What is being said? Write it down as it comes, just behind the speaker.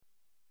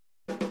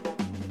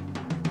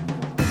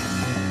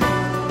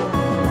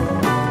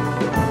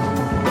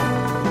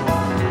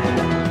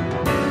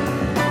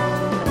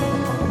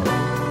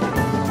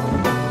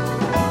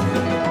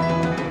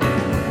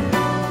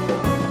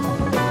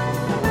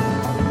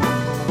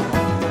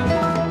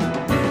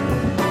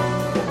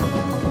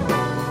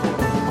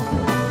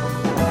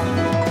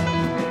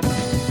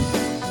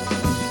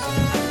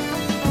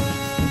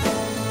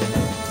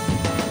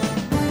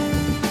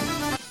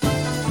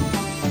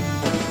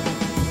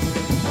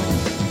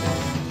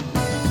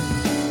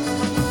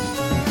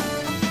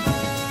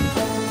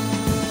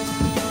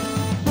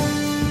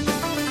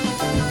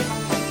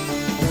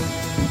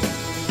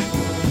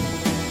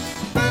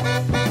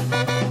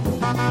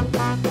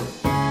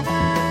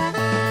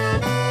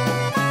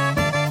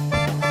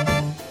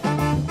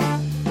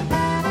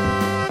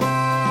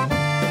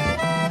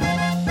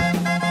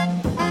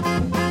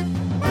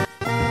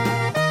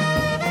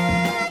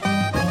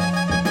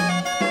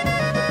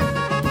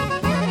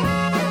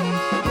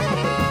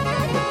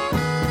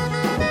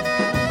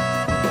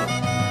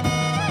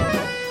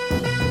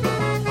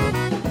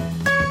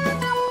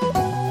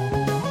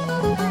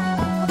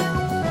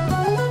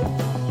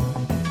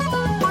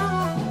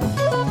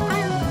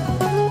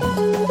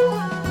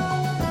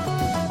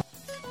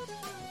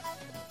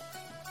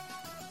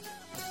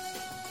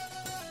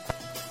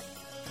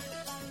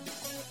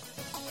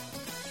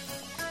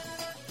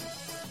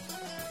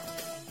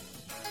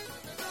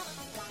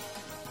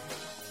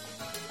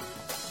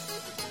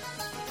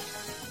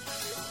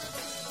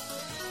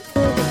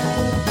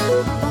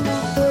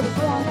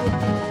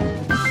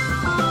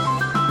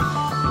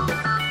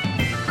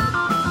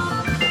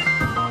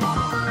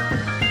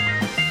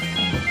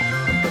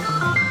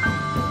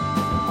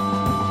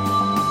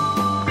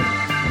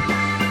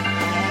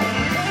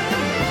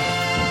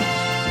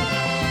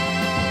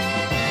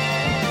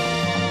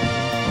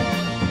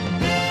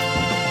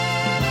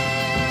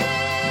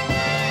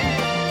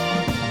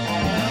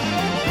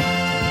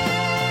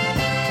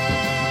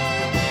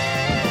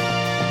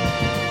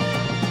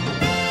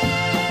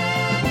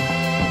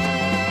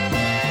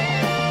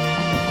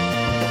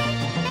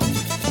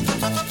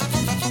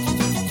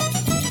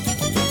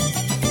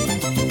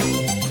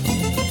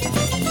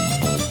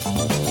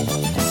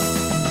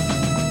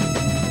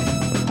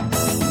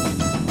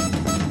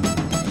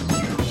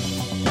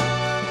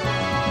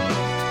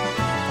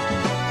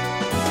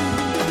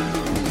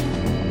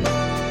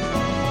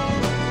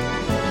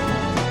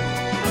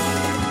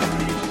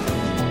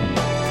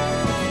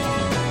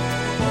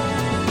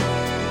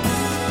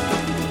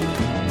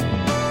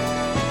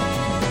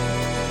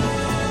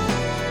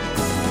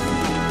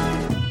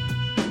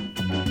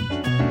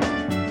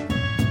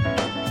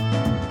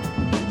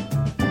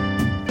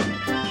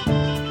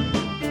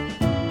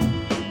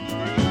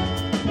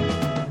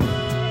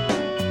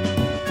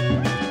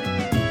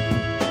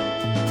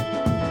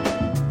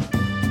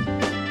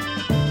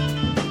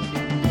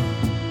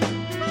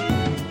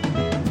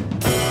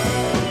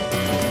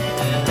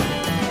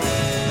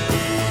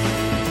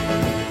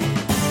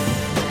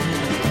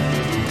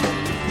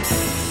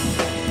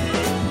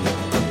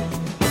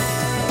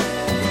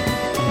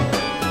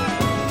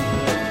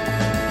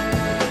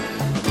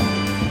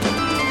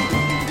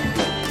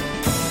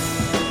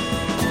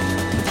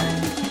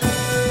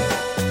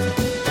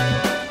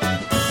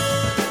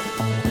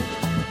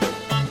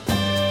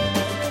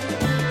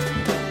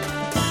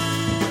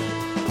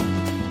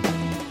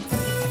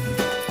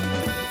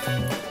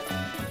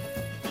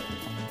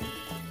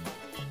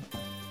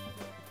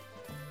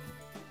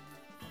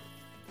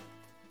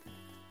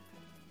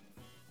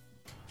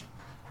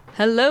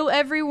Hello,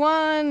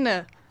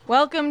 everyone!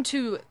 Welcome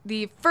to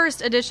the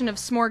first edition of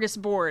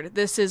Smorgasbord.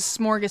 This is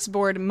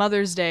Smorgasbord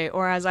Mother's Day,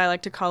 or as I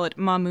like to call it,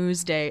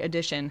 Mamoo's Day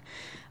edition.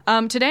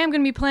 Today I'm going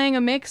to be playing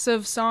a mix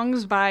of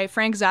songs by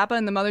Frank Zappa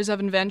and the Mothers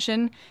of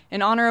Invention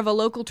in honor of a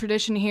local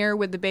tradition here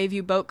with the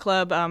Bayview Boat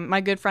Club.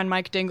 My good friend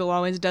Mike Dingle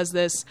always does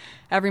this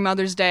every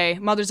Mother's Day,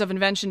 Mothers of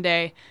Invention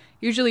Day.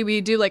 Usually we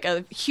do like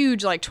a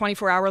huge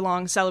 24-hour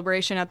long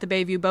celebration at the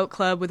Bayview Boat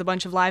Club with a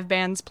bunch of live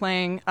bands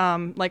playing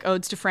like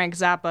odes to Frank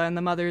Zappa and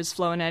the Mothers,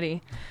 Flo and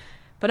Eddie.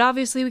 But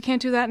obviously we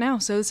can't do that now,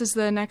 so this is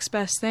the next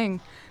best thing.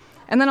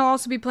 And then I'll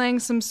also be playing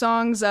some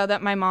songs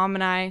that my mom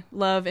and I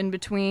love in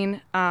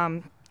between.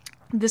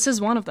 This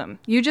is one of them.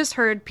 You just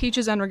heard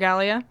Peaches and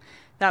Regalia.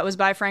 That was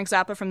by Frank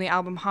Zappa from the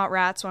album Hot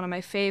Rats, one of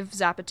my fave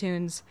Zappa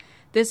tunes.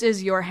 This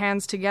is Your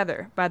Hands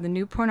Together by the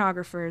New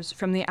Pornographers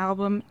from the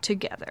album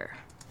Together.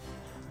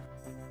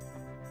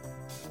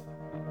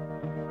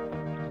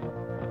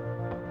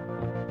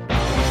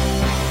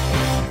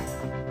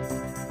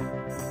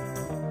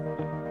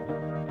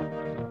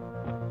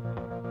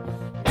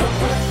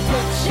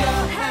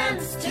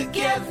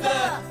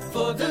 Together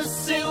for the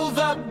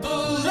silver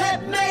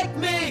bullet, make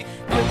me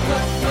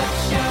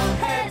put your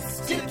heads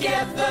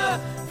together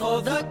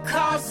for the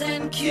cause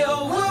and cure.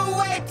 We're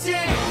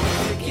waiting,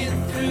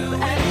 breaking through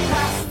and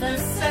past the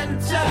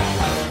center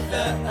of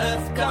the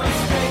earth gone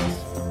straight.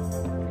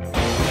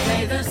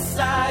 May the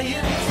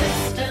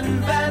scientist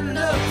and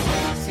vandal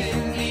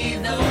in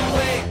either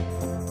way.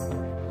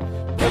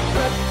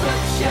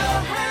 Put your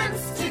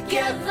hands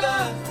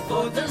together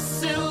for the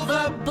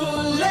silver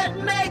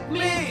bullet, make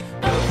me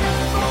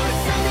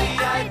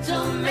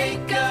idol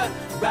maker,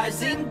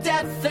 rising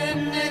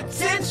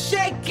definite and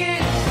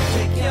shaking.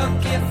 Take your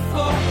gift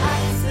for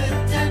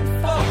accident,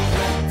 for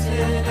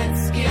granted and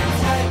skin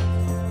tight.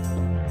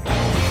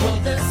 Pull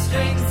the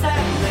strings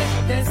that lift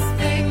this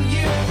thing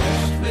you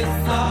pushed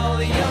with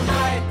all your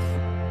might.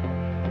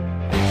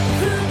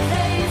 Who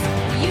plays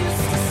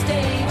used to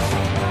stage?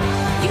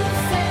 You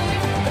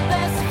save the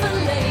best for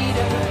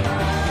later.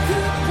 Who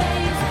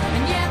plays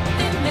and yet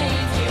they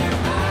made you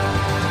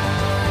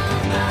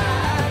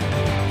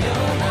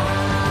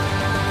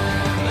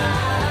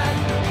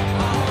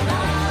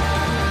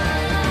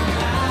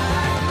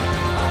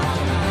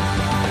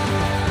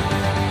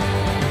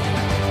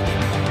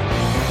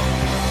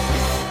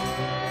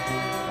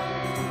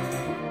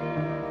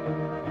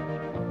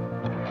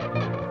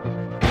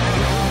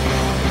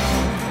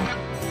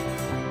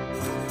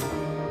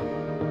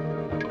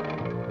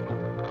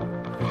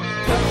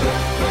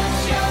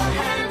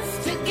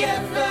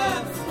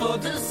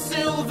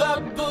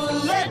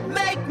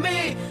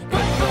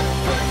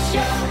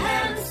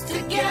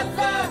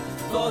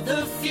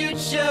the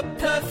future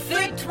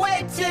perfect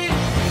waiting.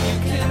 You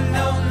can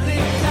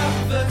only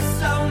cover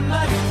so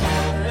much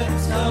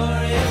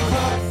territory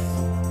across.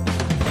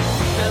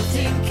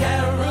 Melting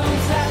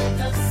carols at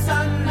the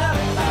sun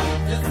about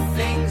the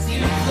things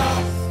you've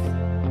lost.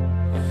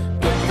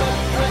 Put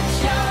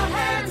your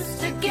hands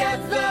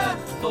together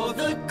for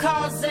the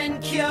cause and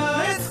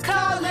cure is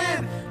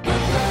calling.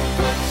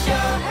 Put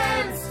your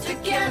hands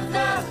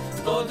together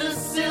for the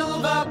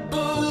silver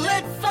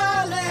bullet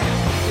falling.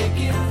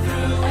 Digging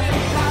through it.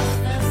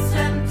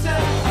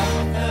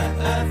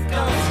 Earth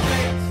goes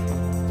straight.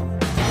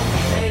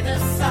 May the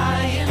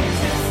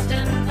scientist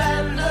and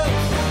vandal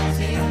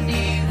in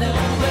either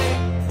way.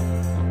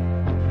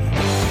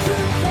 Who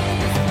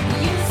plays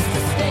used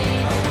to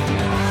stage?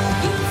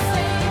 You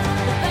save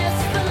the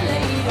best for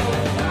later.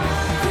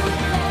 Who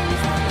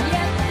plays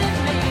yet they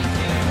made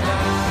you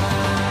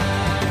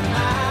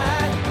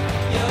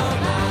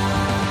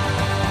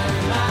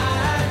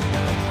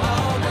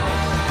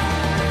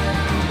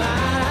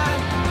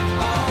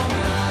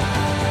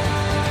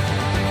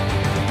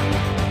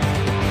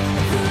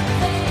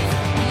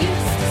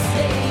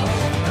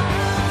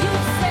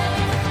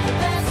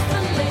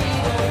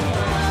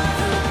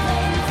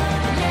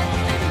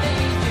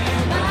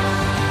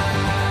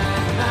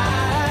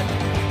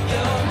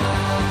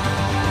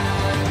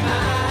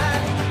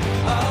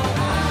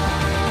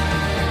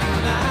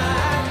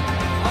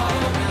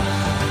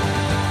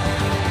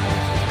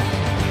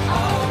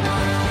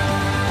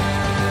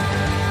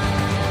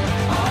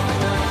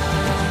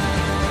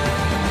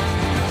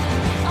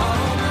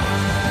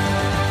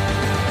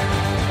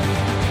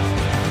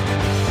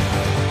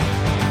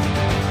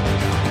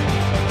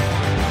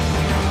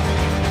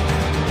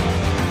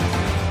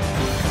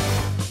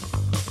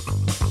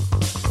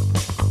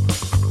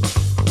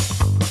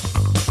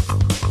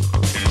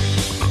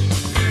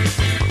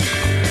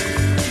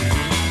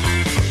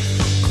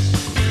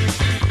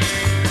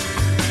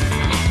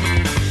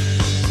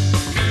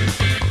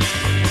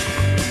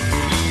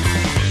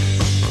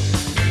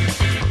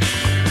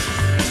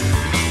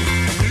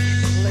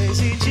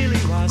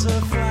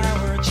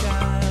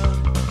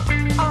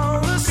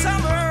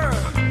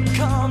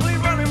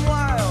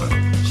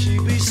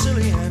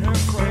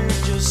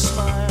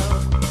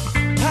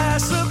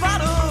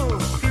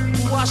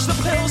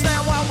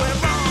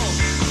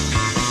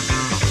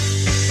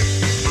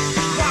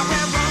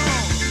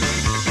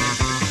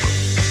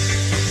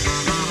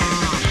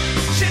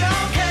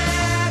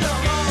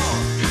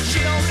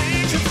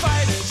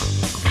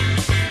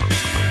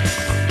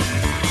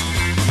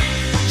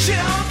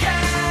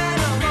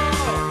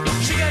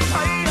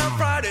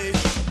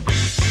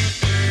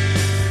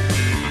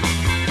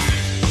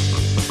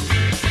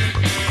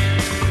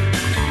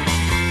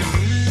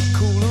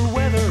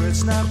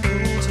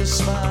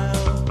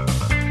smile.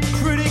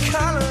 Pretty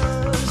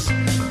colors,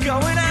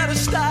 going out of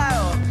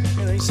style.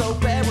 It ain't so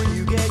bad when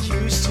you get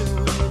used to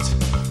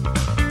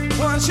it.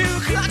 Once you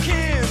clock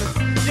in,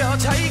 you'll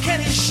take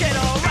any shit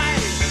alright.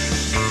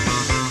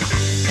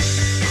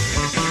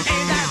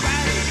 Ain't that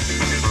right?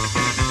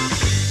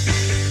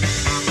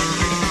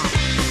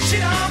 She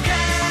don't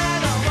care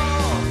no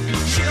more.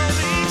 She don't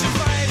need to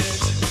fight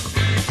it.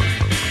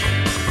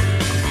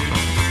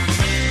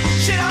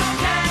 She don't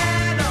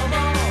care no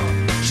more.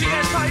 She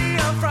gets paid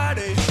on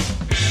Friday.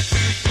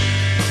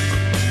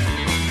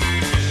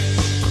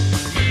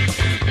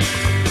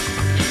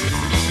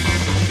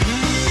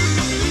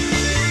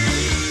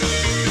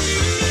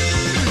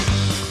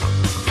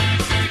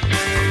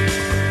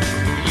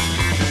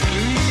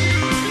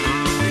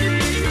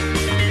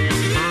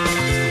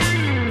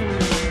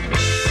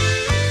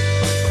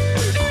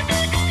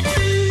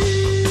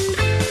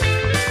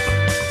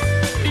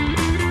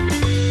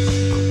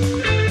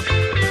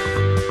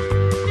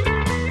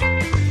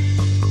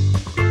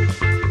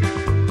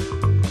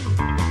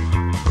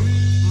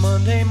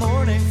 Monday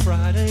morning,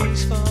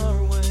 Friday's far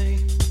away.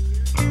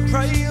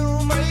 Pray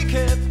you'll make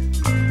it.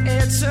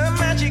 It's a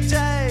magic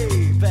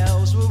day.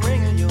 Bells will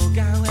ring and you'll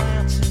go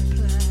out to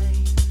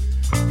play.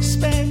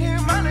 Spend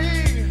your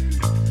money.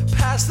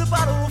 Pass the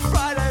bottle.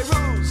 Friday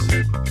rules.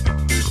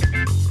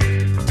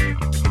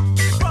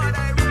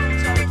 Friday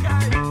rules,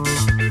 okay.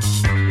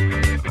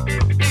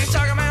 Ain't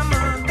talking about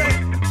Monday.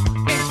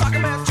 Ain't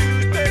talking about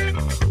Tuesday.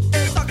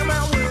 Ain't talking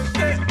about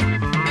Wednesday.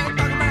 Ain't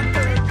talking about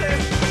Thursday.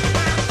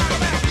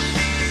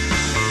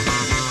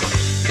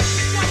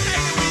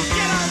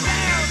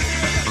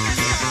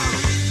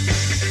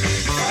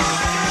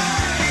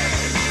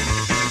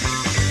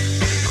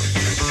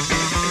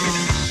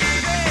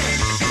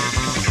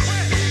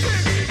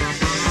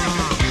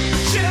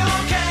 She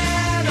don't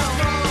care no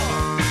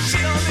more. She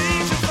don't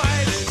need to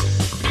fight it.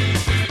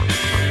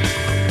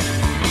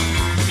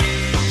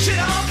 She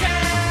don't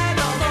care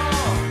no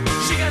more.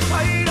 She gets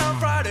paid on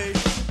Friday.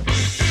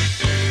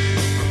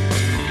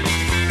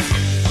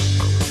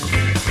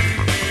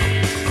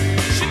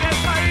 She gets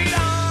paid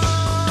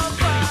on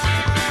Friday.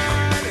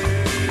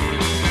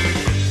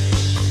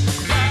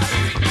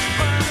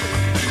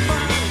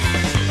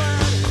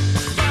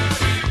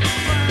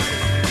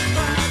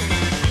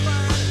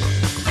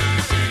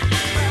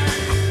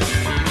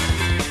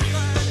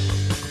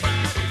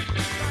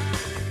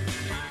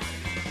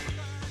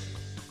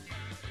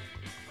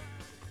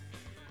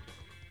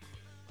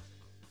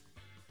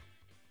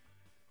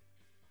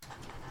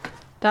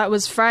 That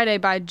was Friday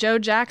by Joe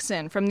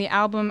Jackson from the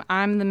album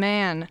I'm the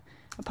Man.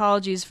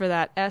 Apologies for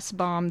that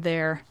S-bomb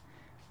there.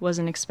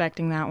 Wasn't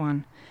expecting that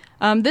one.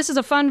 This is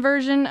a fun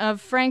version of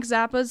Frank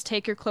Zappa's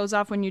Take Your Clothes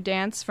Off When You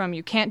Dance from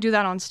You Can't Do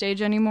That on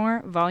Stage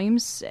Anymore, Volume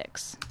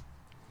 6.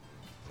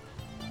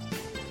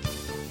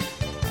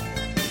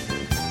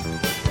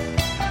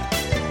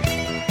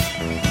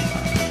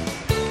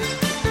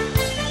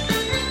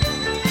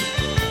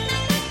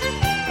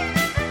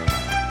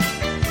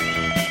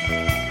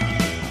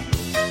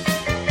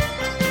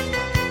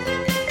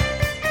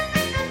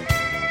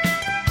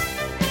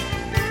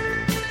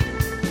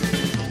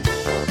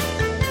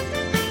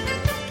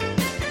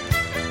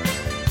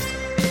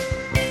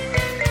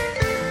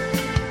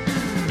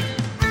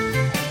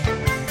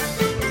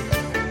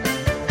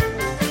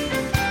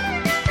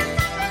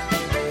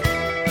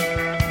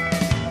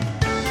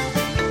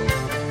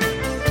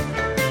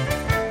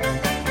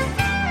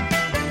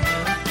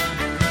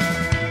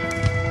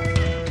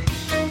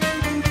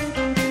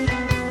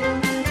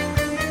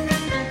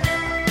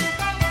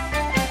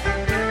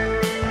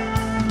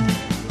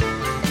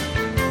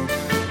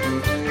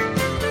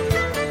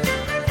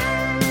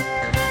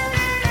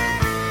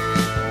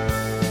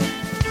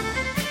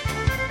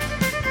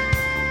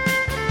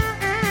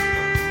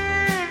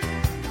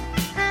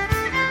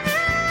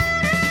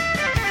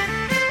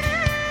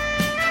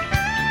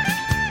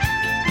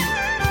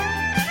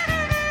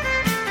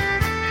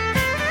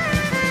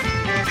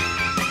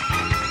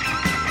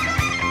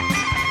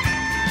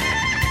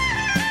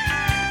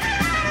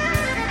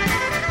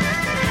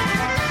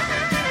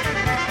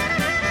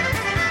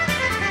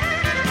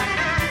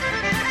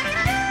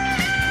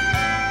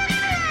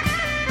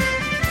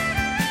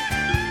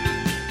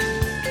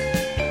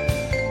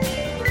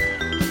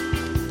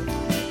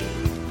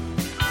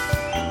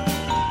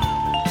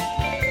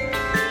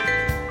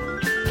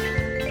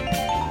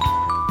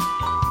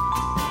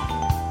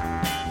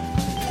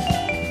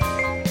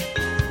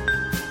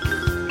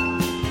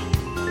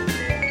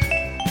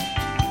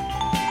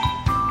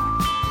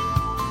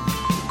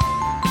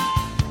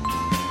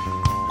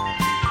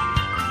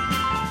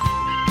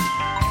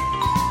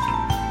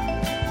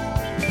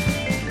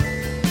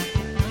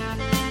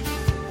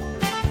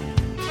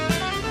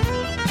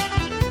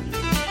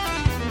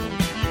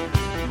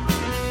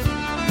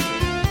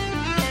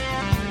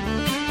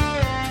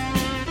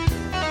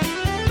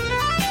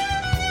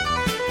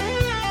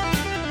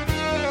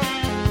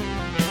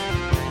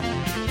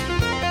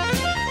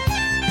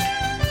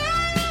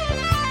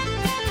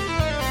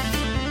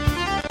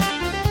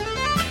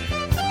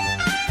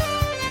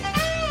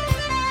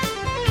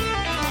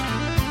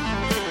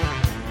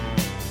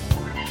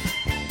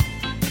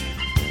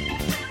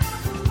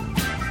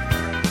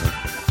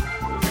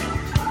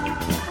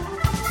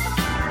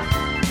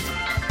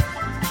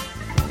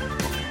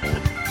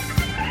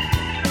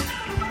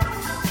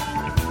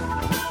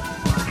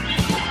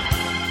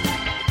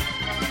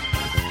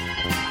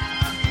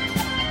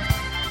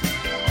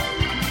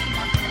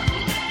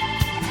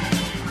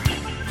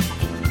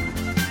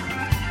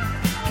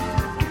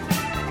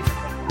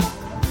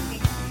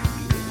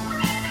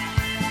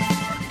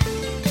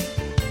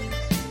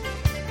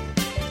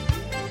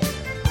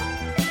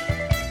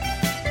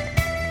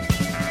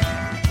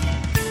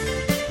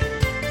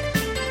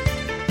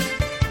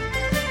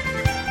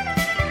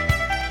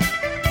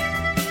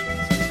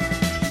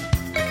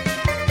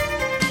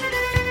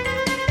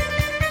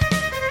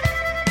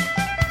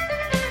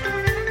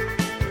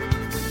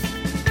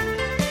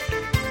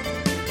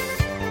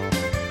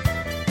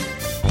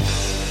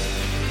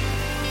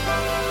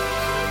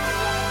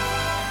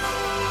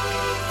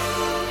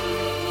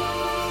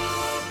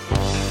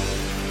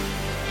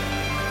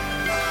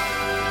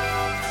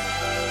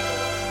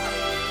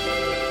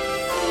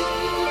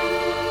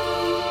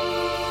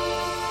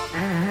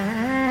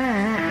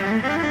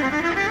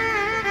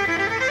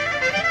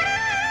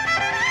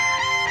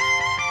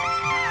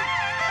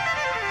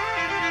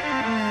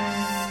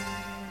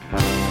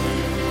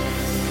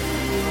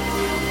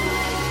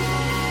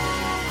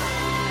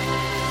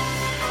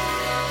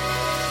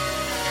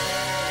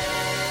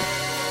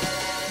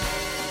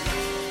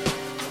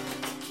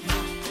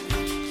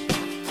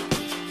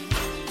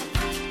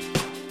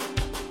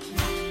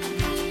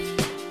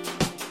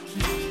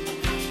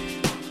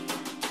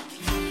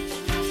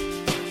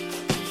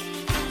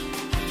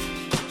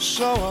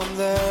 so I'm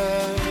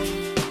there,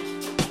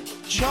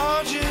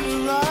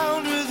 charging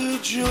around with a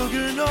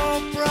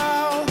juggernaut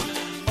brow,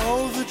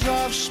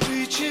 overdrive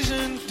speeches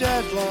and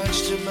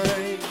deadlines to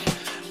make,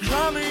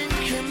 cramming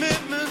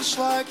commitments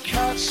like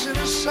cats in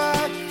a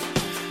sack,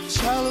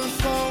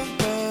 telephone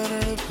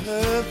burner,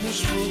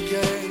 purposeful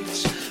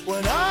gates.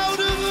 When out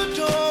of the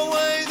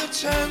doorway the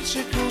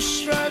tentacles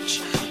stretch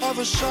of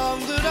a song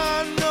that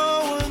I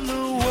know, and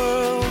the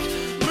world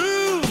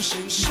moves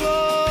in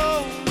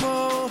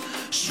slow-mo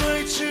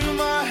straight to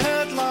my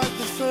head like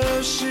the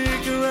first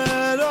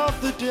cigarette of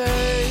the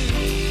day.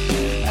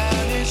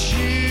 And it's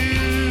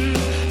you,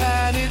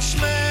 and it's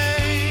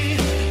me,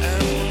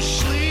 and we're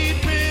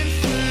sleeping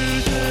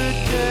through the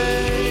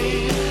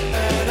day.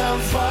 And I'm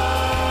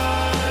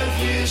 5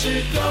 years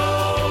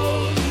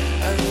ago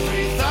and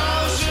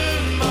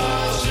 3,000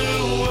 miles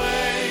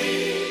away.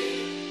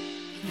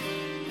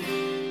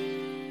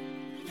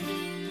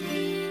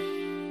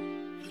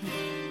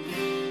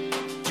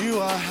 Do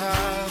I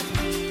have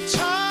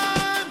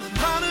time? A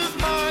man of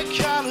my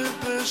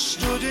caliber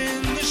stood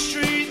in the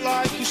street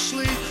like a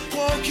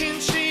sleepwalking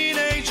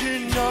teenager,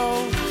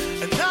 no.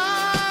 And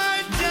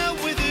I dealt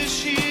with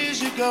this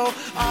years ago.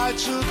 I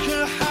took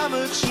a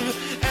hammer to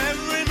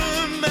every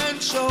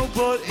memento,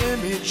 but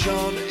image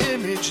on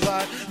image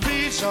like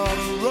beads on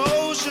a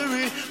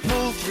rosary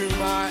pull through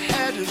my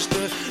head as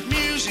the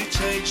music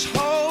takes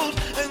hold.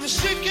 And the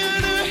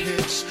sickener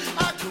hits,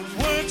 I can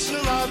work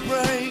till I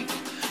break,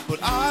 but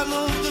I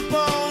love the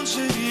bones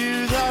of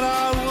you that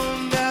I will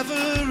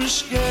never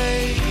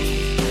escape.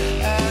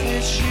 And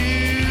it's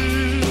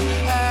you,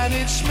 and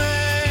it's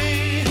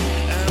me,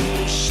 and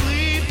we're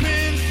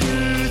sleeping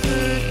through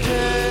the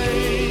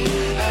day.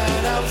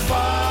 And I'm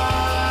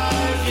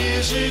 5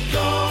 years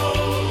ago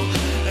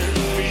and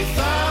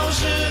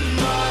 3,000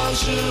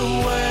 miles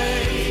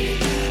away.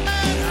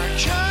 And I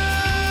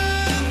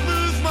can't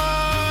move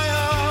my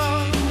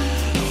arm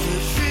for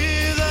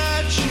fear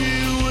that you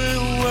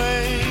will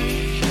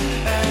wake.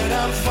 And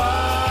I'm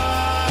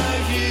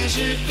 5 years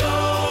ago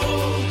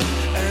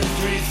and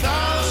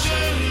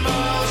 3,000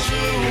 miles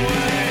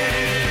away.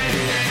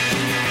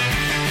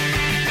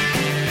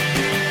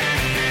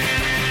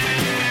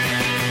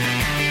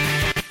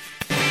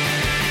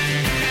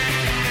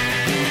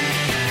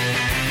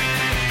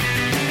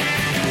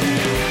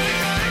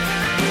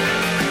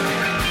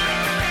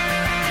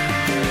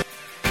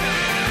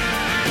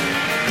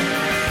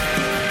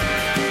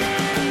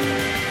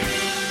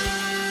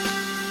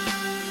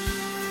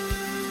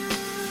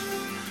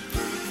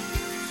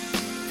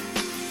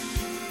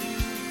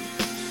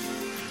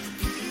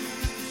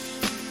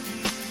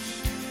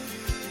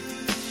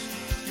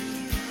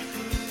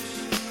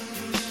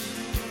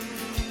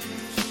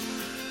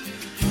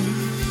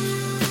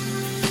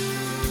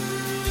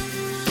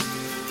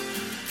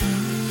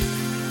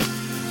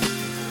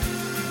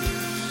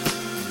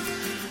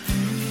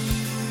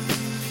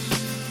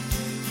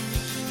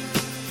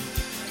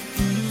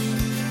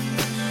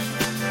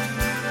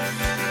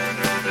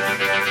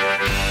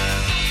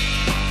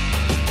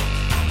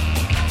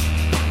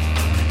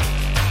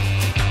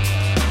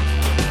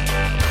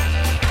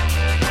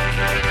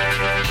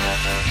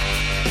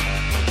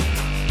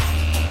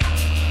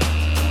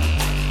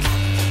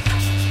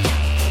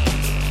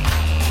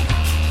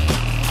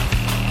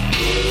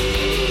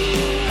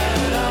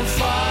 And I'm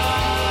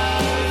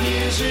 5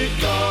 years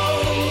ago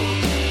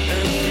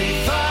and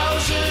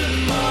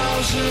 3,000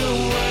 miles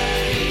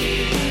away.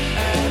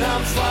 And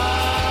I'm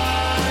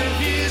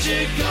 5 years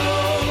ago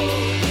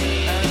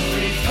and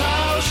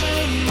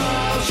 3,000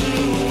 miles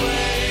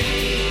away.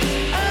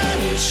 And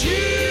it's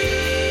you,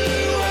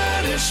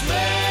 and it's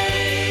me,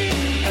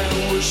 and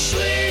we're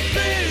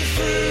sleeping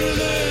through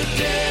the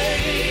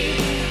day.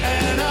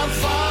 And I'm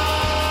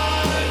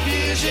 5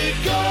 years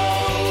ago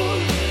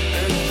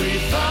and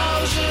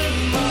 3,000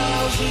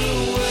 miles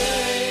away.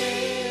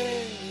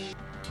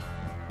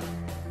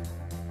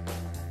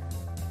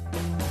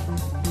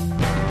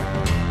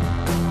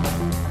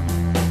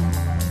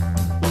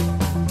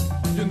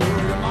 You know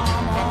your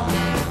mama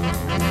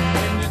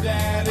and your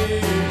daddy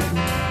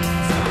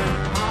said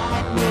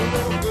I'm no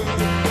good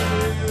for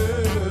you.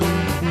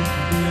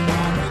 You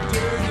got me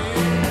dirty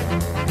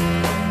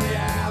in the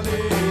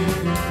alley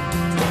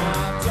till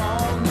I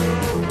don't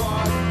know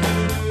what to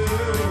do.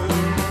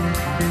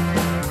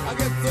 I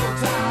get so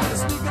tired of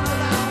sneaking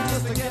around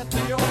just to get to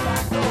your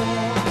back door.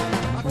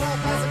 I crawl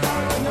past the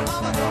car and your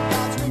mama comes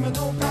out screaming,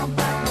 don't come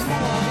back no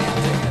more. I'm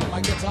taking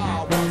my guitar,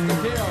 wants to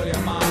kill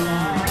your mama.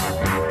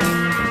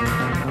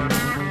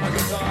 My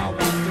guitar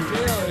wants to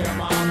kill your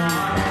mama.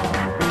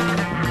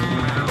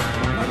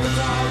 My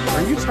guitar Are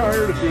wants you to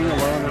tired of being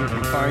alone and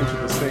confined to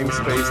the same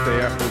space day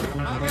after day?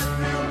 I get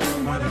real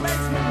mean when it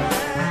makes me mad.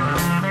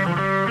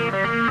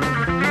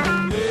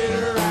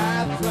 Later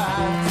I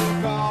tried to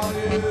call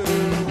you.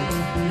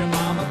 Your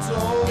mama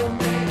told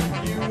me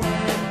you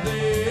weren't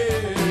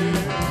there.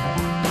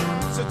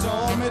 She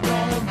told me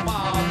don't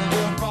bother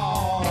to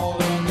call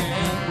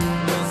again,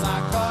 'cause I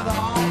cut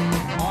off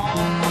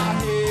all my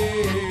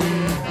hair.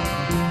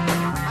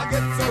 I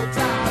get so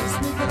tired of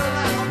sneaking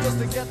around just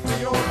to get to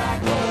your house.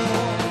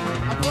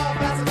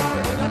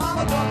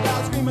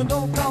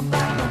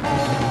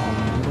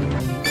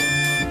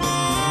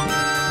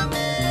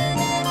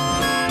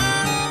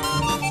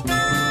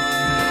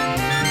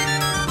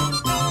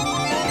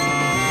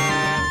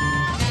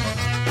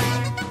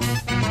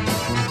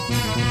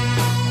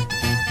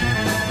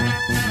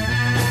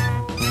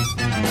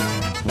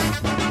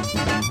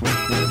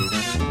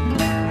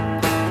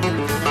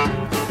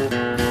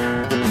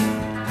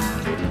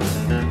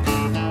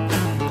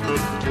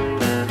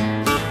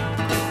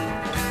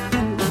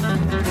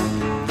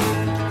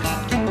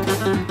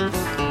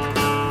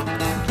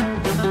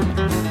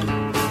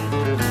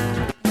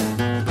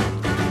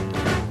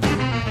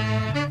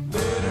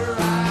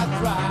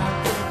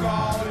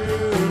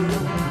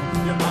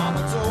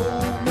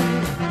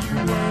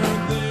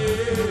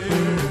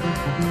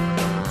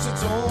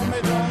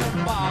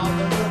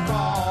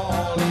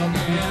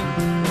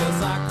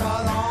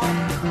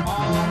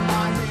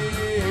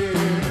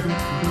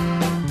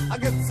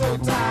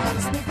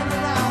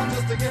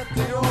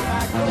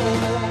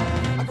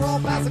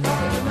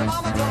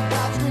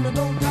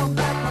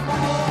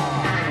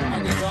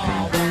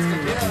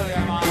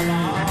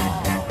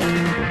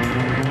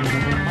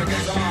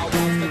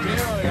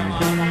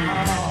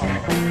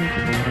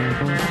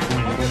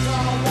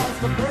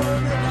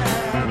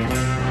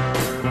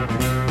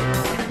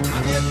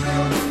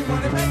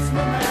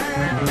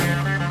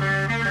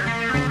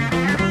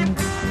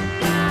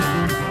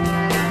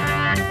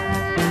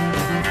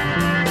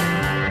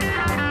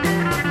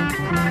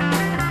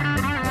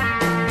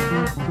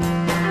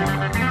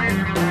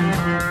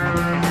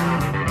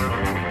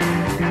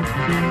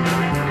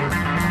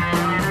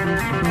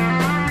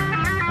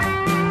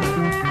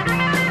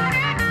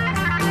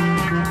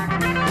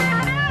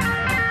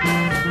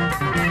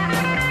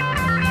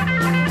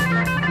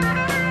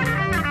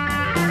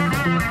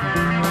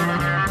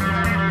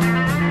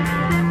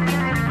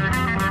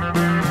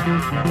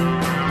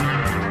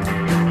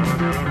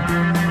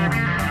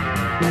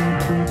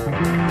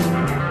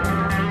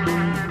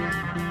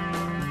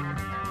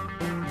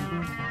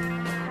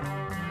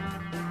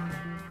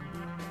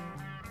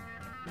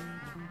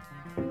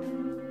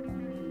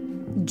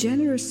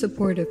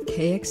 support of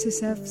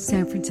KXSF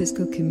San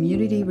Francisco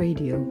Community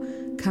Radio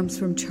comes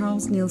from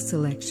Charles Neal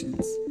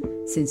Selections.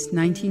 Since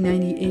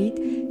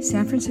 1998,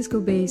 San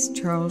Francisco-based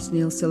Charles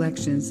Neal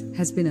Selections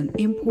has been an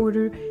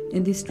importer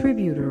and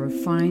distributor of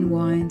fine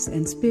wines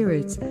and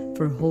spirits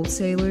for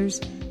wholesalers,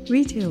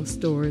 retail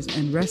stores,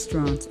 and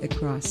restaurants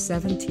across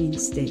 17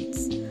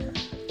 states.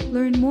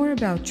 Learn more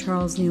about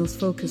Charles Neal's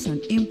focus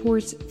on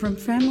imports from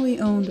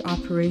family-owned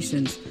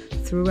operations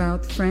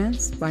throughout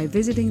France by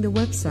visiting the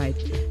website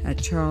at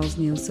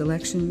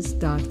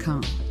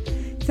charlesnealselections.com.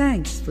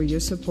 Thanks for your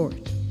support.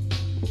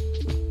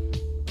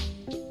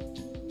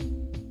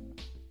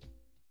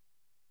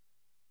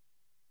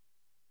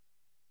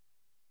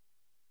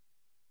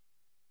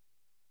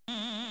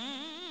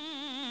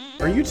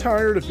 Are you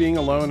tired of being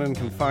alone and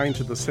confined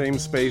to the same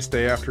space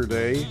day after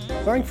day?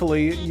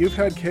 Thankfully, you've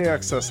had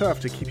KXSF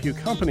to keep you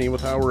company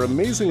with our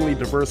amazingly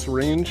diverse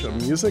range of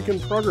music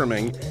and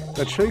programming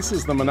that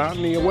chases the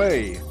monotony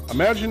away.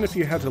 Imagine if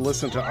you had to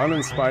listen to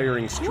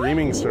uninspiring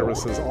streaming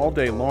services all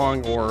day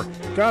long or,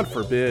 God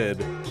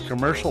forbid,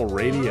 commercial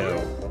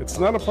radio. It's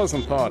not a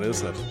pleasant thought,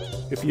 is it?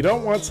 If you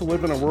don't want to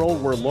live in a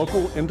world where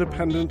local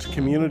independent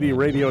community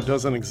radio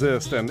doesn't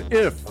exist, and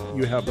if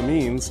you have the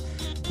means,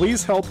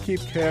 please help keep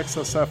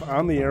KXSF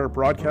on the air,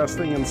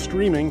 broadcasting and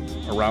streaming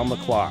around the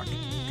clock.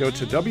 Go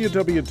to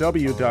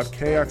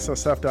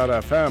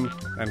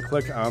www.kxsf.fm and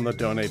click on the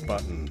donate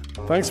button.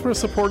 Thanks for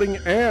supporting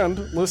and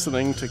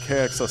listening to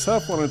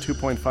KXSF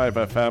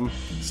 102.5 FM,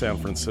 San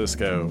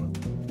Francisco.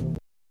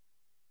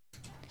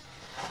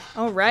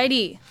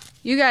 Alrighty.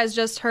 You guys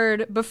just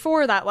heard,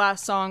 before that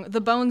last song, The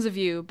Bones of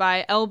You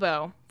by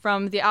Elbow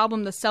from the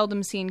album The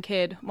Seldom Seen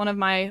Kid, one of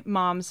my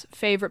mom's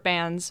favorite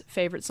bands,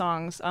 favorite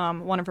songs,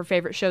 one of her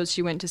favorite shows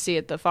she went to see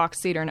at the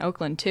Fox Theater in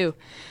Oakland, too.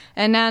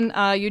 And then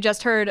you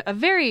just heard a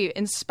very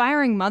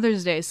inspiring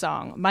Mother's Day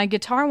song, My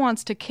Guitar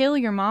Wants to Kill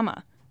Your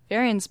Mama.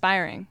 Very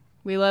inspiring.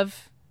 We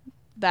love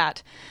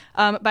that.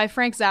 By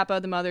Frank Zappa,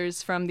 the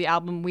Mothers, from the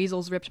album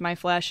Weasels Ripped My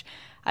Flesh.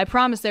 I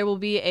promise there will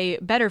be a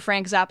better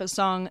Frank Zappa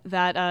song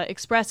that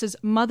expresses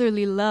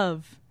motherly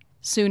love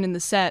soon in the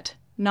set.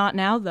 Not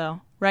now,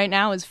 though. Right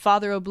now is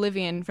Father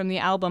Oblivion from the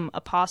album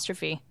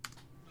Apostrophe.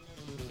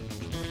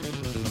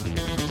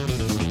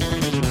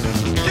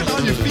 Get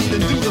on your feet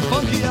and do the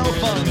funky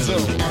Alfonso.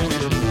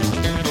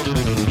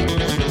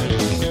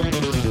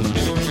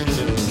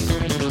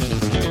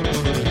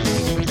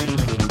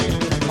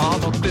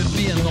 Father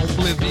Oblivion,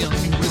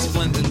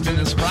 resplendent in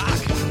his frock,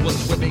 was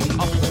whipping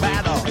up the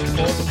batter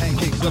for the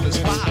pancakes of his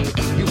flock.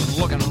 He was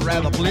looking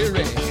rather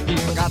bleary. He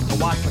forgot to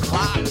watch the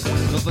clock.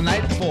 It was the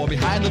night before,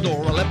 behind the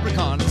door, a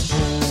leprechaun.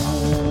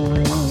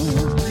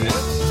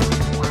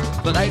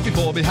 The night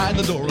before, behind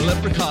the door, a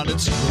leprechaun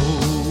had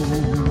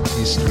stroked.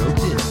 He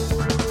stroked it.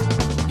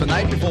 The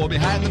night before,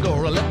 behind the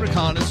door, a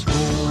leprechaun had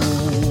stroked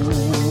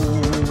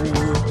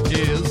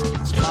his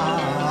spine.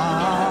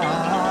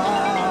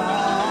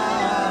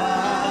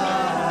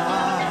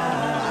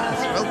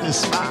 Stroked his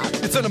spine.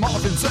 It set him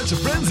off in such a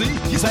frenzy.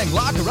 He sang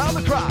lock around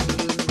the clock.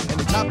 And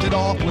he topped it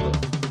off with a.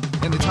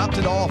 And he topped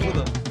it off with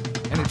a.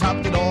 And he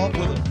topped it off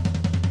with a.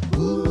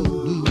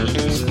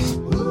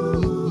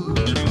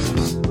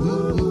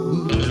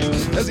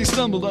 As he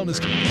stumbled on his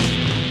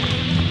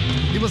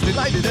he was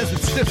delighted as it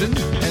stiffened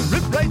and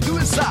ripped right through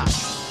his side.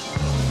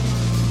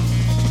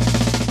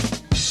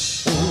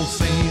 Oh,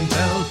 Saint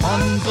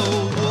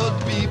Alfonso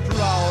would be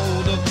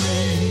proud of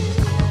me.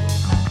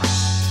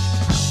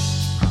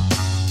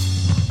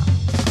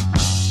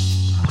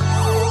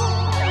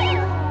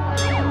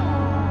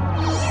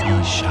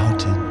 He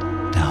shouted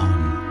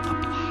down the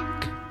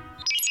block.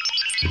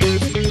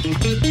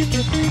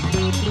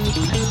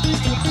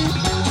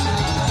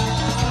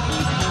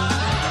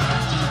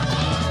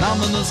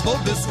 Dominus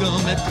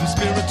vobiscum et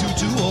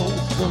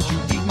conspiratu-2-0. Won't you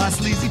eat my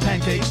sleazy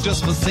pancakes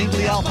just for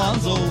saintly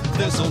Alfonso?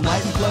 They're so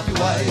light and fluffy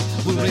white,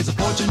 we'll raise a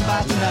fortune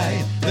by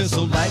tonight. They're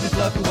so light and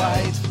fluffy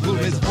white, we'll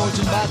raise a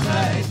fortune by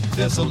tonight.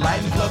 They're so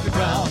light and fluffy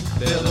brown,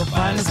 they're the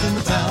finest in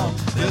the town.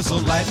 They're so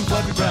light and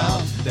fluffy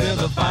brown, they're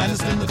the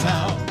finest in the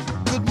town.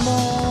 Good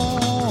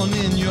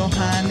morning, your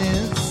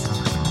highness.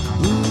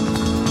 Ooh.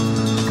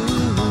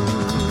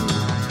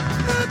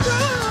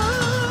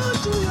 Down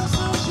to your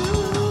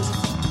snowshoes.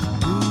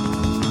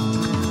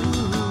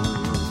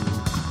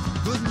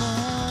 Good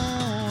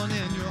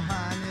morning, your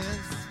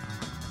highness.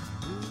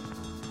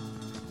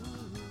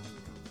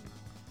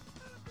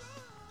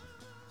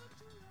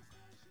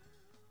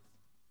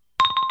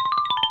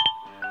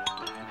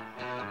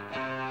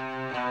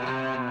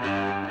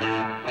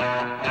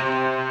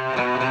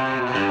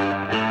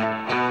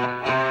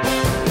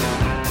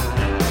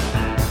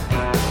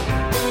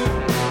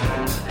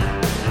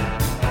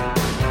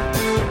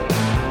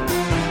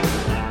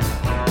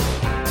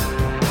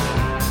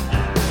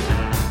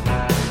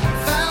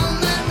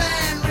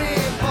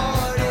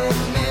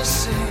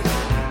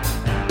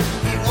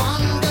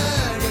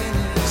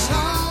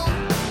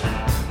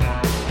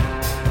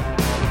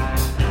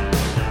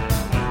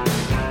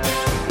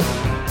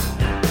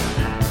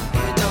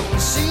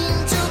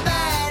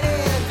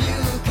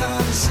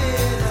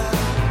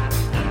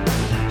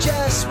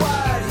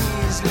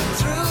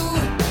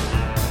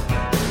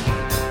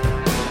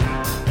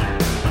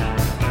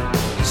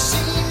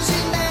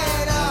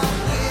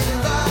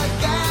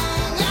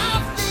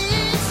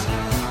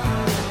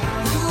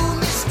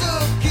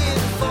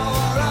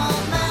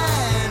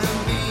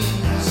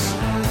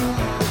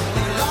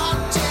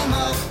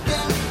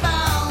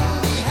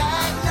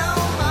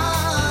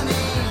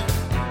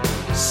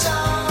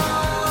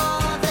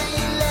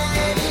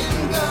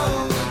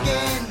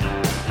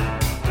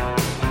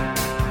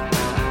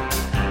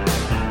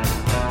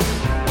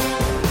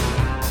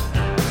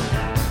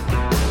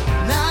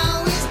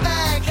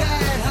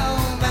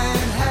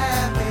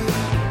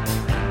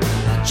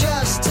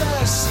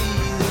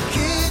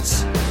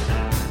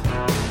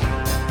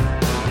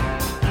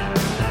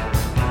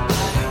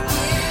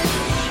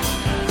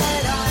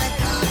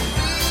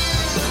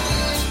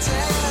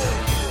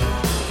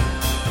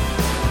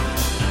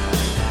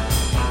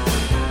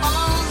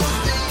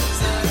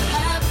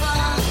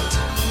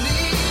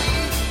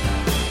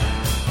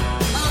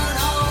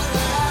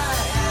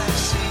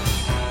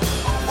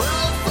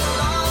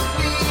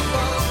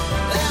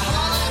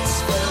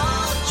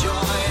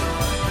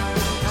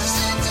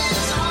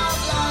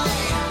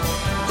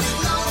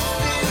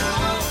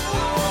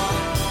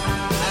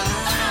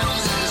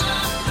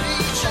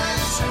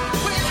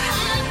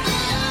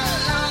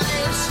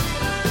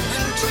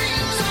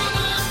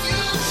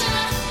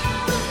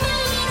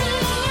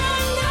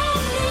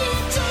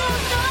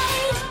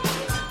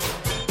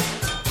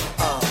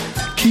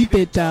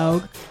 it,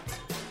 dog.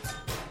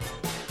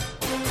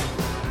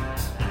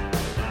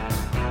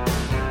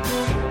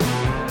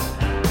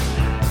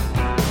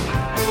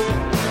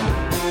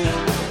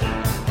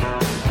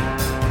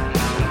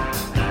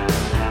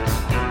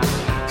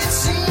 It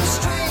seems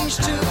strange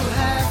to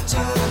have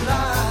to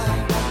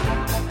lie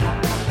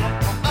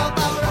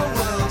about a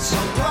world so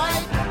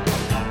bright.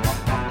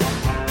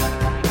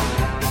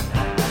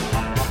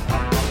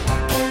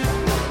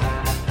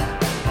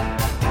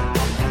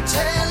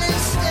 Tell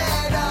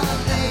instead a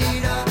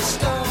made-up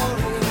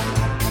story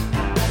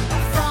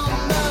from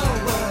the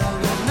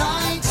world of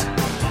night.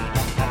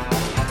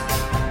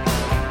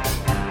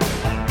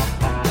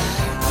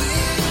 I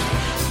wish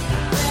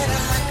that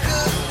I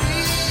could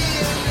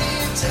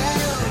really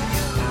tell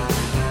you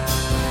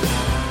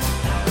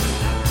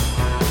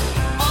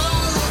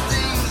all the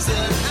things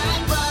that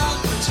happen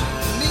to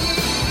me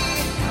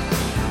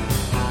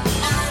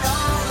and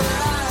all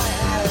that I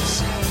have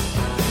seen.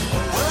 A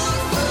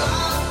world full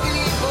of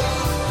people,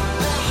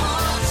 their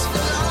hearts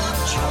full of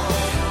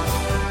joy,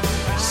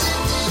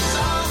 cities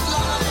of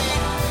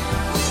light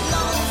with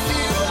no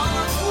fear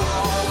of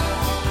war,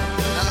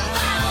 and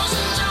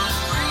thousands of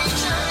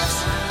creatures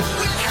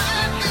with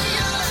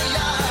happier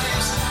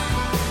lives,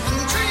 and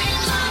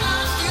dreams of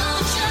a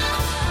future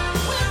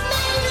with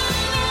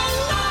meaning and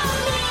no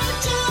need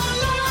to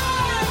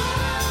lie,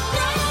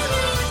 no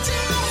need to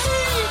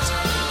hate,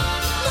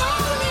 no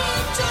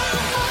need to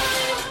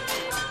hide.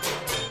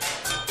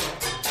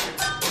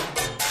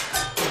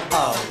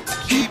 Oh,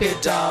 keep it,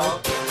 dog.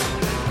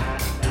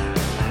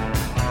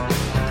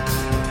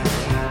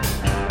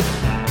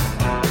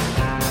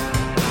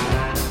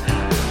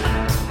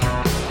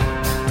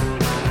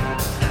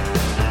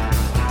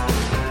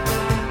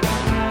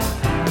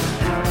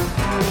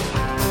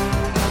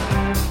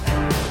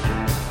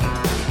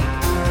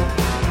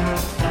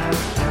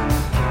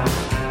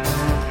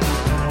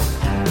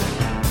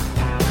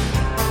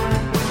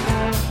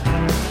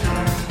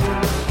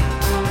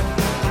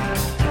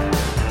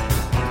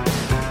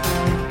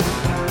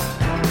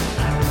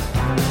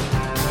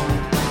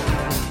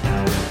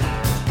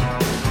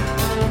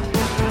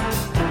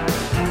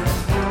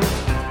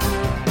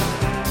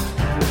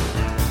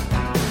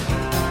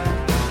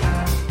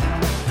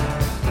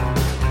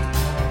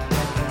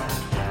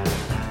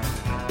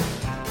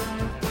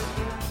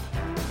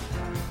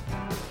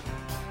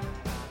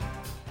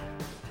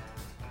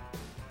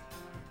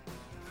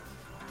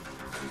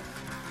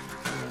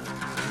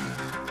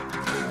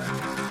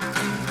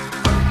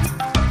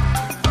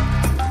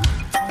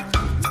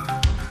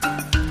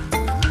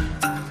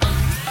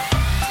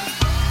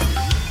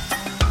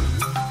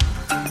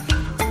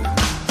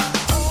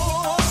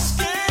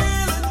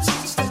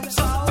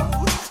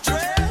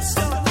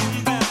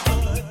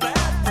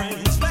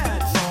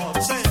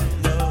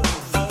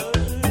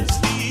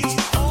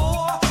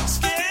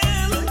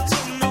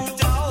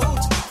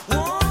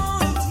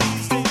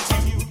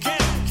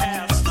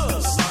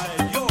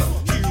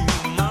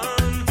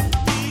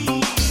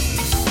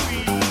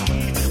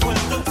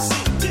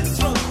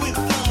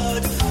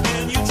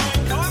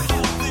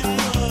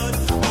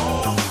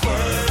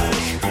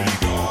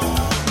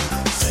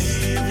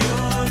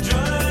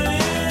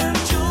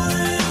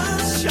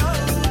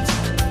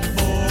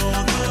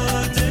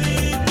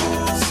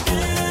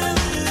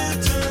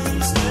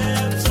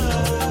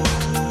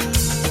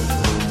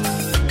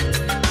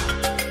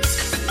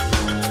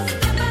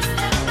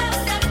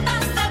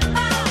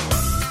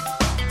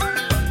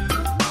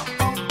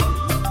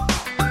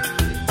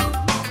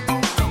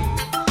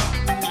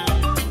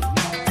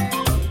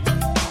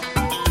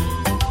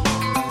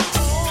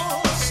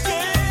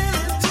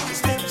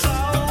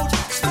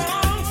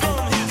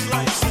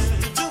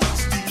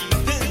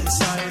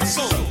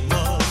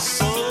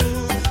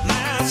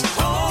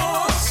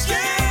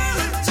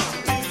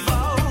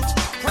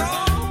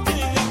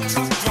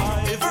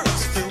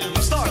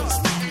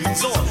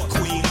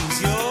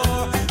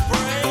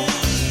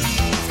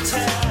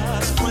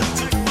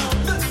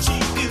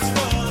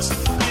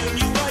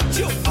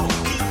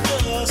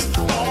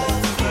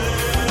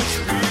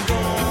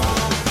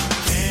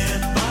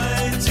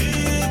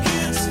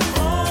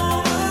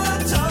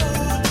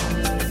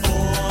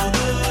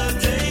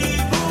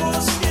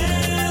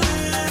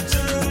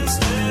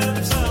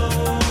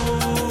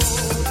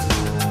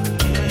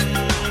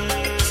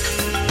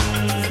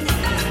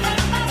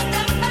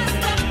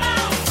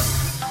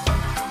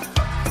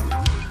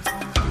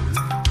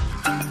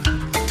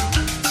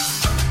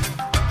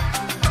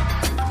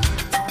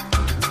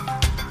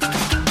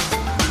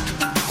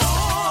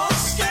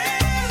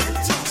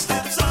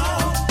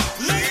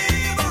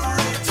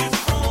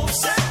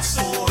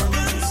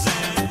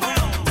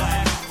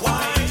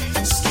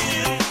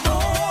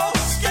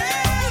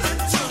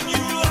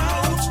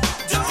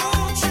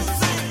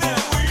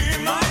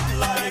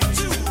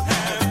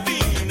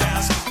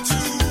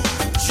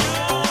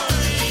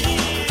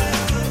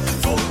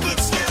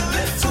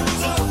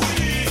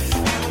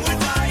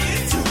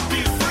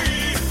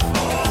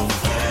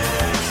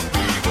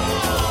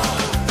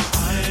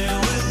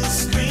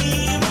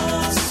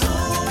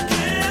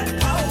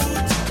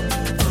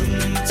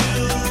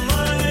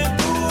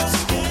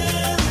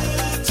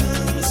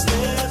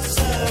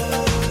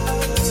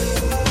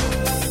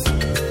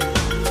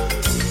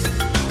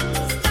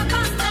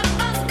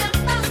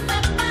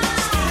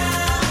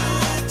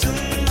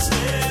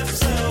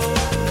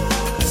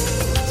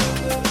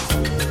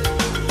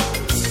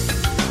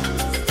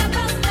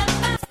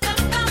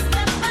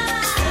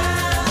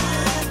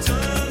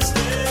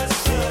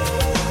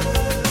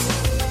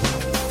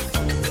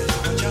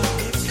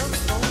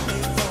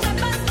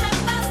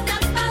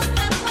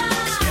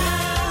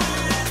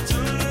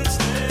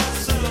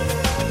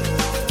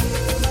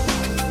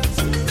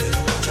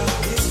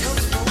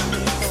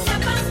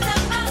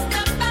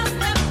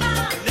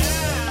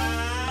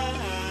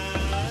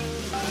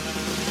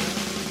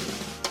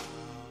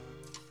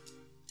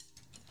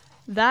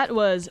 That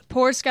was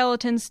Poor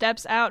Skeleton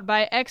Steps Out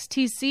by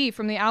XTC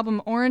from the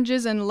album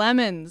Oranges and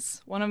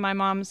Lemons, one of my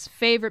mom's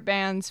favorite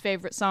bands,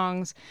 favorite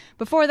songs.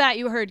 Before that,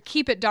 you heard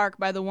Keep It Dark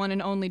by the one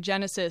and only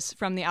Genesis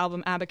from the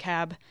album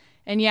Abacab.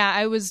 And yeah,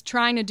 I was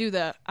trying to do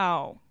the,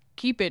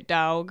 keep it,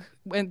 dog,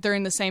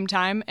 during the same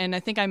time, and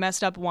I think I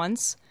messed up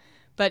once.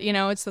 But, you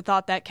know, it's the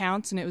thought that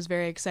counts, and it was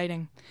very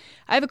exciting.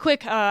 I have a quick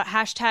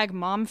hashtag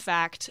mom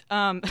fact.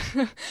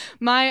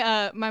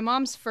 My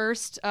mom's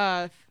first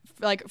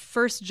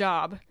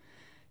job,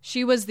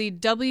 she was the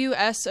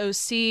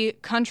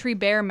WSOC Country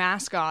Bear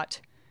mascot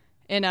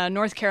in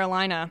North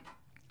Carolina.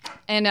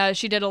 And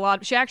she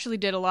actually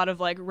did a lot of,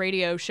 like,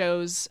 radio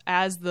shows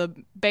as the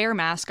bear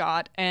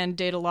mascot and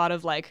did a lot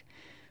of, like,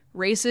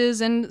 races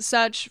and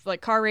such,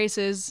 like car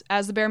races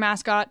as the bear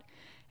mascot.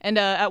 And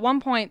at one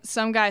point,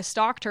 some guy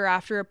stalked her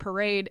after a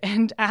parade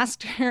and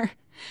asked her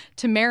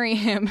to marry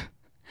him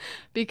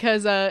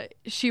because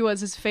she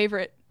was his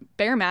favorite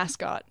bear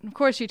mascot. Of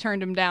course, she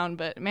turned him down,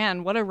 but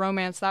man, what a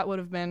romance that would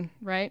have been,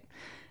 right?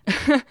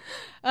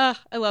 I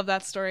love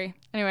that story.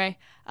 Anyway,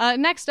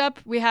 next up,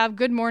 we have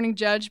Good Morning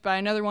Judge by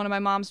another one of my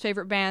mom's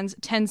favorite bands,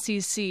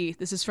 10cc.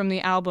 This is from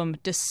the album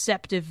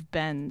Deceptive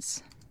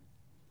Bends.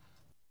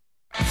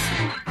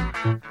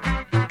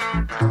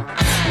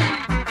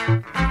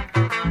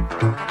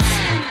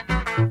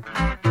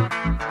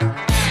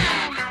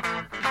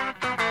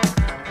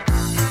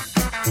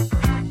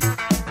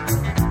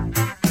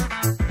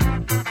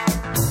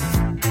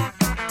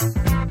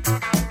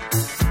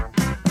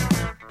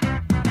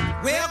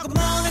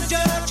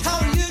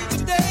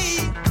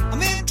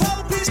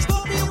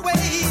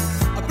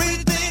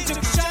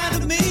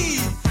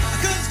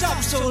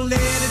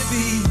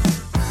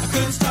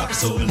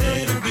 So I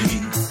let it be.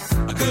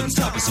 I couldn't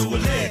stop it, so I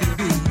let it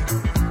be.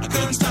 I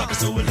couldn't stop it,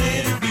 so I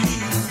let it be.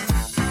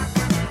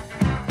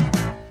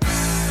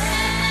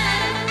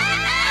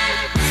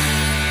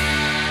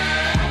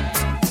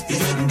 He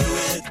didn't do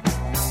it.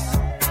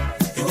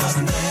 He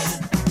wasn't there.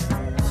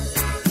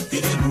 He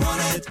didn't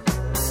want it.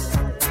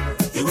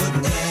 He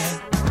wouldn't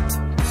dare.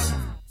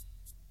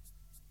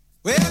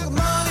 Well, good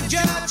morning,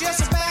 Judge.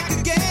 Yes, I'm back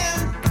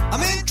again.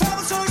 I'm in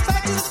trouble, so it's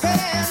back to the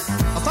pen.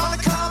 I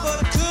found a car, but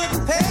I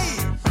couldn't pay.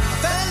 I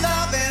fell in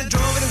love and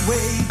drove it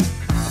away.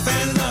 I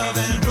fell in love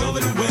and drove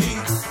it away.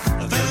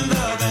 I fell in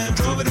love and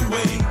drove it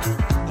away.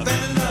 I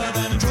fell in love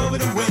and drove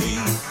it away.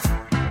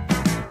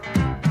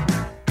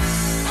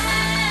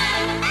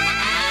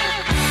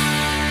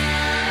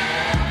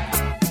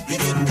 He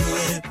didn't do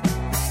it.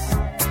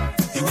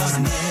 He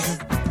wasn't there.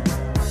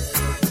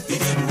 He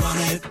didn't want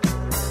it.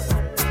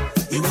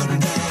 He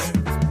wouldn't dare.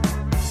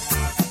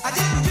 I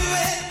didn't do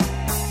it.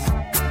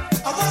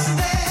 I wasn't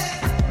there.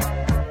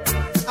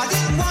 I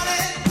didn't want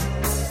it.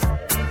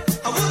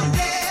 I wouldn't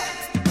dare.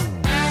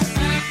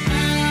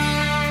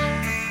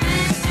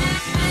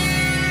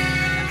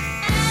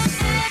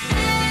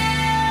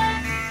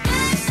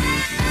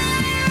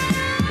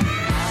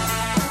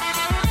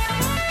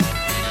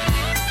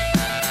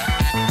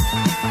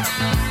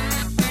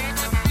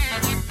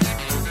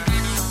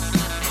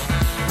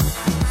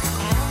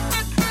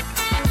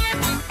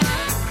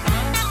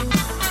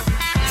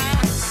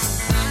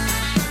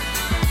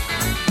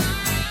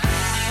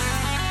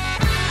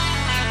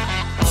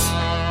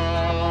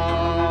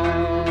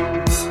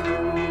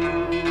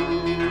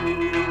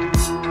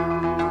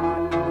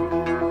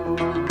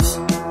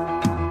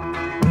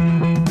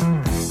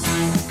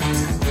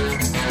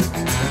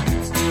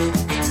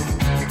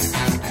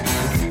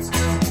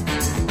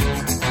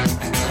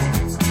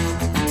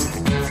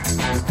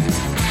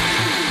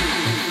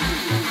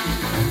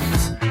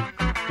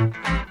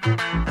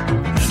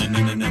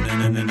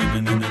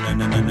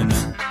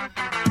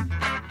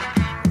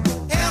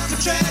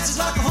 Alcatraz is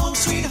like a home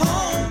sweet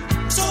home.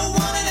 So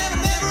wanted and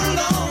I'm never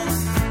alone.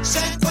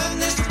 San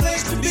Quentin is the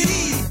place to be.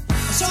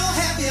 I'm so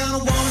happy I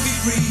don't wanna be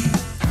free.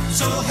 I'm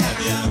so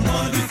happy I don't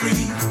wanna be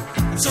free.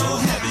 I'm so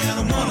happy I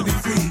don't wanna be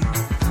free.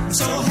 I'm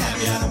so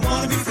happy I don't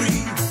wanna be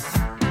free.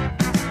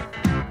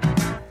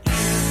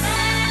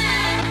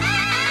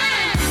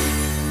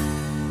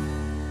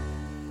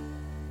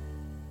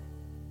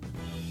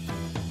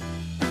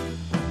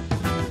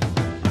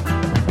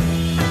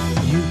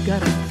 You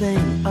got a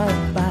thing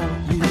about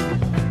you.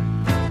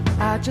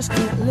 I just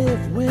can't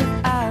live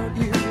without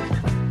you.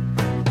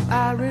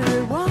 I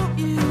really want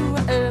you,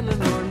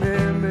 Eleanor,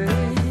 near me.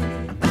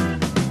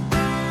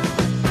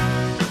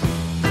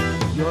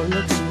 Your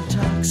looks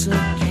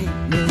intoxicate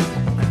me.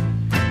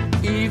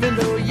 Even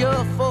though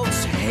your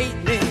folks hate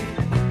me,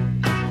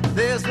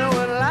 there's no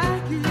one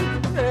like you,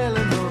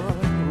 Eleanor,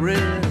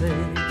 really.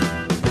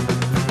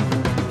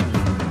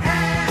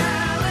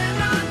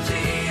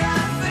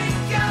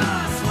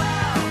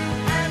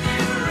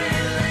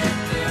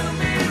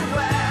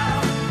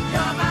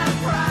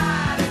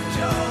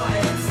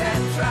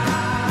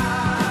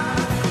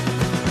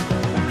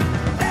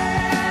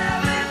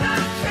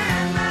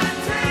 Can I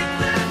take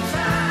the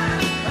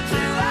time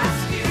to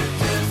ask you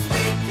to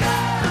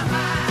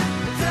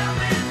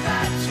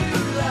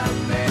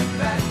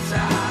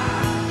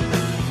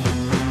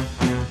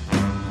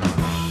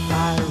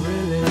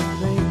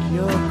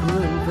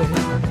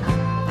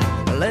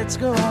let's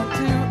go on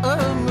to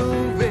a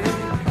movie.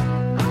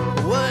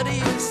 What do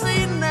you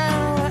see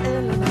now,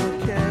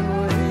 Eleanor? Can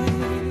we?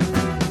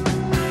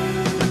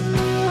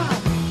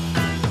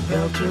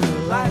 Bell to the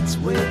lights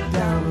way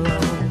down low.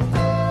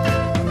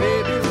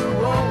 Maybe we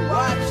won't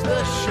watch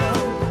the show.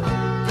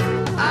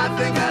 I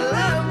think I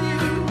love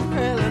you,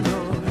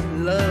 Eleanor,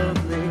 love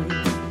me.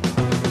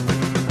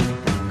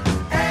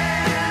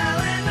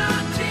 Eleanor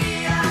G,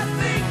 I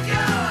think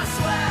you're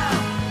swell,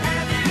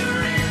 and you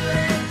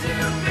really do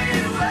me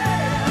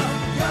well.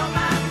 You're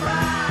my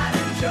pride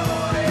and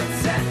joy,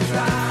 etc.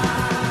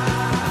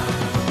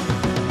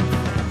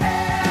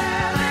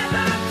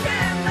 Eleanor,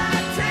 can I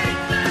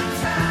take the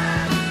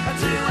time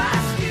to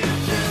ask you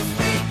to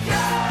speak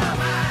your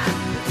mind?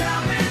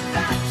 Tell me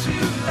that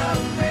you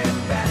love me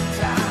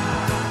better.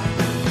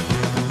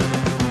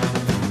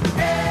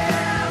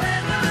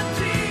 Eleanor G,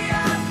 I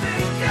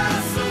think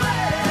you're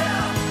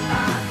swell.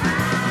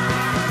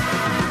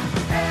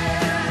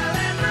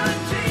 Eleanor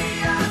G,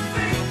 I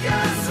think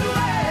you're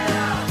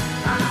swell.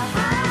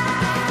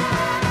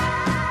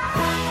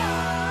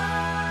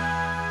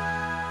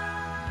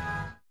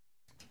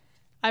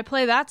 I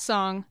play that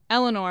song,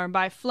 Eleanor,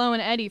 by Flo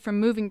and Eddie from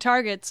Moving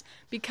Targets,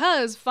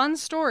 because, fun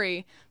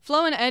story,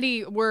 Flo and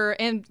Eddie were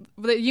in,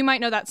 you might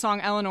know that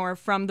song Eleanor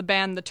from the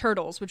band The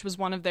Turtles, which was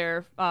one of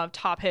their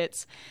top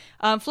hits.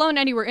 Flo and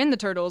Eddie were in The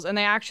Turtles, and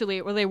they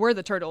were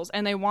The Turtles,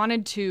 and they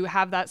wanted to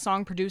have that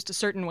song produced a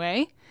certain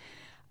way,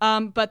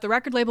 but the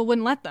record label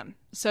wouldn't let them.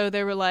 So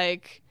they were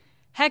like,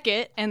 heck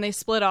it, and they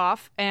split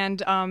off,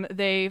 and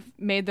they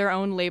made their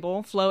own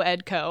label, Flo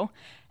Ed Co.,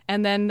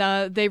 and then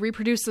they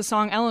reproduced the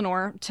song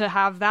Eleanor to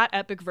have that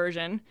epic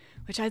version,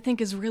 which I think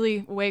is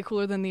really way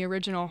cooler than the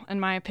original, in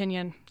my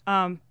opinion.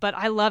 But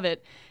I love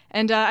it.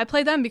 And I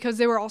play them because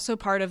they were also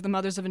part of the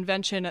Mothers of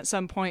Invention at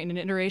some point in an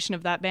iteration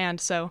of that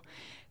band. So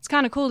it's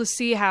kind of cool to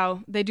see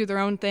how they do their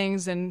own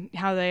things and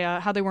how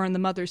they were in the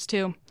Mothers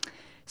too.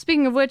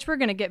 Speaking of which, we're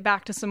going to get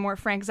back to some more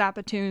Frank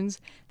Zappa tunes.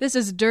 This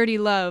is Dirty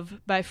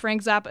Love by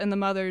Frank Zappa and the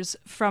Mothers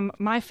from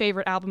my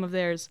favorite album of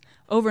theirs,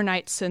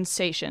 Overnight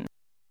Sensation.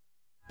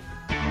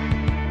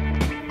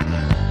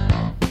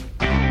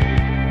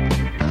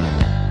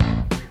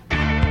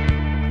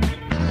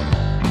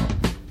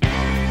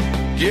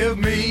 Give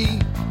me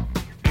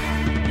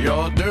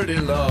your dirty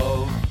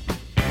love,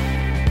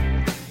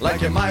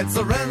 like you might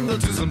surrender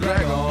to some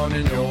dragon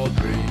in your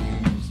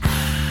dreams.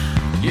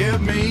 Give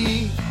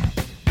me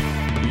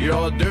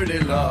your dirty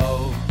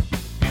love,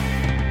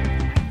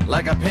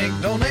 like a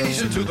pink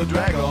donation to the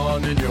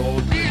dragon in your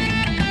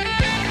dreams.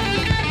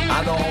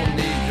 I don't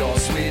need your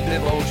sweet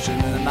devotion,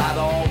 and I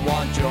don't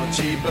want your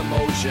cheap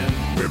emotion.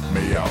 Whip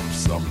me up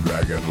some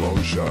dragon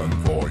lotion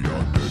for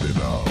your dirty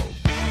love.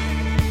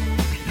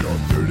 Your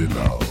dirty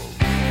love.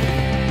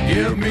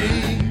 Give me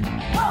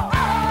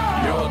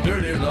your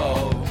dirty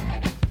love,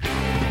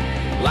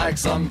 like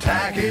some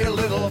tacky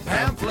little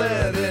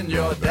pamphlet in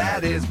your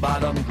daddy's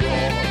bottom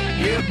drawer.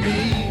 Give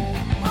me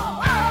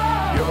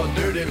your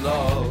dirty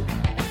love.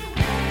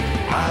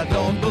 I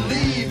don't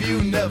believe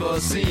you never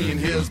seen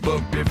his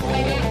book before.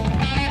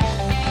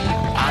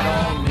 I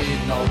don't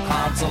need no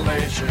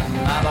consolation,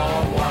 I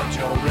don't want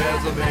your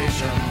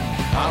reservation.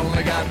 I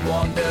only got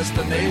one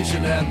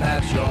destination, and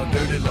that's your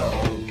dirty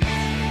love.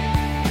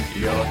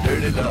 Your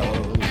dirty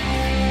love.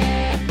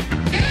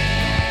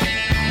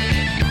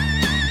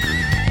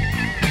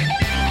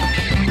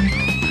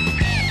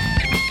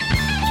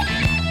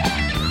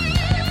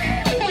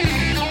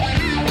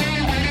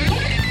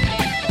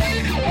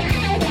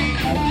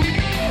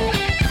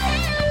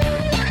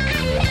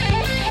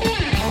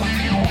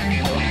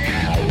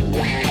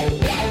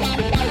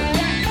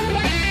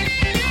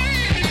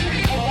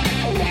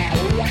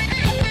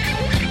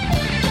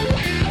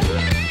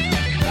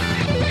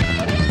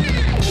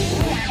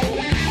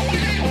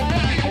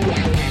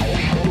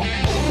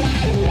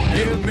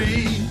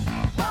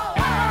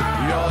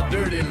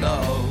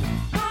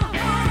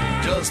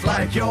 Just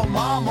like your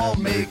mama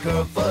make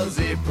her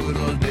fuzzy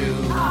poodle do.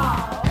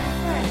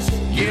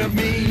 Give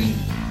me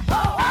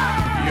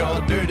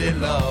your dirty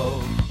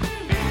love,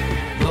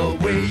 the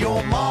way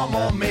your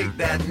mama make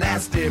that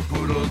nasty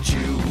poodle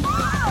chew.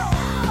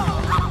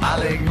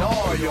 I'll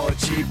ignore your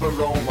cheap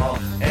aroma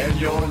and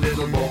your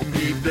little Bo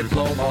Peep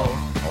diploma.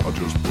 I'll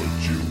just put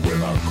you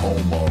in a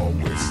coma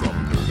with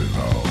some dirty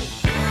love.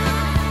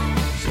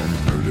 Some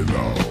dirty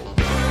love.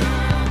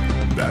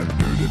 That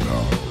dirty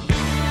love.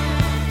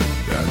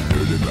 That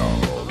dirty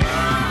love.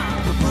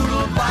 The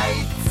poodle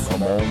bites.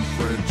 Come on,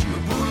 Frenchie. The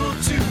poodle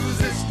chews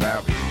it.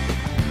 Snap it.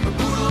 The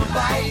poodle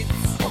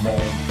bites. Come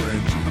on,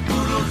 Frenchie. The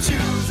poodle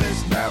chews it.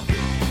 Snap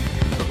it.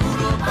 The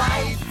poodle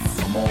bites.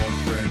 Come on,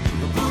 Frenchie.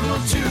 The poodle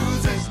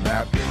chews it.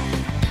 Snap it.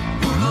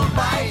 Poodle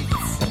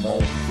bites. Come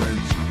on,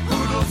 Frenchie.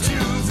 Poodle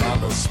chews it.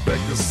 Not a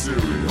speck of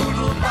cereal.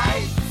 Poodle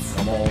bites.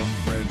 Come on,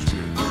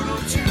 Frenchie.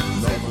 Poodle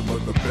chews it. Nothing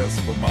but the best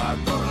for my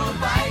dog. Poodle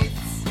bites.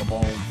 Come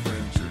on,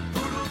 Frenchie.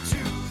 Poodle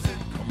chews it.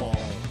 Come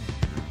on.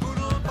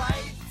 Poodle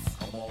bites.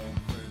 Come on,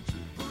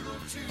 Frenchie. Poodle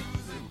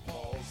chews it.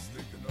 Paul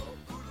sticking up.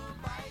 Poodle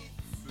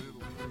bites.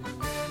 Fiddle.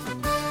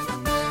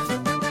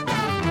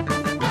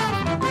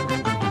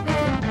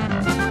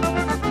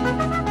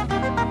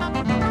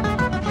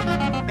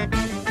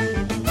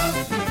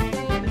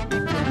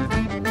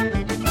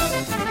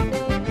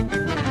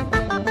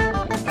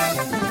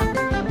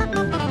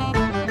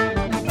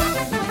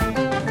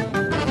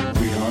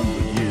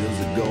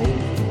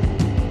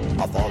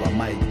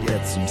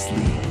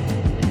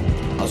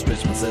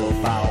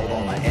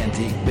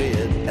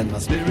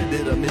 spirit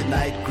did a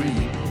midnight creep.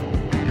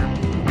 You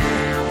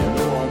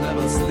know I'll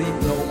never sleep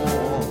no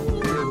more.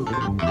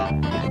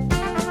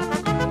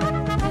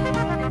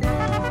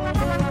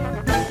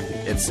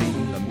 It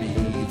seemed to me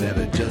that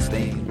it just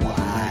ain't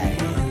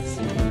wise.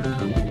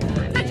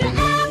 Did you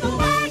ever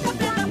wake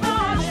up in the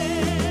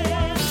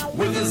morning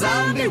with a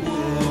zombie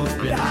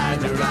wolf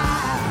behind your eye?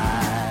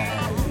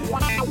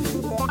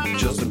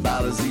 Just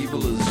about as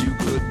evil as you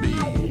could be.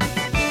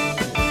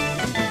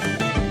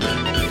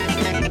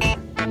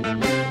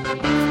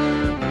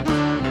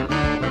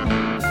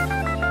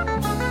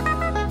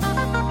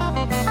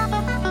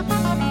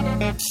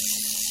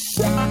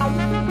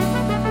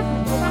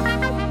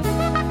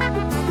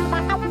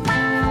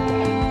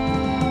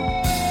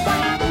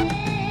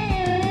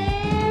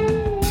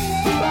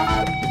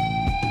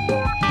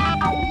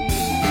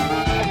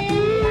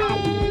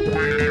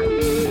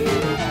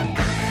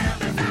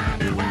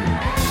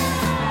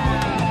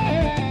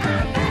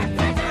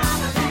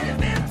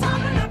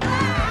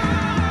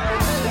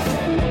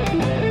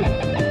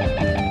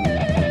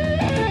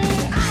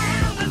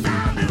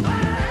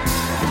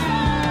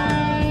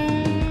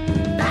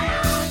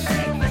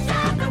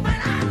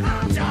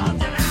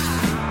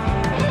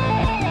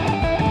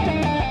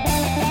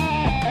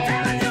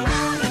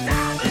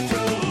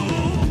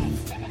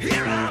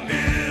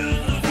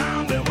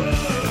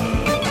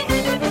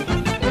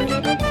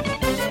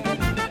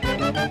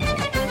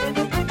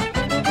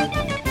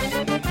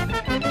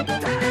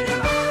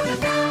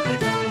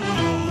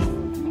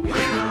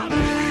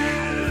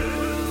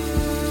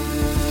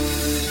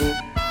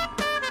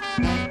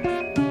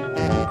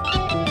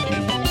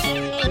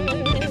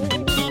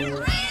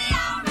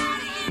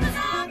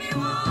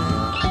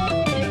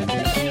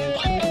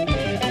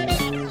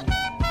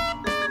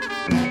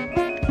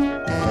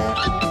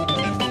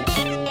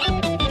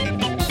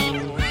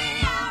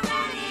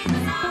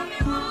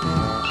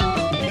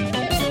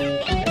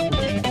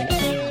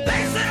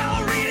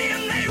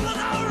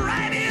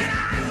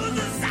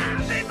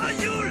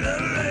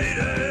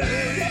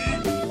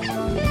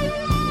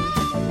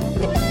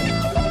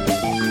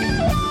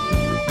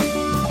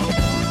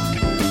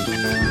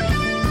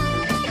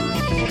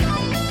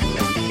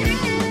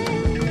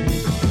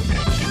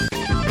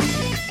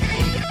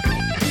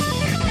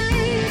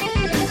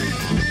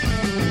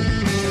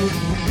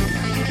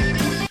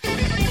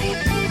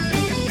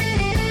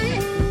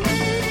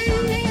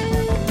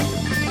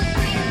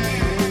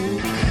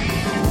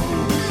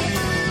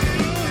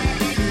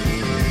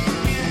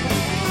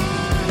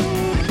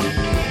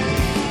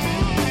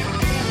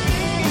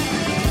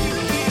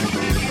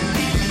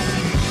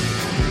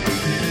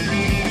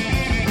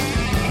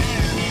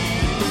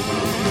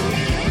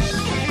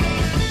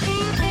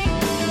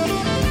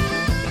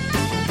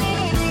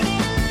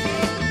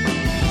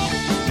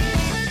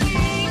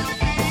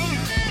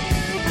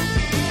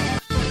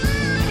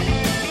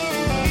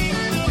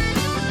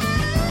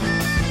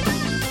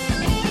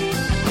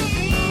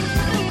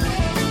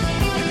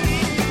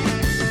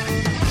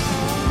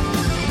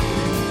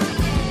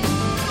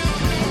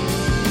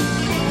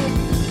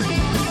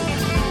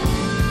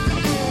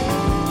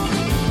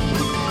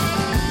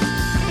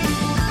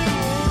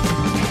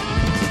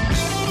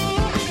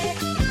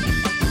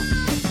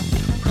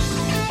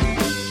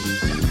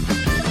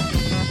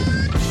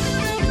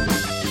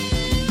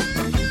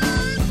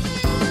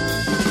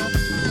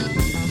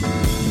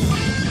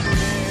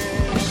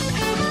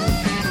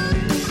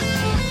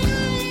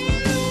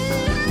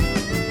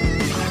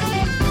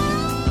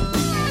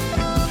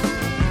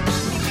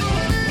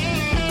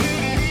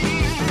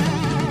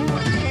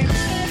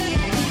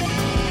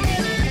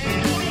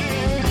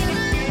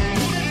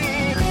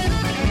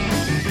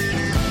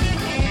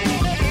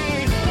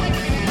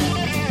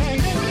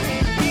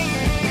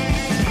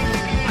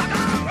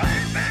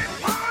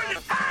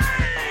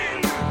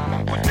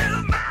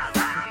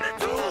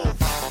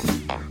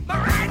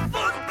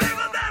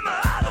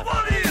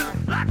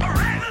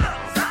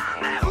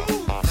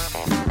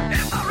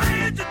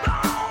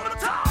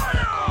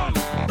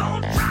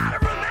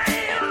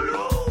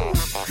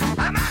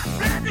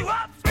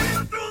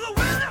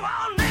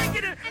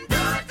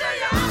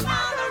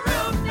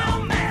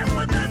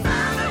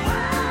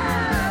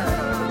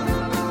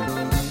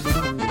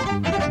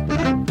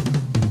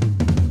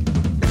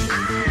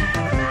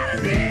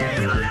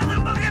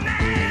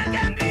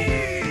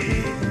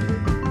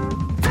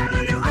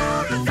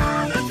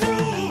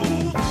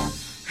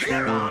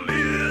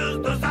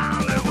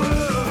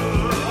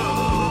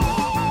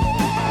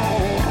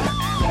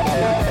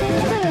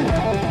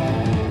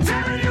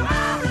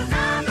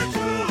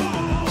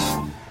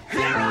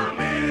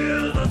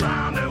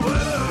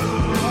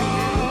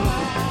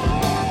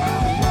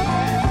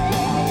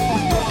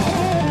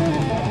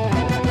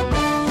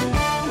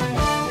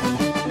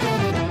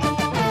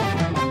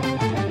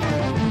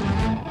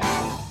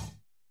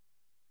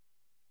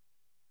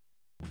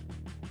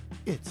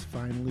 It's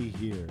finally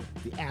here.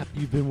 The app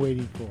you've been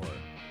waiting for.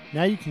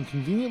 Now you can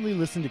conveniently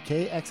listen to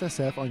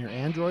KXSF on your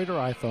Android or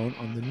iPhone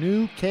on the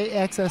new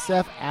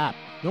KXSF app.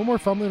 No more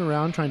fumbling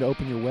around trying to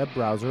open your web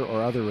browser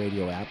or other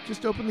radio app.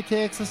 Just open the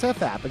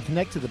KXSF app and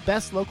connect to the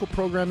best local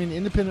programming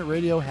independent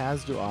radio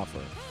has to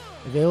offer.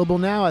 Available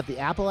now at the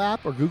Apple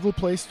app or Google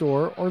Play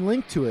Store, or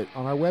link to it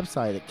on our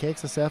website at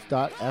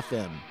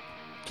kxsf.fm.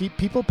 Keep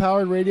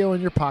people-powered radio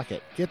in your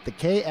pocket. Get the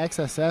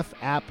KXSF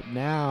app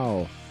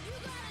now.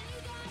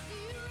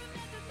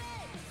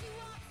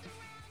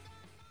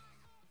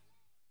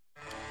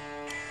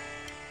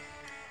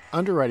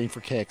 Underwriting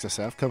for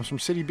KXSF comes from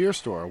City Beer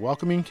Store, a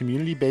welcoming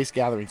community-based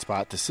gathering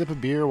spot to sip a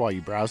beer while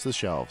you browse the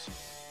shelves.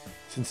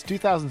 Since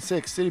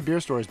 2006, City Beer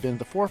Store has been at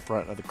the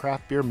forefront of the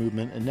craft beer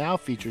movement and now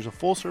features a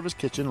full-service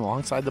kitchen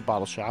alongside the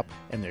bottle shop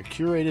and their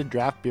curated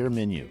draft beer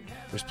menu.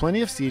 There's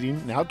plenty of seating,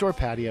 an outdoor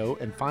patio,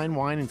 and fine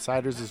wine and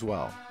ciders as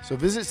well. So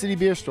visit City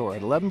Beer Store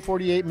at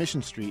 1148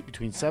 Mission Street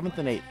between 7th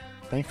and 8th.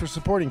 Thanks for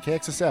supporting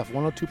KXSF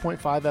 102.5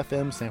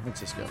 FM San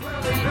Francisco.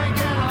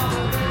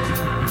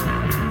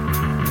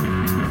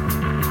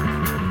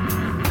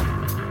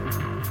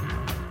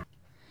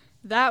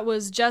 That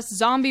was Just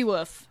Zombie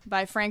Woof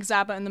by Frank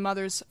Zappa and the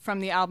Mothers from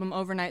the album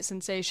Overnight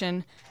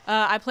Sensation.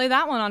 I play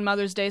that one on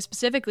Mother's Day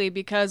specifically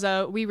because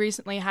we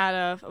recently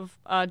had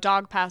a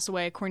dog pass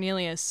away,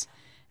 Cornelius,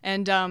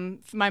 and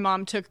my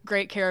mom took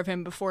great care of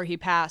him before he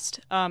passed,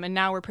 and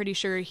now we're pretty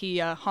sure he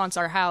haunts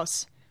our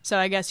house, so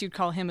I guess you'd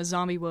call him a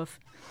zombie woof.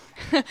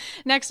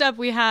 Next up,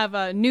 we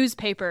have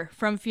Newspaper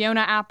from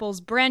Fiona Apple's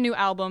brand new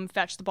album,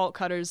 Fetch the Bolt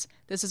Cutters.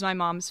 This is my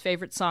mom's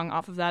favorite song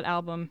off of that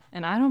album,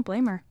 and I don't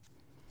blame her.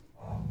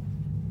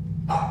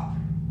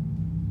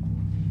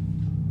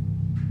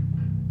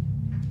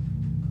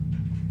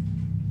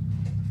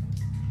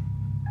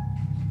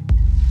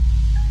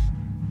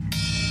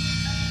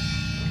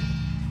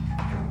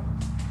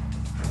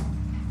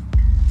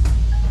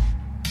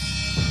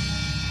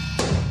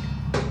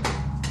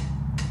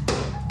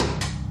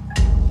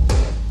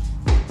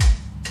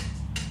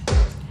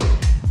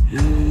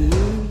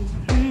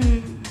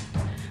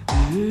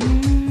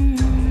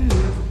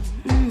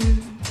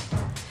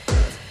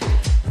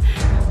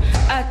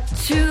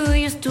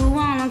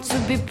 To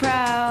be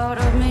proud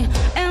of me,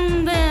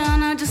 and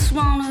then I just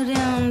wanted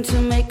him to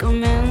make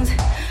amends.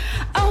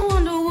 I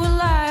wonder what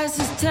lies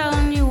he's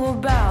telling you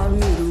about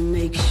me to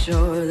make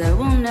sure that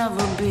we'll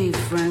never be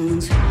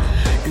friends.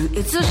 And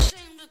it's a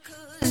shame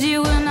because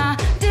you and I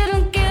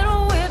didn't get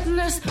a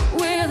witness.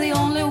 We're the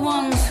only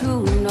ones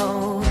who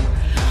know.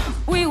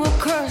 We were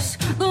cursed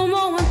the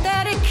moment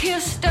that he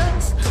kissed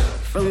us.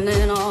 From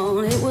then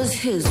on, it was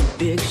his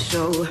big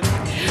show.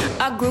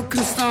 I grew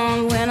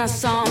concerned when I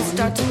saw him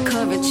start to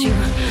covet you.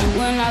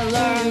 When I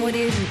learned what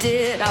he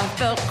did, I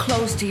felt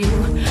close to you.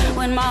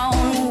 When my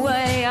own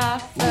way, I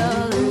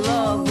fell in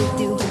love with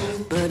you.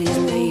 But he's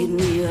made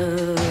me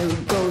a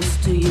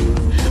ghost to you.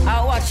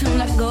 I watch him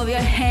let go of your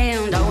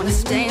hand. I want to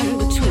stand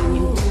between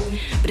you,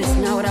 but it's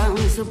not what I'm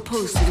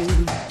supposed to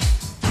do.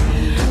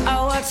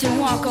 I watch him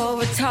walk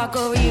over, talk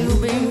over you,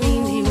 be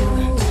mean to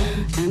you.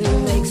 And it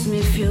makes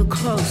me feel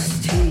close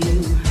to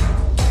you.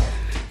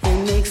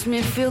 It makes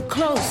me feel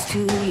close to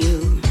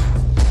you.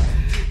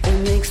 It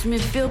makes me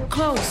feel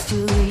close to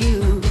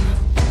you.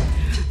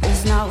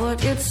 It's not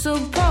what it's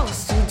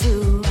supposed to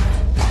do.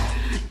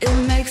 It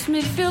makes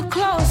me feel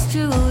close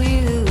to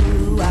you.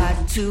 I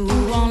too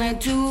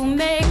wanted to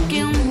make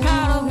him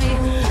proud of me,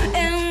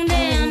 and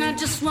then I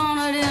just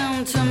wanted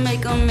him to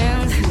make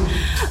amends.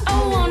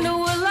 I wonder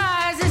what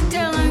lies he's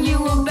telling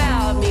you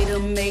about me to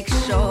make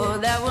sure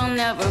that we'll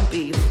never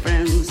be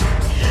friends.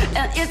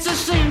 And it's a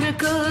shame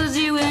because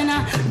you and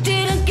I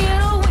didn't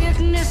get a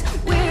witness.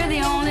 We're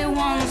the only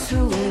ones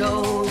who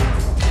know.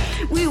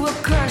 We were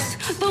cursed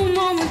the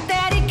moment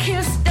that he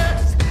kissed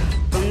us.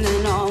 From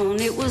then on,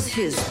 it was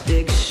his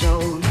big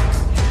show.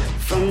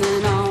 From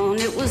then on,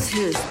 it was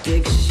his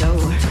big show.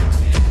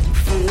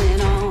 From then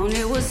on,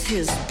 it was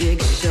his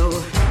big show.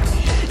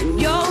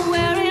 And you're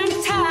wearing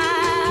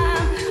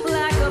time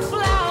like a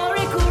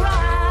flowery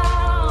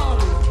crown.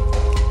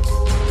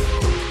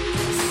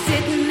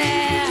 Sitting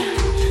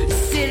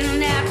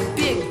that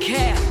big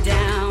cat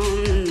down.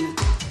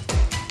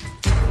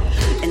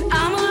 And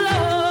I'm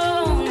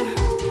alone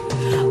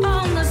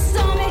on the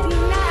summit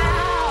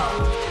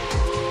now,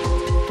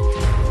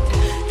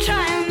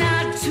 trying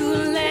not to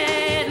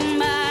let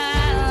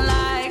my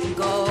light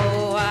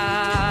go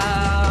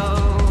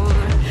out.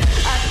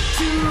 I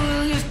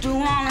too used to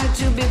want him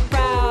to be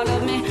proud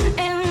of me,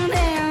 and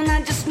then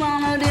I just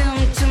wanted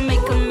him to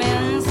make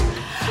amends.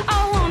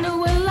 I wonder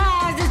what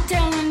lies he's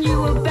telling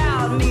you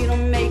about me to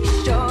make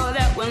sure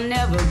that we'll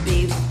never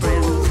be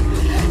friends.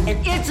 And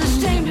it's a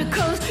shame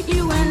because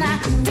you and I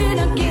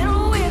didn't get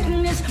a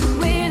witness.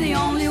 We're the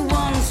only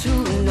ones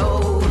who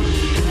know.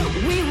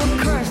 We were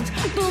cursed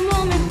the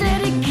moment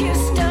that he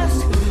kissed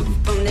us.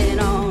 From then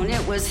on,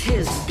 it was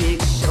his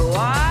big show.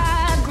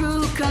 I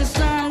grew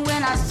concerned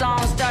when I saw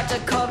him start to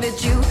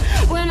covet you.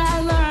 When I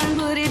learned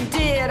what he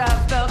did, I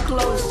felt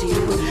close to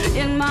you.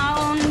 In my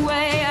own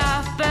way,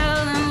 I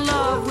fell in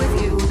love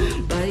with you.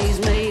 But he's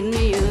made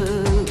me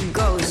a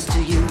ghost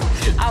to you.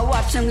 I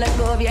watch him him let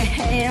go of your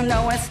hand.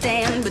 I want to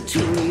stand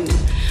between you,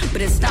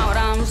 but it's not what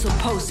I'm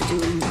supposed to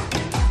do.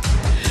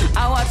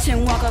 I watch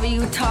him walk over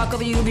you, talk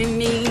over you, be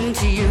mean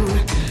to you,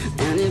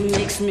 and it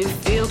makes me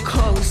feel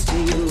close to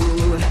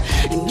you.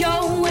 And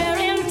you're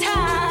wearing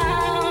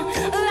town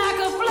like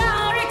a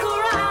flowery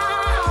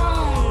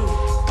crown,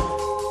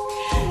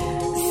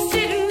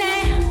 sitting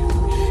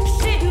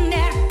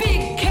that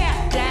big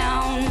cat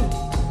down.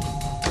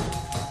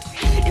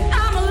 And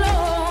I'm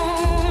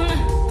alone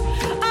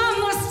on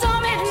the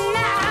summit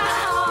now,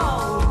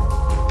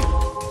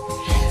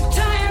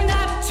 trying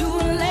not to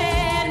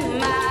let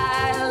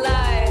my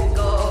light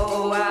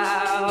go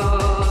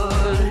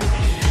out,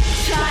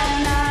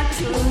 trying not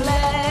to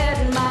let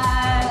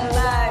my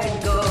light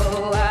go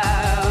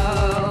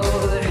out.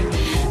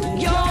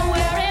 You're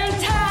wearing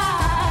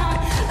town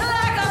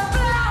like a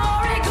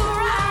flowery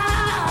crown,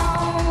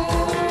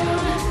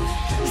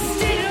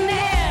 sitting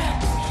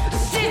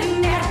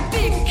that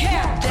big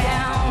cap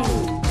down.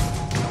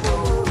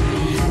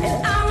 And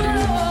I'm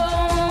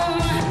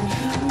alone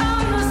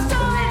on the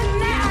summit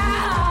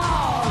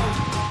now,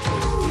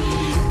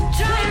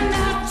 trying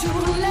not to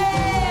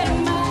let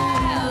my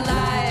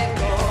light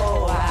go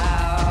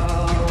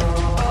out.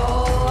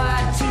 Oh, I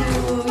too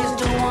used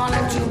to want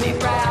him to be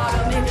proud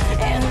of me,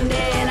 and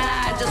then I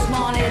just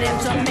wanted him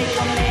to make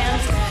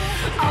amends.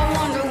 I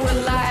wonder what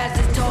lies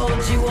he told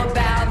you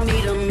about me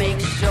to make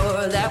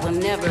sure that we'll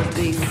never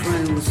be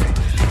friends.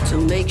 To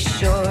make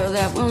sure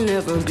that we'll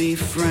never be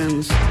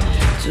friends.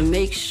 To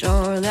make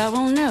sure that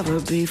we'll never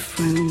be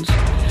friends.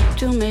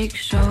 To make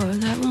sure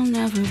that we'll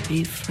never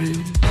be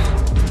friends.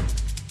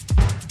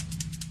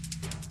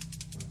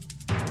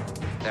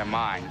 They're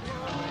mine.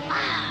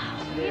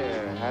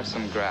 Here, have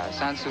some grass.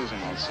 Aunt Susan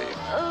won't see you.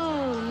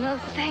 Oh, no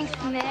thanks,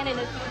 man. In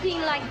a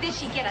scene like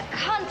this, you get a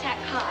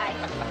contact high.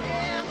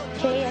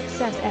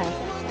 KXSF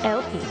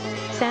LP,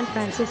 San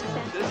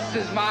Francisco. This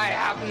is my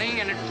happening,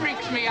 and it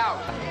freaks me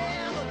out.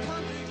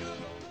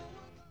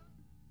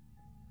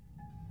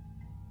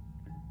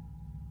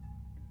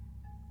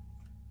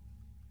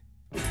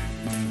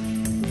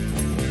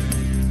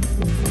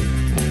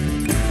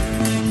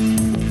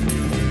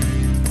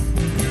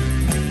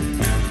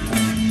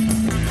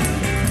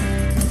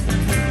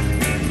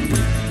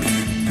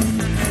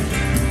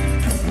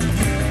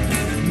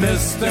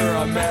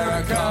 Mr.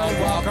 America,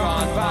 walk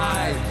on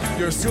by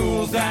your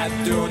schools that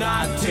do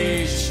not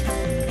teach.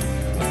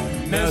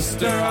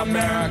 Mr.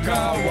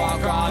 America,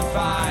 walk on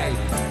by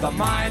the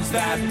minds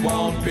that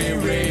won't be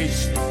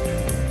reached.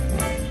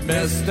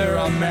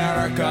 Mr.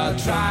 America,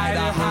 try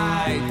to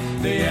hide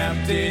the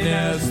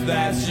emptiness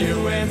that's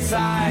you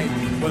inside.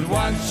 But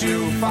once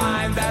you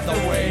find that the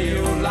way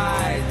you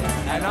lied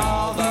and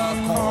all the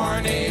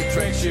corny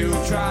tricks you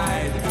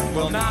tried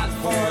will not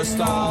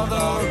forestall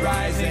the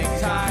rising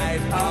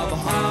tide of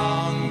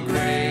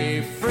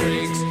hungry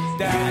freaks,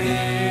 Daddy.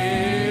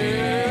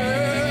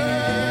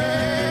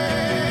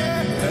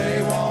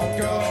 They won't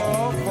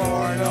go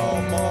for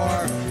no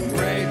more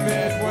great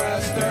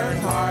Midwestern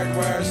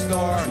hardware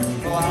store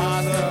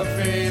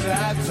philosophy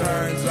that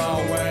turns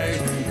away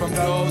from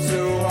those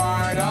who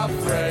aren't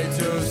afraid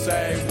to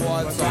say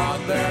what's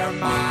on their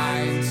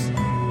minds.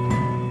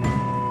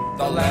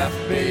 The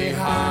left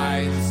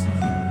behinds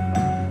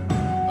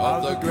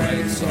of the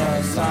great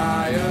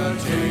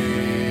society.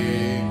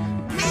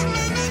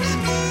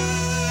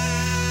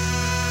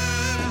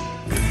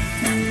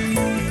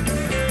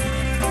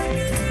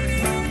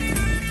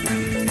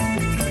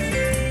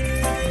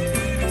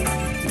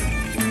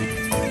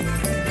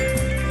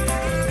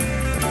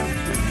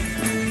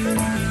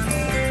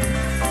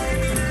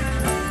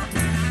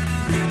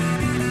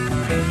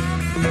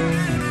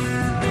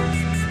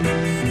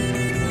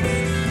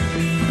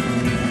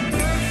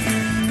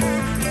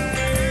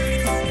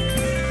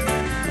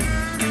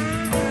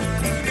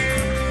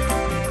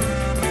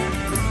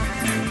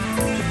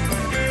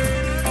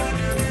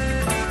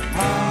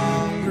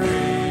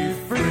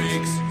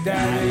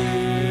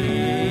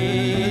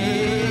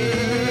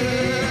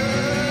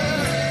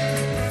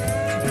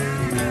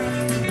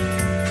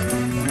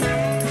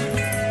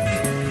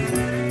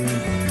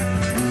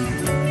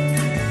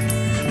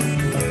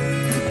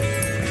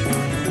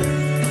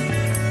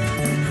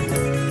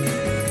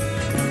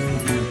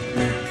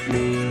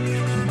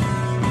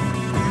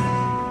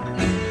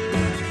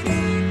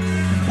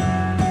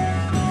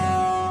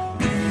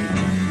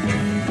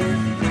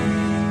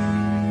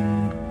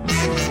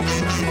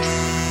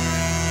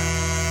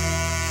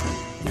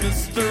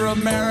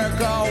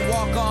 America,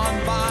 walk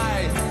on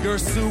by your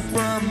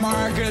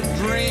supermarket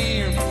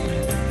dream.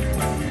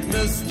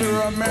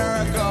 Mr.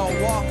 America,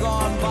 walk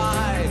on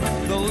by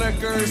the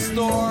liquor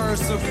store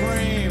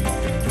supreme.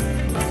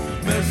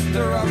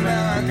 Mr.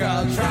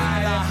 America,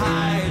 try to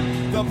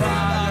hide the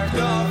product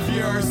of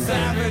your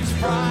savage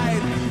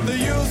pride, the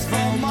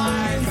useful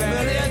minds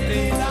that it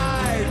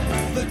denied.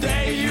 The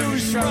day you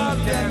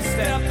shrugged and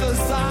stepped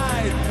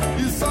aside,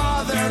 you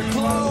saw their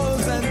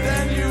clothes and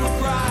then you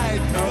cried.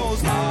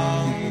 Those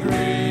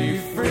hungry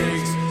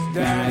freaks,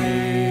 Daddy.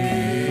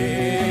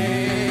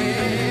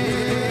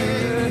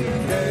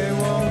 They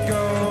won't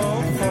go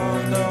for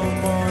no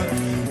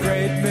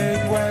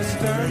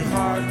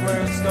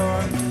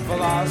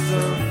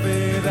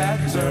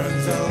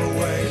turns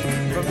away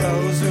from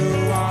those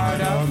who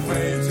aren't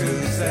afraid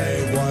to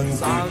say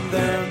what's on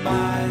their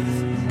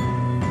minds.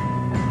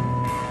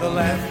 The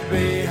left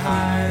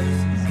behind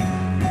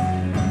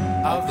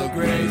of the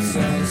great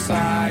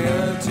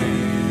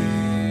society.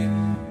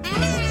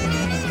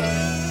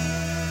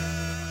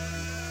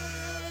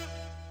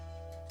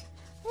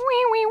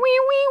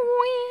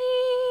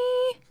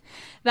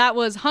 That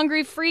was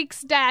Hungry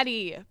Freak's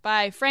Daddy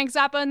by Frank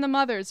Zappa and the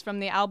Mothers from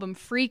the album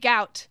Freak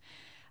Out.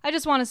 I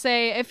just want to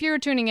say, if you're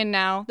tuning in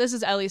now, this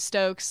is Ellie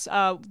Stokes.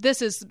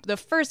 This is the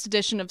first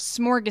edition of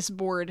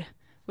Smorgasbord,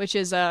 which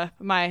is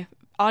my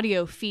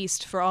audio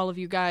feast for all of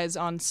you guys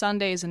on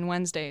Sundays and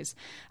Wednesdays.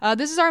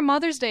 This is our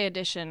Mother's Day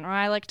edition, or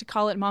I like to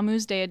call it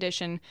Mamoo's Day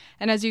edition.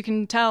 And as you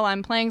can tell,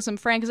 I'm playing some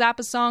Frank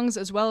Zappa songs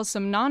as well as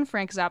some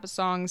non-Frank Zappa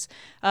songs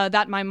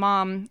that my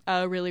mom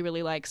really,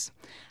 really likes.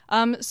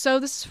 So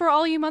this is for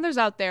all you mothers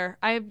out there.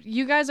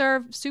 You guys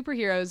are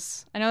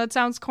superheroes. I know that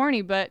sounds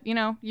corny, but,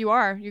 you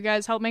are. You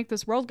guys help make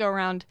this world go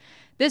round.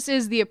 This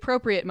is the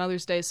appropriate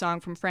Mother's Day song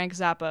from Frank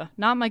Zappa.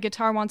 Not My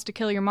Guitar Wants to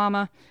Kill Your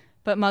Mama,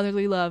 but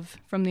Motherly Love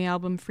from the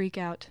album Freak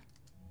Out.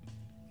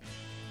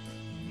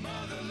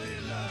 Motherly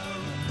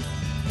love.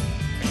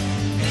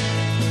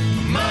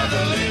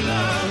 Motherly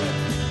love.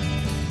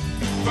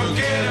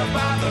 Forget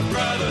about the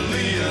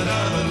brotherly and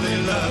otherly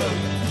love.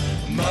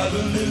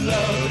 Motherly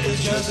love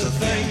is just a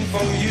thing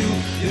for you.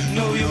 You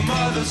know your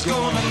mother's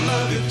gonna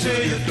love you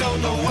till you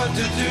don't know what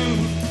to do.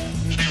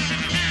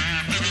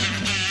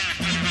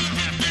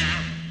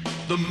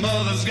 The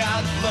mother's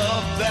got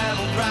love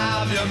that'll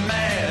drive you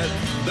mad.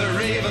 They're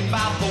raving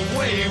about the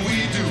way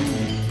we do.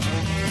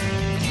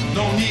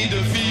 No need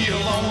to feel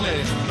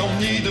lonely, no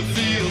need to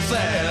feel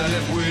sad.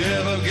 If we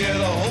ever get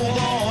a hold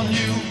on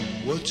you,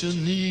 what you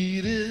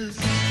need is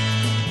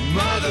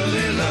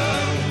motherly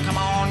love. Come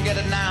on, get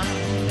it now.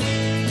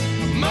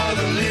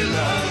 Motherly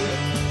love.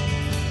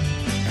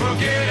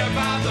 Forget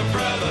about the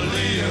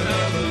brotherly and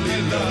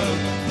otherly love.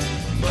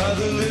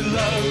 Motherly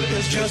love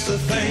is just a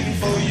thing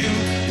for you.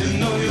 You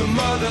know your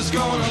mother's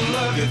gonna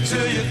love you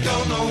till you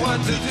don't know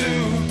what to do.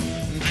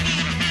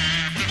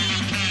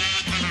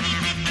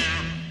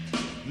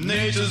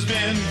 Nature's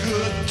been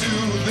good to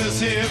this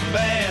here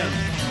band.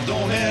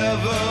 Don't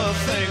ever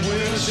think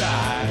we're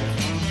shy.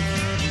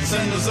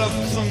 Send us up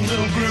some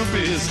little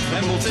groupies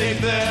and we'll take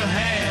their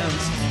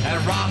hands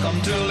and rock them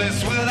till they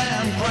sweat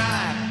and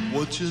cry.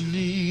 What you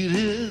need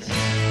is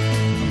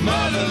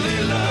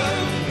motherly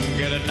love.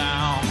 Get it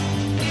now.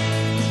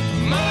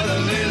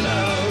 Motherly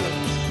love.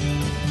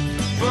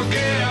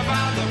 Forget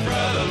about the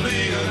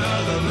brotherly and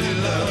otherly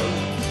love.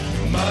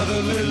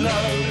 Motherly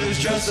love is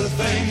just a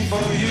thing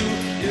for you.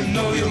 You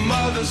know your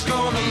mother's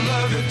gonna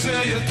love you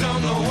till you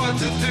don't know what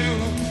to do.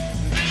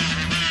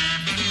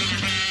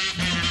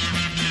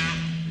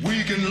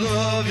 We can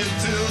love you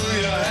till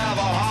you have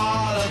a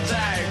heart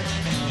attack.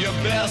 You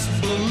best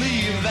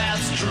believe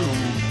that's true.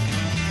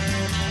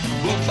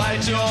 We'll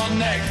bite your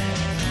neck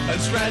and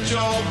scratch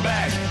your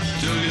back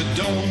till you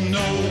don't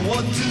know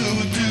what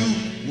to do.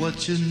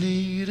 What you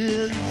need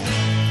is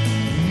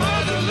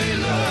motherly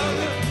love.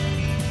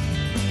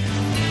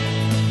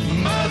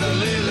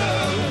 Motherly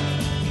love.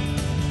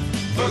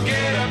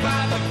 Forget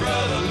about the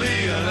brotherly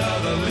and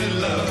otherly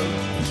love.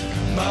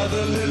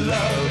 Motherly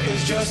love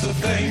is just a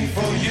thing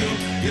for you.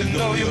 You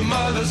know your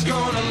mother's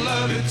gonna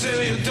love you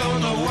till you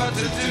don't know what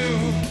to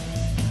do.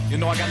 You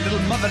know I got a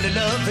little motherly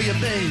love for you,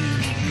 babe.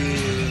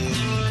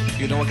 Yeah.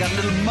 You know I got a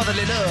little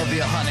motherly love for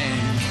you, honey.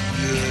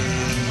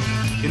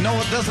 Yeah. You know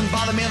it doesn't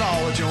bother me at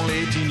all that you're only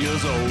 18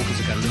 years old, because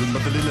I got a little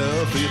motherly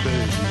love for you,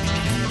 babe.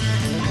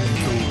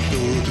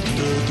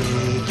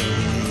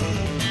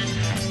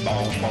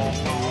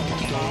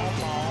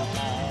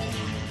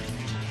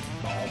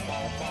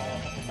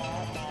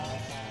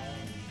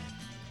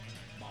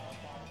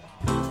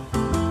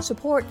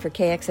 Support for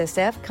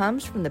KXSF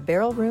comes from the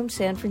Barrel Room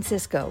San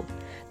Francisco.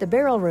 The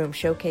Barrel Room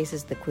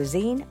showcases the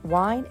cuisine,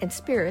 wine, and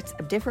spirits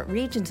of different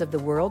regions of the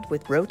world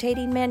with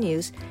rotating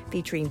menus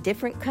featuring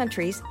different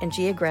countries and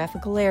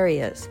geographical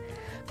areas.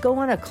 Go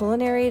on a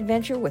culinary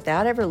adventure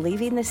without ever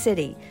leaving the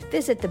city.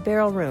 Visit the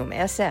Barrel Room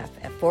SF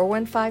at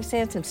 415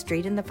 Sansom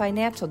Street in the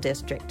Financial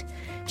District.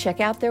 Check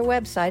out their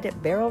website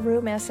at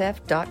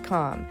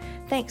barrelroomsf.com.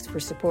 Thanks for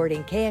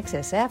supporting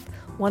KXSF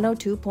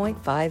 102.5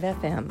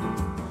 FM.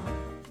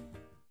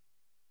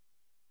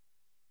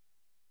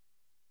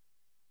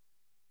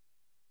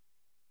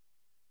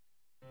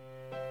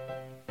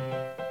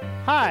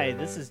 Hi,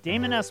 this is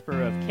Damon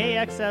Esper of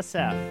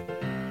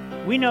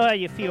KXSF. We know how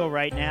you feel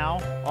right now,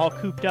 all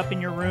cooped up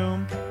in your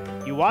room.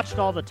 You watched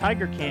all the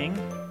Tiger King,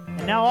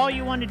 and now all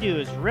you want to do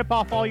is rip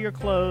off all your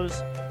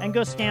clothes and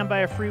go stand by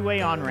a freeway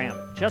on-ramp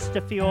just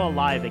to feel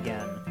alive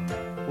again.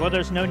 Well,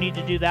 there's no need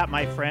to do that,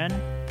 my friend.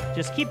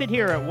 Just keep it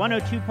here at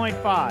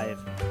 102.5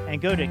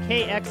 and go to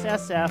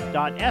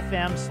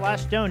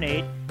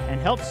kxsf.fm/donate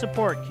and help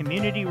support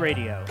community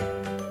radio.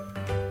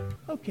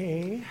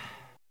 Okay.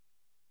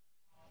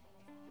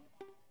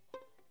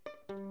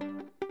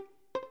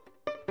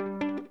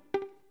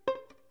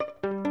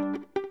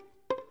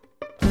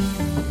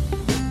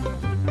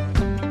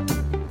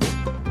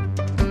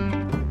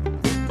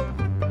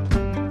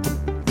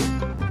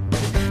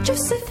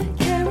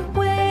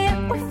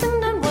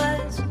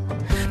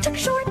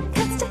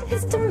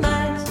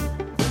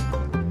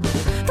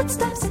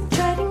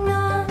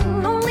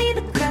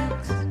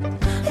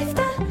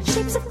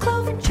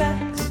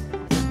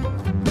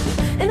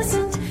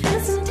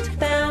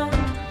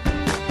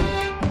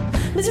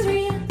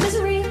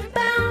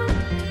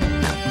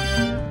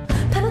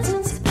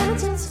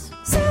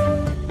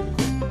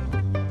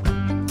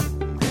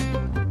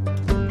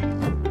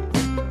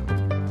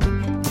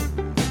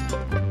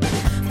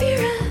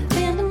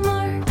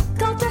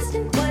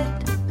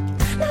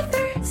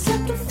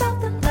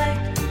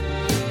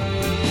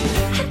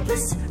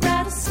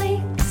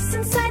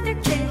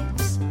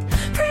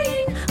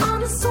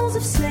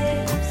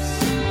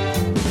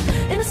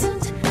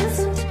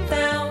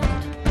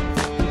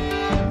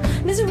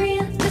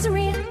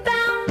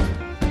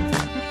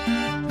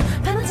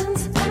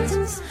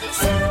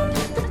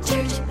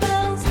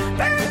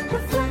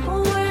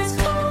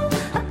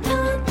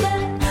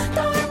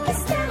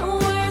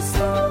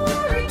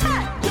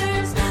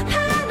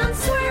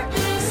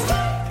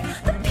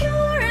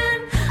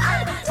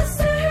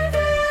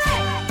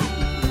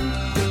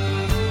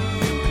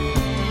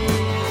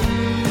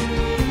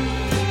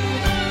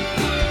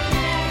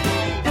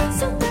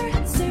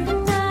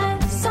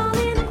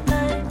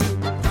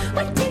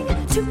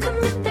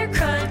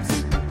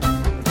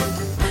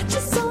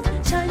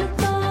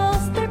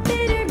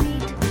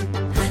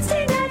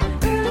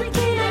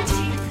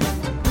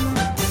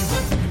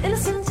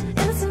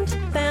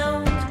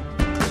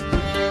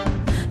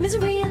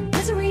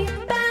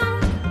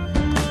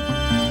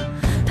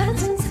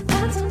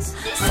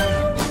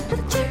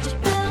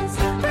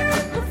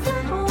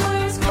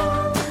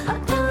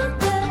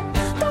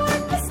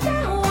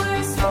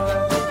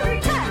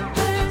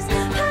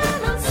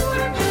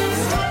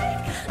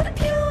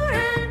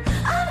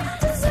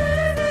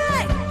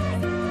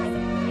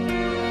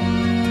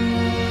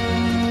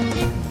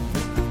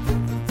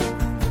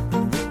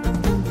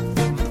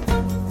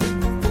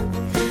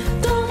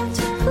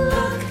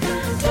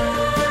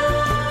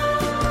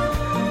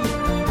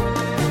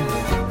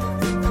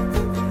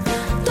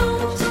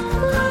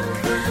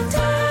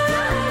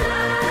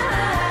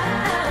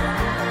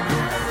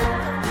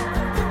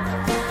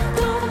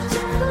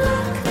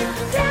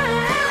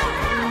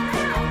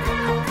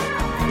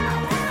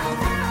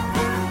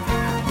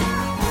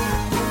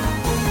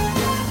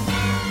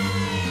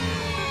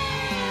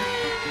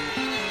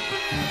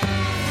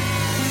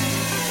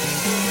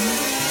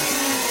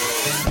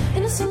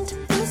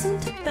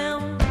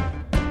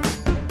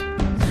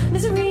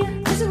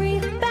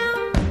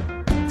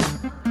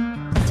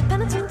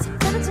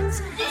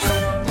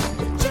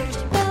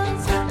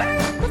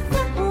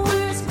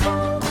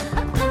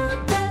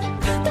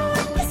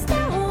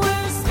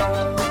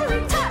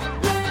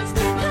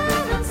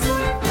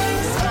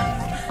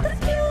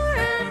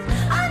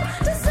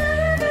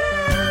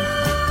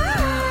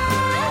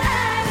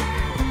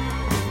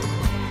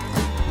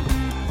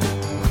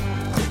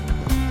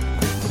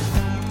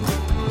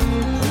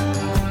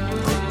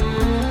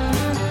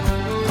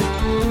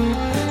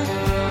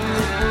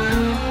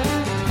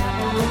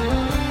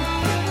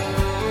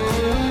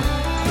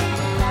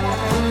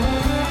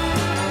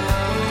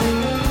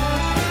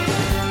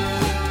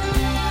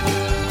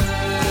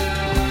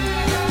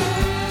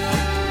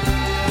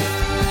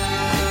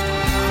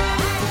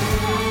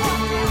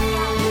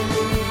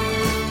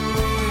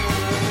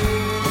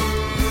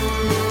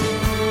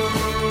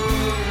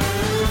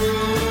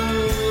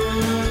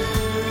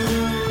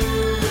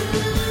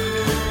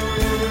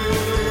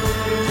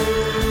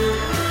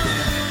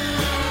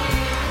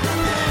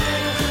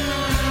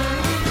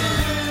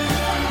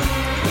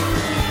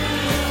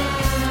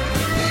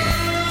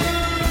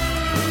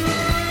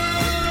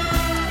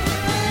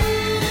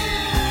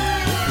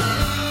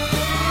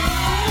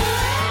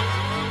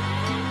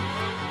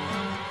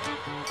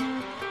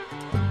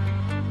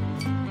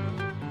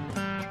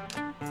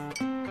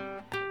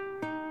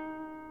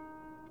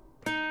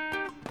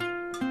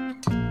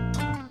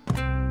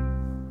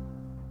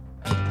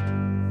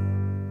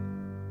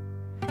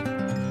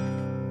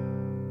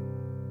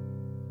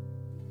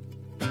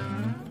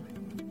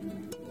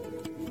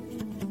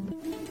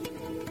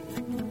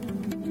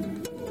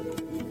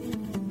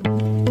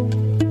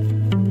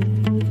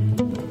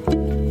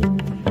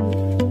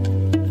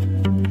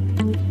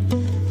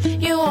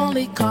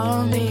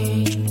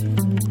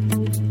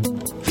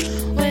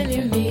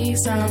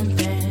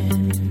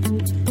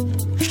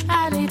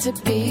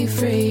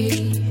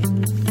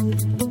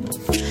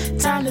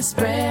 to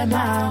spread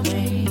my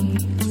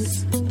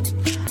wings.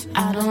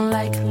 I don't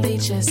like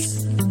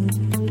leeches.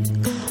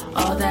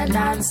 All that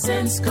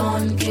nonsense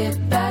gon'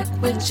 get back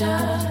with ya.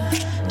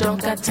 Don't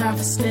got time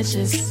for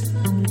snitches.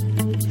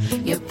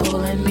 You're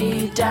pulling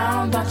me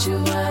down, thought you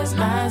was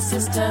my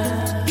sister.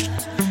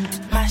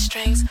 My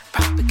strings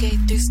propagate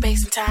through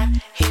space and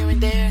time, here and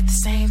there at the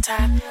same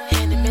time.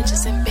 In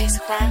dimensions and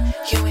basic rhyme,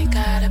 you ain't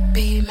gotta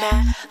be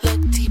mad.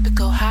 Look deep and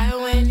go higher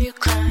when you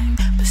climb.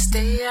 But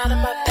stay out of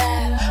my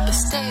path, but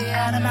stay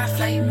out of my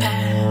flight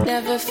path.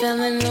 Never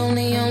feeling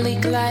lonely, only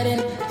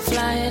gliding,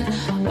 flying.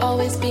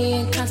 Always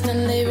being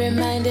constantly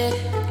reminded.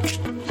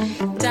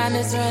 Time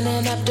is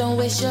running up, don't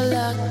waste your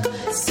luck,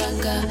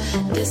 sucker.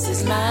 This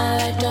is my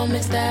life, don't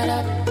mix that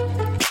up.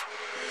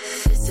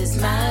 This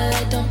is my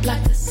light, don't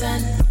block the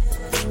sun.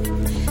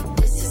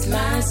 This is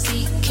my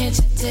seat, can't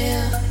you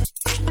tell?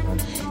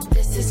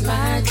 This is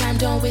my time,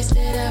 don't waste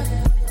it up.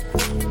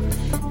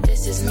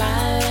 This is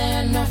my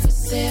land, not for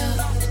sale.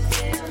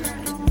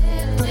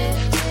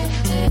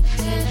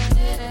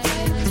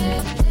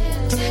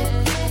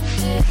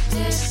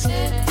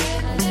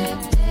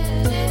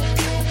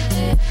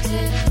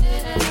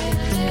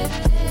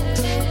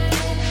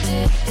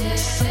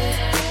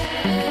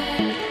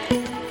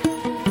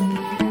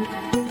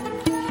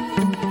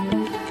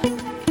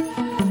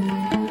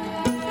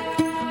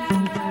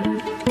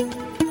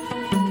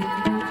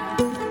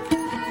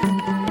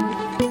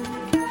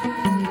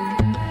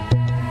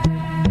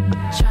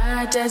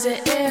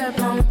 Desert air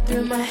blowing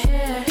through my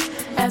hair.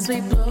 As we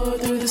blow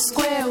through the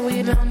square,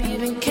 we don't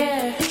even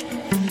care.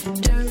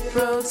 Dirt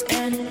roads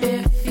and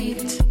bare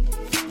feet,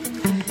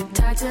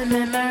 tied to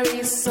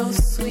memories so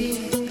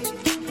sweet.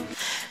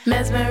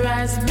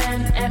 Mesmerized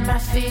men at my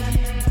feet.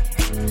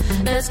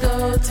 Let's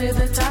go to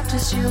the top,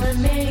 just you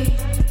and me.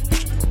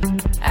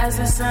 As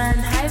the sun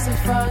hides and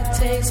fog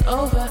takes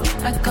over,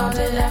 I called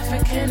it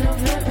African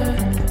November.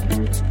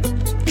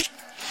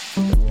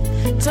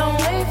 Don't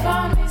wait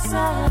for me,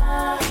 son.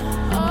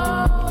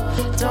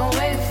 Oh, don't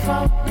wait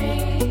for me.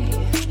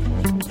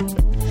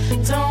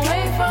 Don't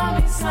wait for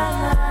me,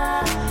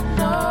 son.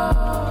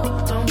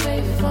 No, don't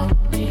wait for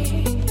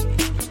me.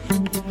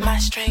 My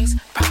strings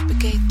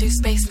propagate through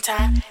space and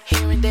time,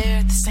 here and there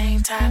at the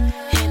same time.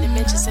 In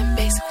dimensions and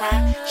basic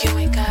rhyme, you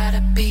ain't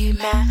gotta be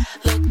mad.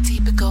 Look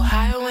deep and go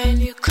higher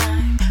when you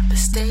climb. But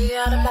stay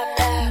out of my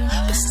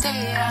path, but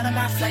stay out of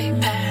my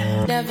flight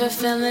path. Never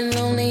feeling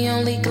lonely,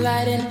 only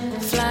gliding,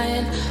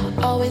 flying.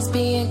 Always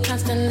being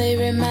constantly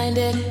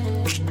reminded.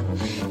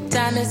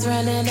 Time is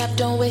running up,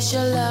 don't waste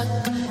your luck,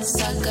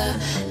 sucker.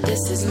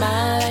 This is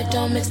my life,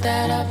 don't mix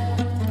that up.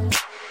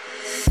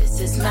 This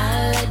is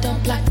my light,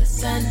 don't block the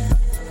sun.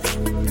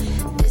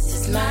 This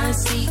is my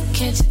seat,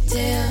 can't you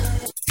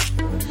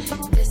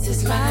tell? This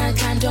is my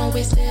time, don't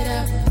waste it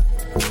up.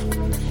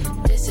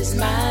 This is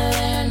my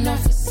land, not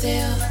for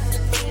sale.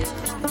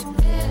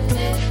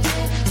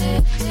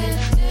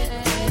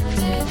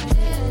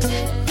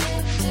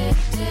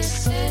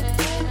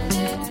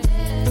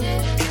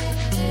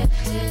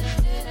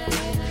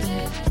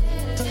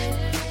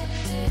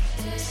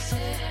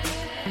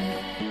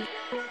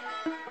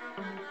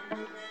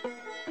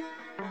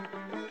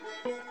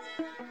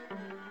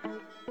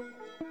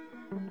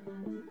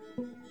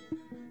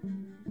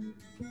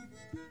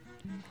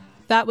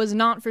 That was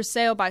Not For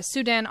Sale by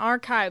Sudan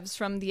Archives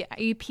from the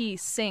EP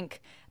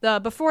Sync.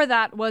 Before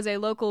that was a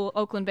local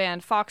Oakland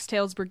band,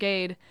 Foxtails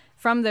Brigade,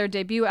 from their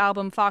debut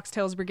album,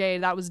 Foxtails Brigade.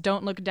 That was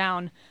Don't Look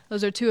Down.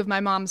 Those are two of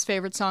my mom's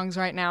favorite songs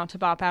right now to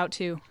bop out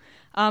to.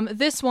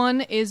 This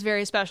one is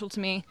very special to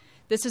me.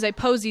 This is a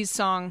Posies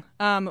song.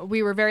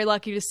 We were very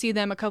lucky to see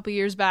them a couple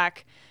years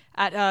back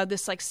at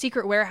this like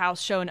secret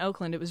warehouse show in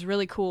Oakland. It was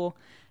really cool.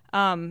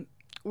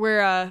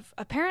 We're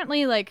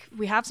apparently, like,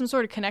 we have some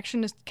sort of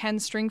connection to Ken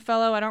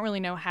Stringfellow. I don't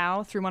really know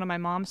how, through one of my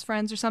mom's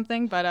friends or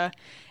something, but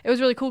it was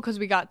really cool because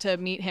we got to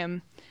meet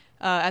him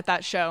at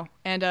that show,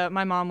 and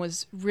my mom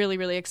was really,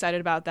 really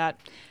excited about that.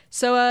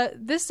 So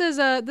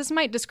this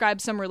might describe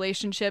some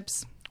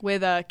relationships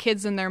with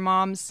kids and their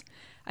moms.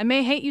 I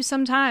may hate you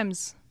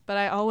sometimes, but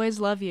I always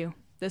love you.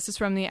 This is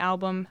from the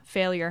album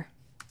Failure.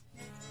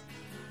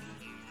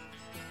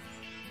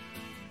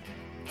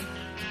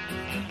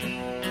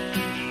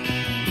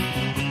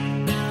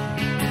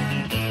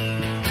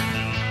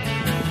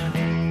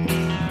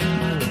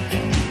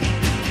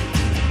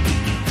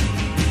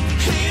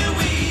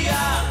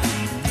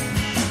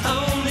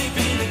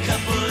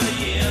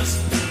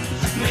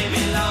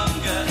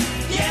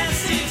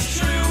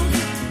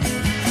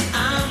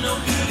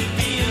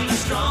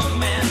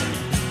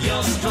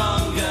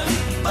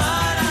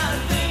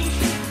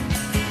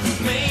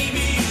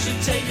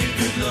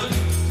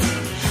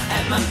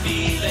 My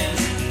feelings,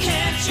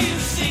 can't you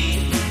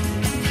see?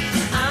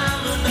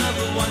 I'm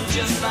another one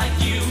just like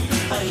you,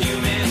 a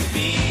human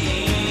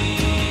being.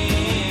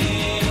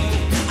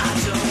 I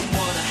don't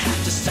wanna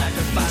have to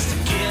sacrifice to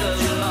get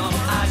along.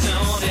 I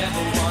don't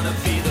ever wanna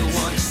be the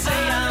one to say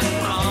I'm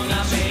wrong.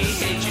 I may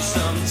hate you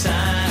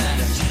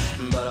sometimes,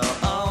 but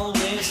I'll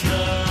always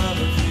love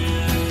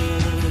you.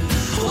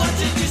 What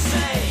did you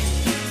say?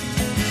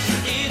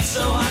 It's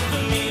so hard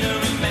for me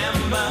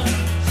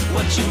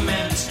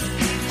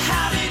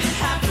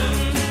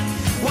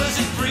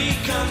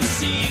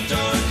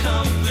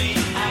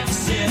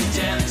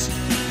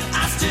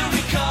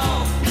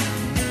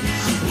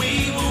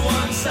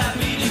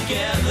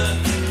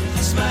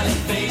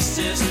smiling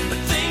faces,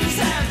 but things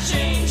have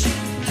changed.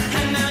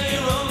 And now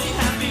you're only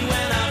happy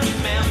when I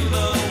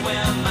remember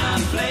where my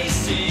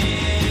place is.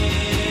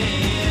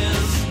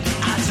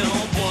 I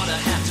don't wanna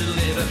have to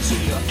live up to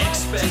your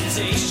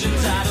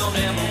expectations. I don't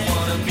ever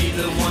wanna be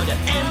the one to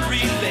end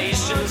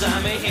relations. I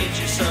may hate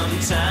you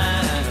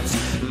sometimes,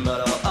 but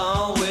I'll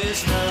always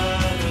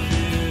love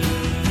you.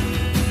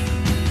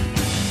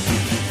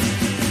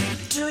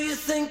 Do you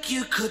think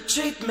you could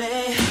treat me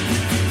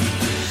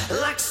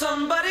like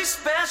somebody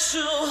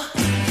special?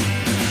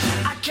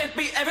 I can't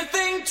be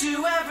everything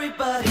to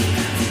everybody.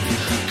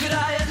 Could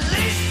I at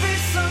least be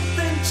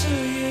something to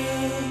you?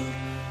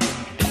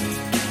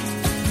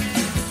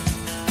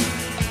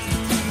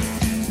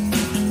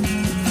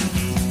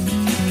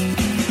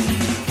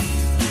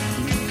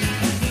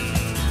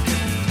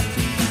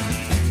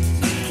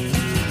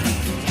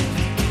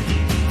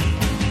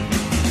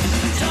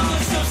 Don't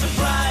look so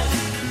surprised.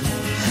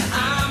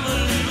 I'm a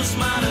little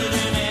smarter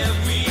than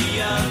every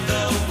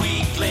other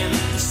weakling.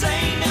 Say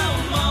no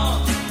more.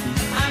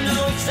 I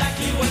know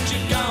exactly what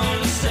you're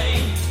gonna say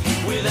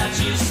without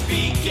you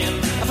speaking.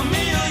 A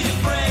familiar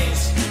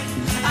phrase,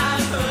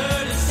 I've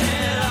heard it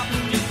said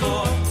often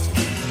before.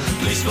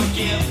 Please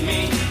forgive me,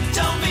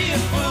 don't be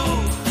a fool.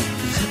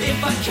 If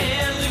I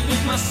can't live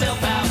with myself,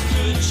 how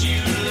could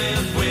you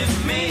live with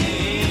me?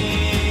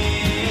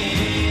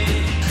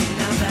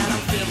 Now that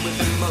I'm filled with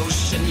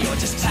emotion, you're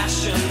just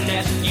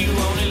passionate. You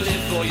only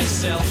live for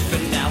yourself,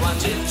 and now I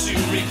live to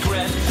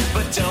regret.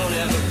 But don't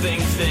ever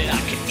think that I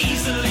could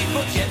easily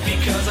forget,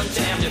 because I'm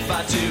damned if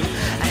I do,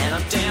 and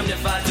I'm damned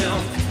if I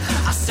don't.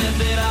 I said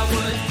that I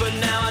would, but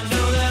now I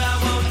know that I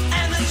won't.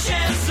 And the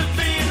chance of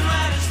being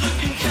right is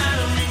looking kind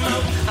of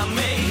remote. I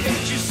may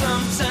hate you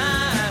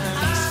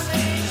sometimes.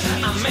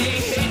 I may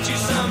hate you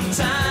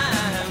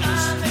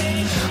sometimes.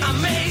 I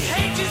may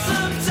hate you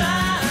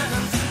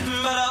sometimes,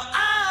 but I'll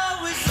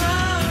always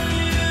love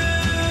you.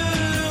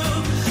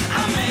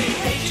 I may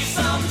hate you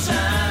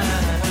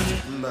sometimes,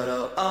 but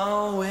I'll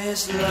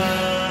always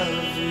love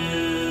you.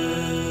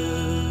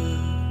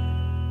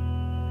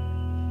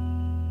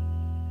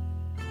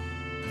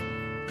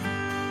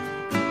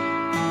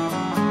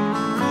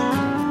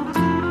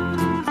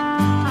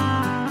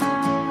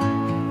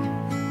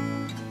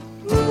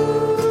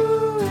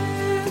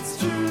 It's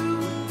true.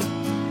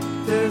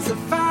 There's a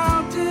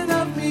fountain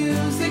of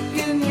music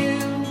in you.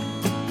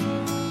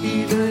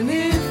 Even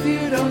if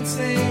you don't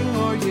sing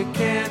or you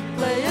can't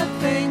play a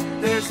thing,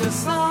 there's a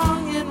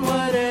song in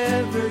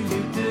whatever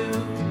you do.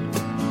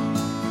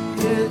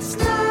 It's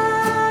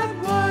not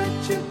what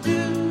you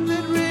do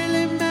that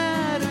really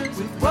matters,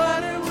 with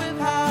what or with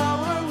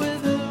how or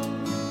with who.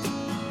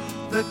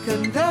 The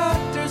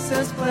conductor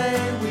says play,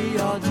 we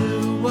all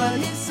do what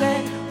he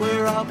say.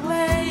 We're all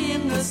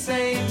playing the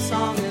same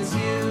song as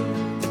you.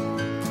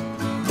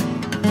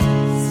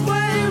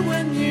 Sway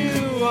when you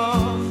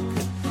walk,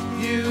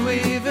 you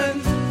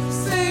even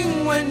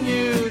sing when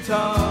you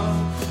talk.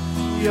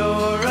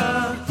 You're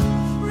a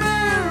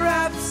rare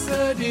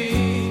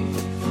rhapsody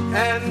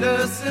and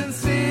a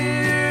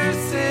sincere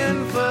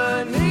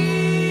symphony.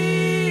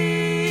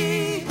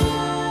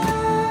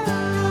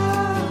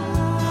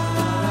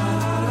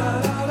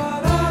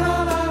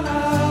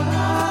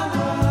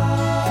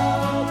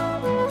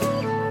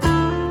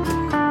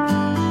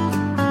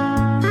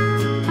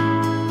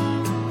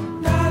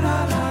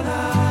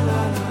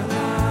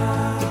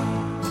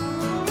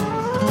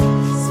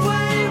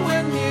 Sway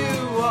when you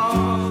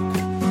walk,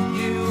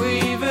 you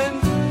even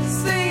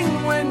sing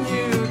when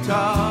you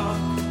talk.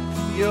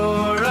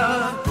 You're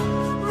a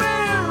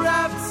rare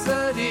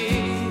rhapsody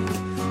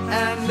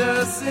and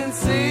a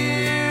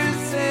sincere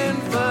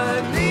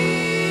symphony.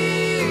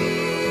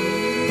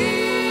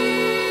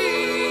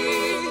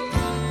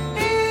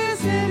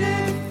 Isn't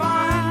it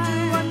fine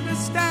to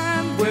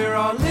understand we're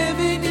all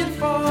living in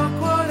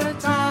 4/4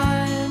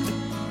 time?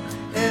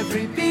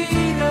 Every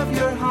beat of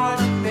your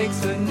heart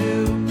makes a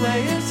new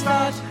player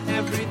start.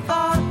 Every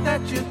thought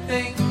that you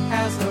think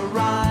has a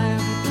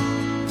rhyme.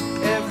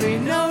 Every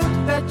note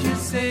that you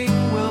sing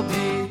will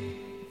be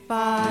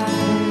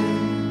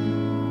fine.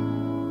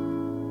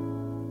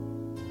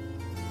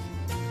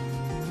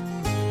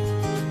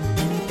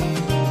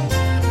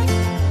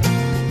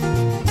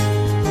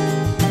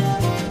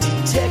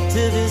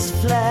 Detective is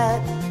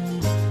flat,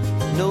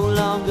 no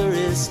longer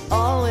is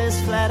always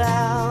flat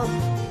out.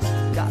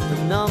 Got the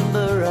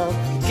number of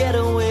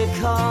getaway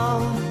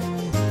car,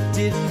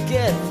 didn't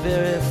get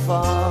very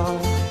far.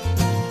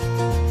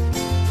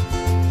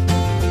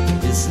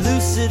 It's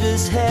lucid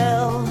as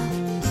hell,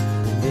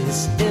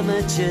 this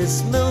image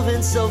is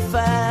moving so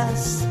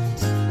fast,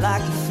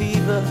 like a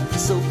fever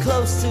so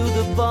close to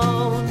the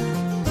bone.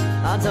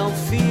 I don't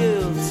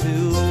feel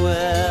too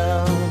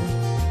well.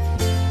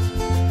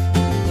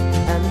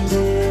 And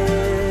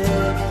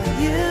if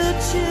you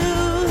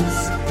choose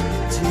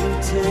to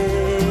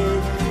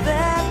take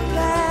that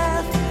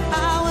path,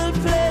 I will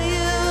play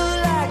you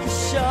like a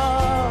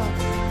shark,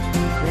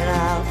 and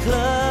I'll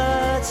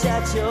clutch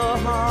at your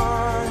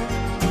heart.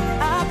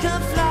 I'll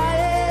come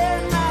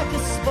flying like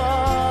a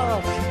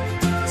spark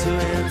to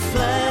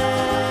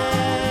inflame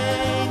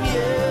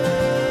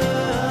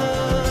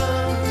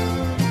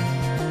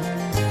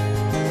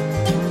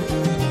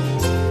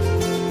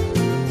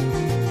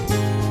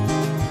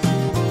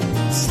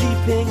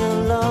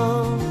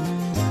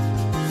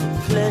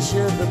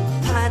pleasure, the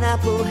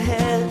pineapple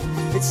head.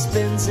 It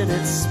spins and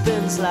it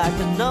spins like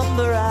a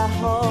number I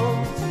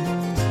hold.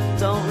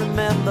 Don't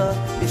remember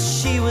if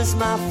she was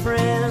my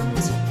friend.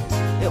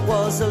 It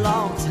was a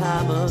long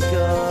time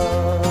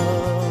ago.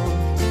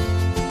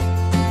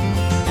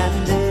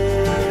 And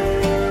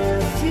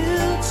if you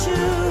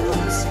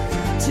choose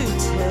to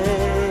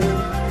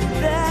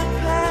take that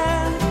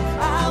path,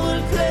 I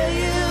will play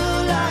you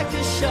like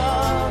a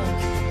shark,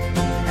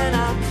 and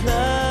I'll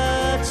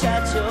clutch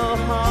at your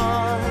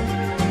heart.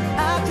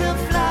 I can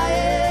fly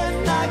it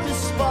like a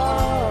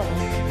spark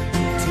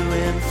to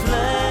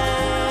inflame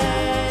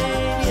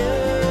you.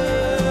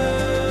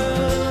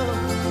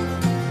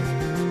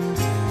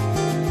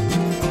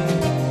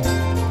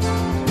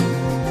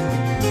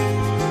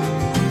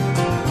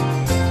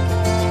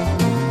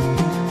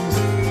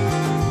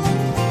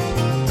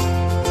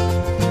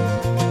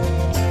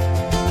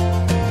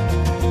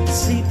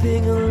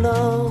 Sleeping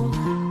alone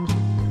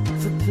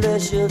for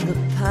pleasure, the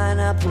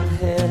pineapple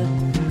head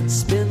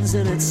spins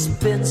and it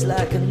spins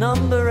like a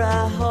number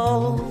I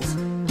hold.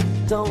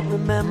 Don't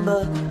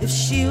remember if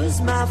she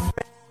was my friend.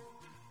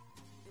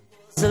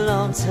 It was a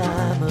long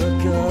time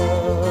ago.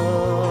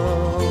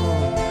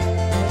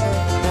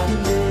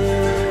 And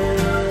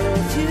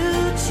if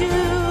you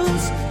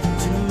choose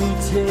to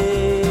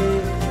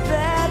take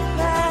that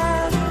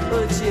path,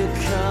 would you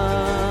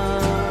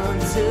come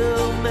to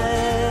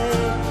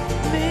make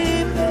me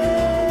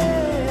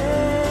pay?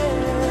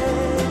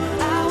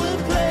 I will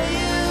play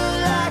you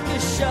like a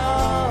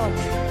shark,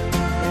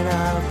 and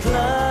I'll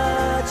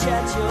clutch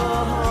at your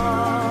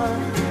heart.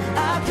 I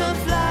can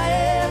fly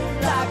it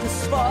like a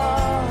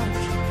spark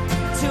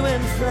to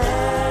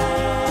inflame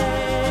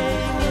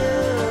you.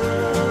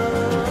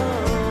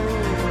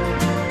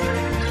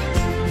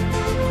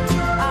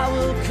 I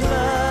will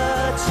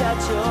clutch at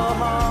your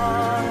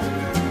heart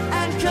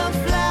and come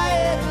fly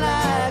it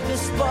like a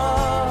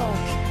spark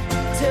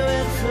to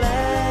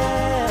inflame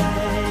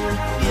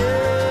you.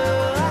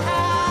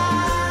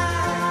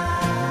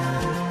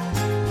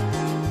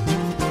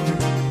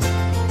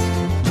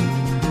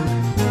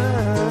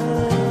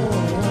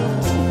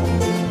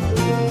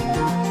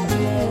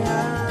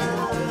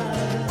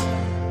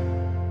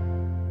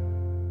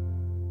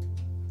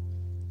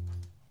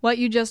 What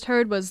you just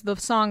heard was the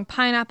song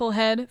Pineapple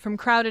Head from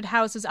Crowded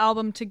House's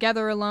album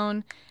Together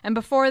Alone, and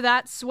before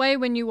that, Sway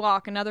When You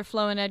Walk, another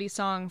Flo and Eddie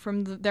song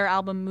from their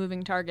album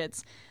Moving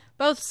Targets.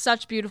 Both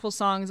such beautiful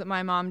songs that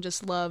my mom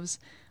just loves.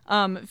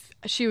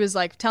 She was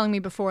like telling me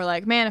before,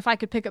 like, man, if I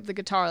could pick up the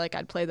guitar, like,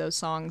 I'd play those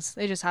songs.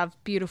 They just have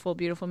beautiful,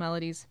 beautiful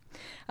melodies.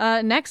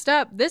 Next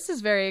up, this is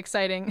very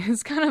exciting.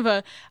 It's kind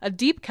of a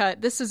deep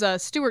cut. This is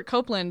Stuart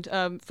Copeland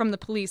from The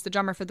Police, the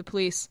drummer for The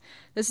Police.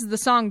 This is the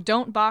song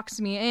Don't Box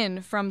Me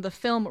In from the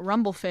film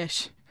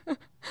Rumblefish.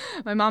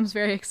 My mom's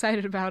very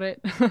excited about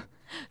it.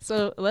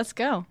 So let's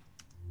go.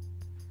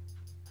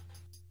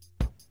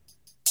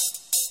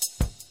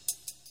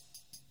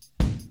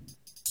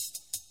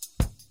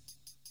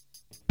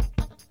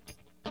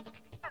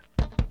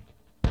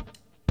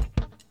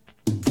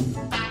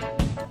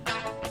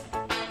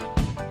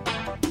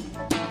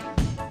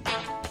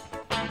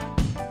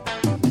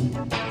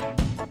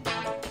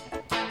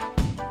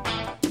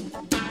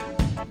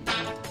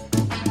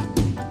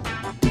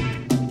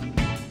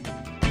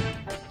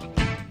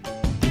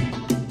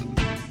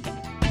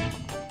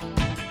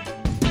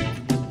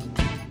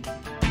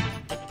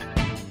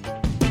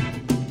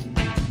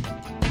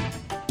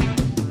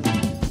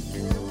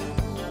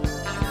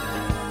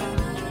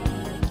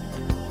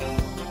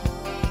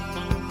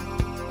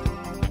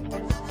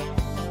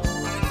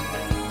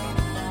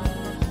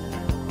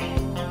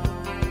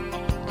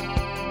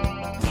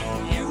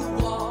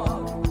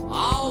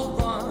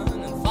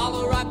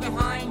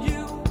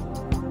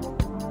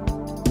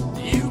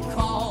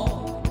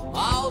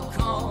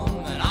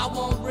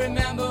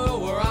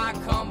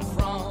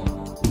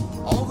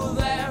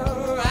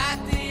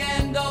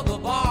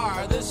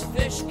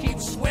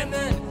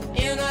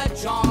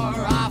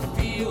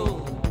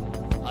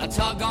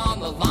 Tug on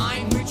the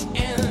line, which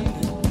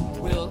end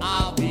will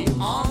I be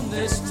on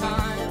this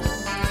time?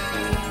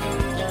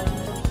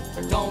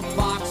 Don't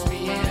box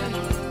me in.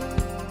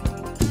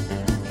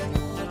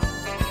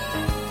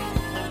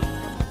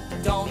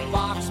 Don't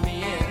box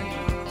me in.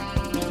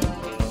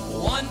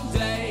 One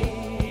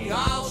day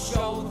I'll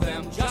show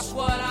them just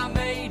what I'm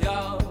made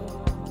of.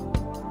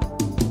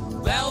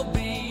 There'll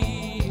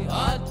be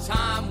a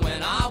time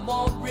when I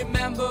won't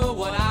remember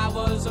what I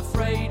was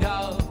afraid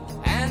of.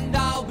 And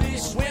I'll be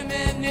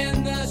swimming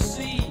in the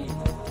sea,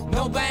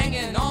 no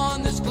banging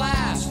on this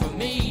glass for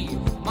me.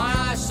 My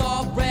eyes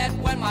saw red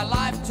when my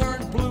life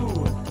turned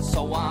blue,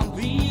 so I'm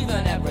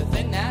leaving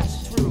everything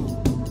that's true.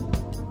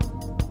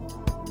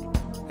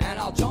 And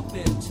I'll jump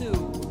into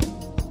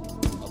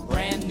a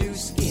brand new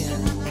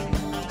skin.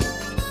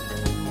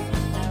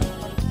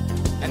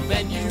 And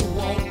then you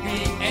won't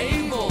be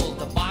able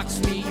to box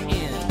me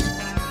in.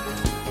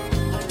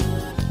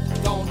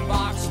 Don't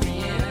box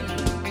me in.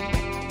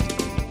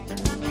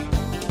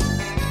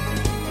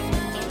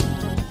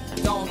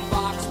 Don't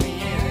box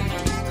me in.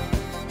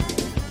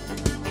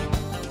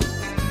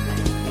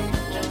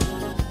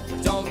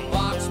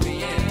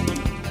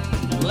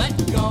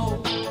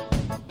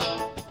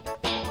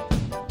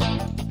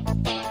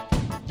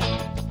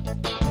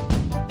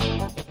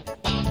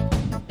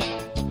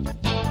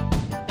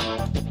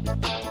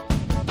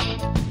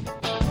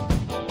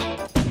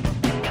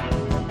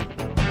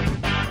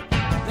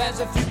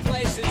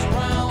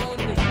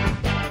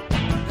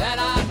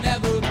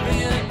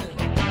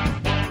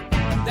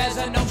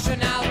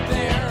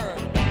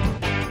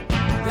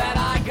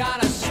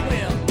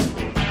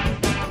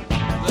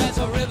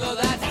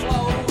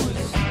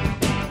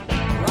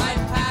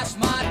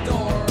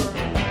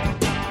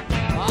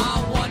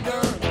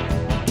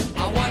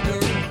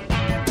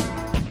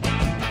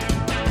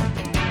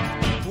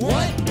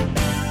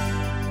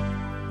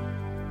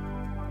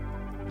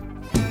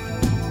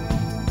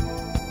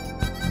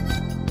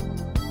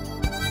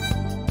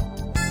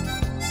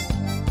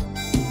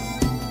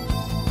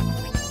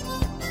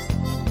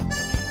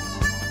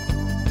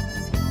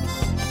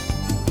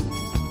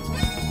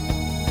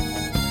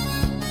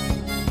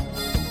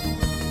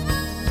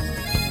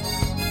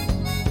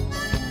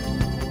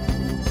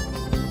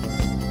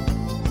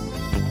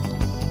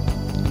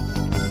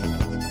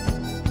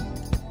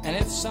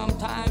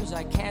 sometimes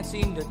I can't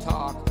seem to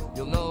talk,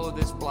 you'll know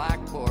this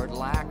blackboard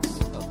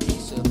lacks a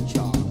piece of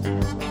chalk.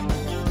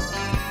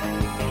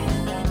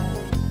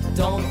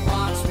 Don't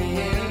box me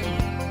in.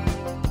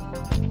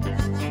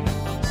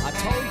 I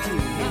told you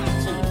not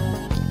to.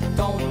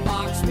 Don't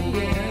box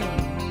me in.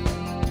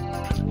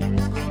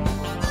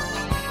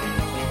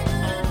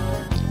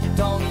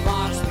 Don't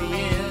box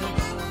me in.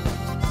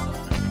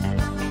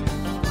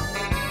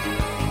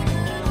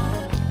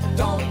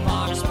 Don't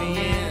box me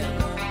in.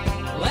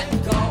 Let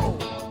go.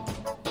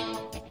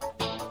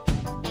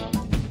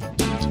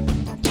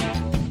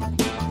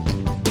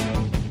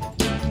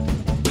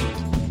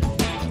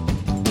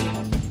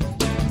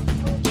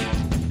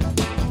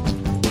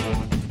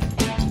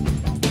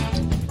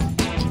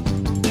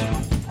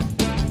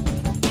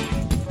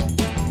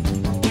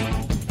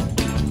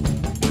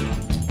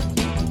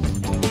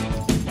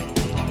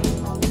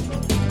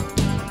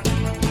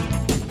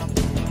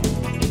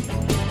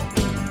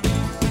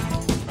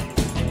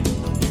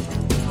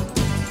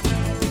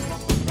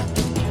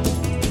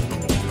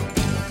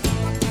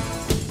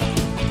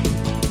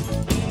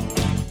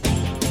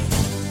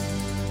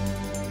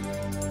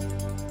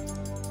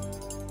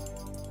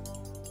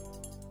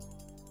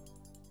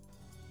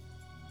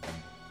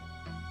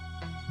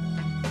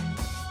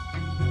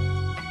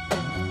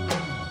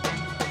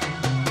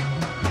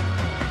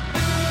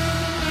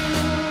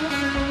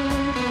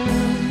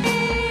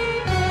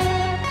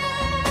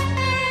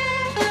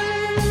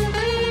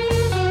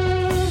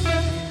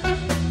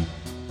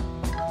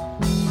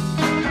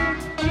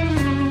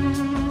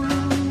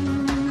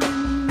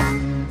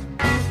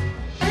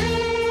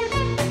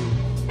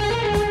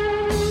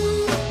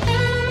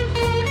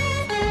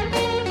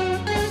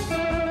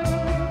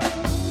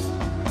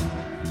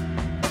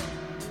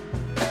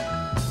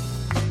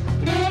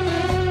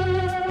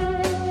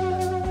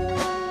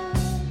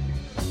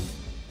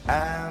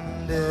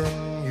 And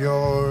in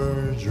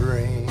your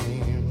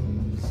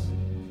dreams,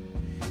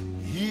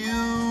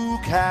 you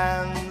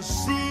can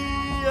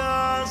see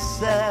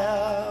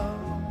yourself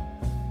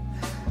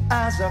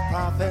as a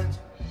prophet.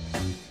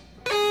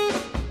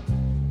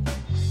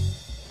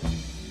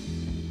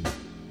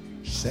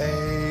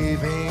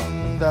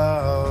 Saving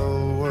the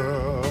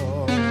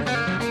world,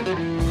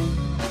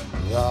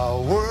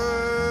 the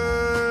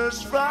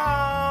worst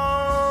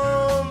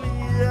from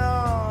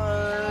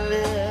your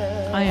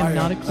lips. I am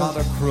not a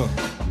crook.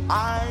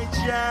 I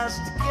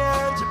just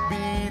can't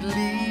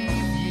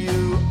believe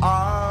you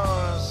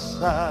are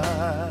such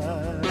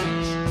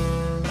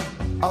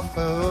a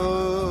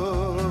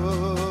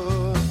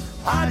fool.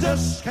 I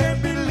just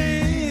can't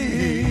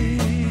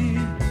believe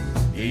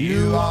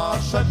you are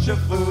such a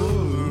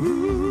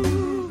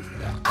fool.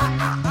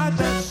 I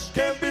just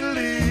can't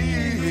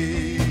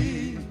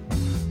believe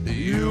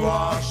you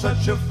are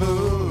such a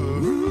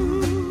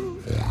fool.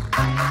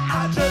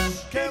 I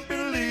just can't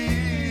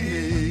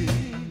believe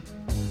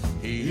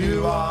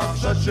you are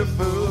such a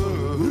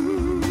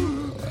fool.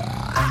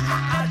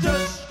 I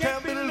just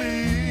can't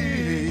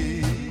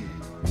believe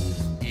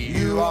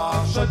you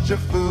are such a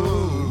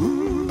fool.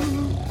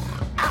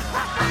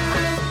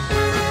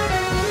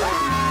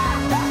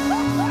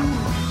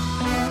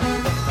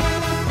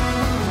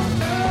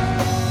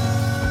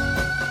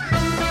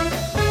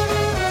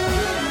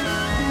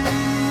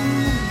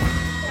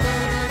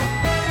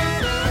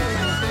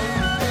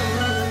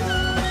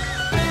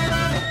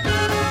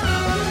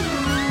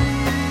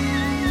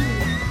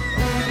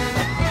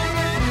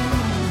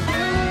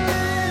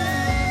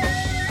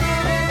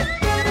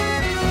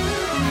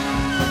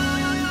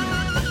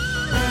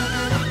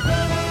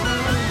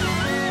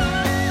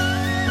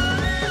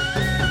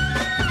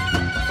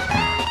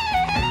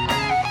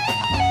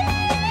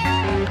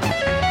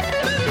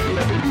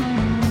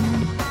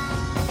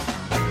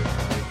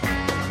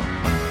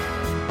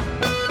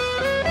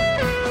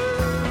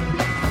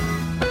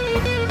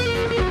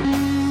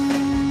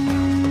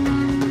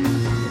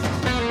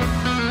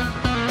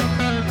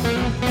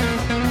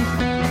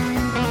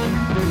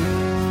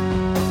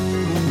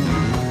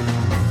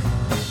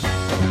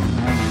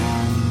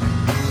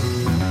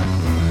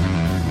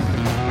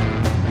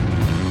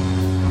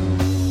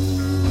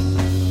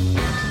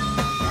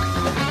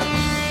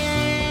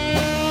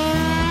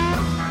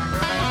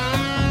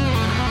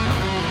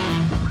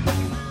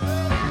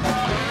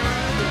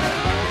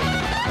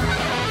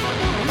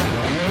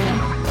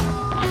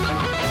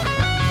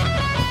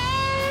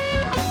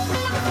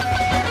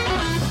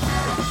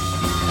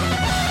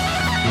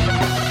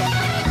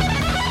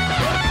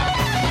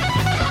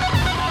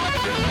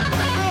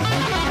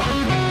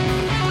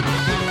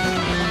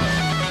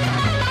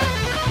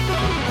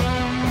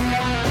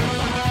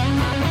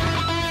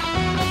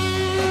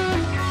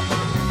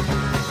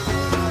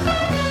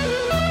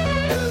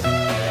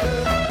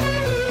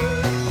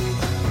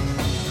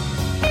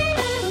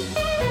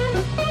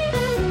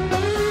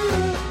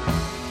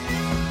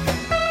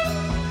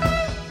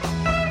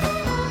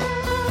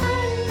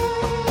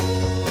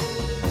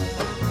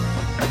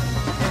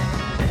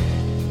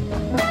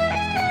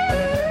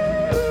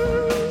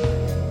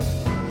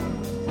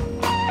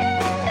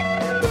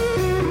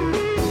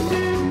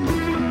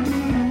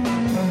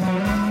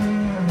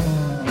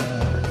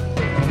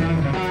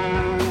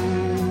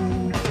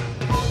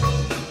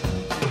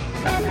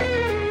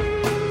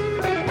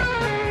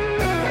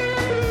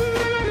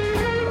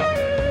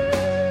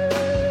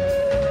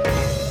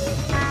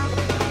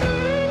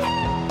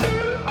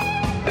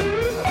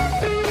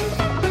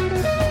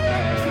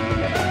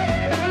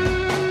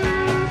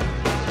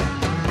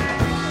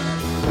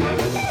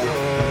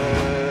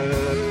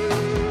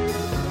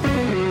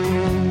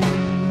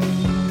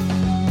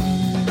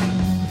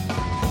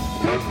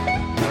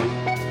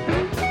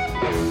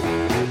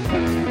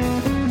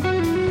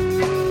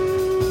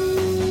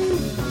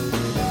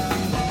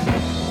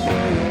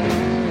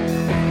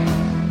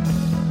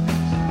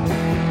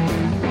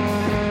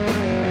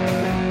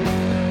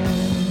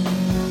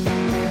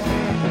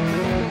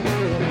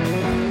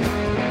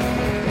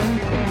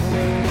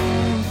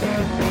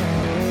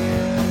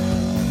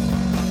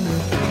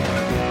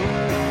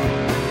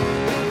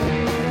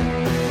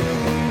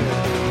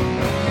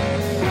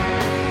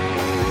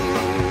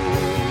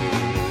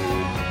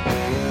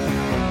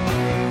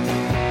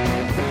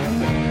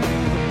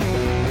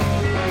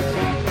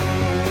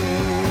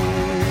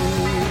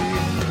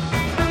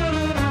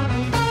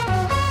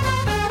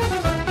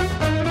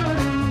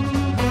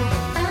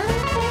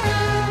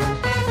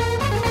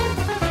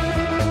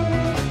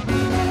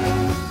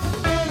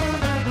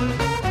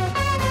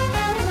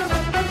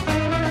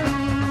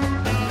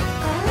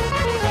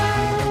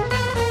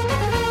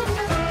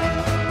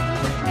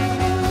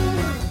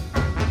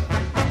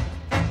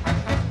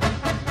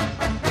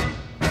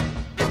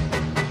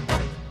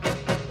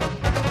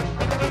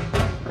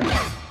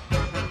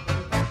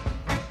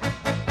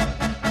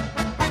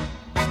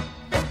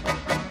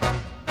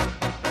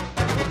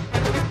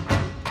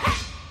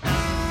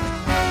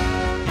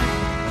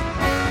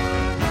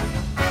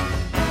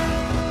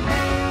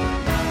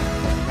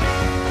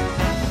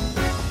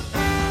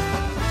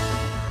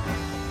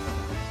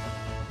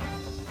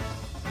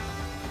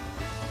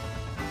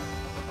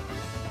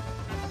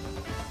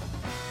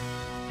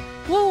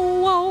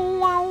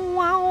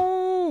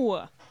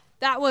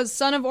 That was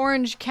Son of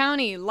Orange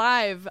County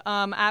live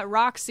at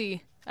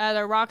Roxy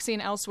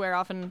and Elsewhere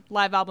off a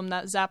live album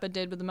that Zappa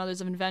did with the Mothers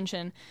of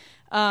Invention.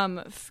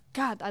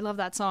 God, I love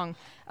that song.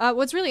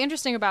 What's really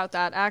interesting about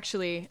that,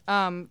 actually,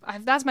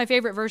 that's my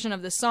favorite version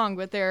of this song,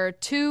 but there are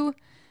two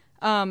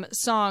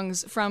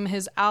songs from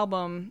his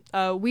album,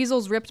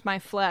 Weasels Ripped My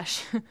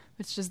Flesh,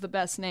 which is the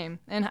best name,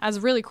 and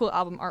has really cool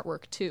album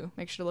artwork, too.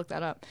 Make sure to look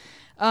that up.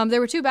 There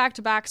were two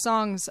back-to-back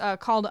songs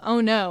called Oh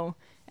No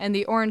and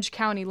the Orange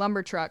County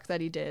Lumber Truck that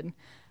he did.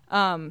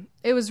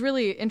 It was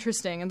really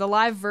interesting. And the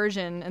live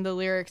version and the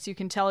lyrics, you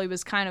can tell he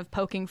was kind of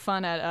poking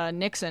fun at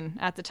Nixon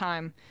at the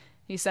time.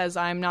 He says,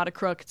 "I'm not a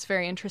crook." It's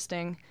very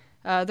interesting.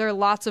 There are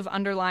lots of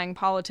underlying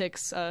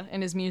politics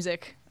in his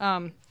music.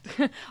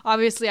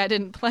 Obviously, I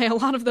didn't play a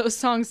lot of those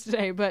songs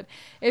today, but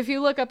if you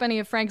look up any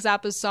of Frank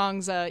Zappa's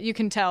songs, you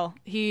can tell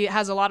he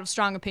has a lot of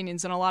strong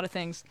opinions on a lot of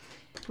things.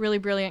 Really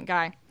brilliant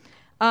guy.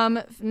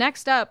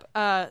 Next up,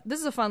 this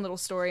is a fun little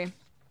story.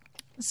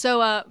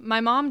 So my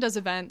mom does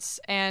events,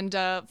 and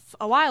a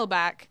while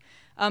back,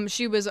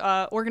 she was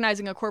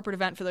organizing a corporate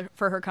event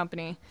for her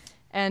company,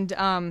 and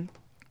her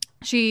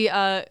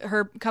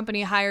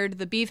company hired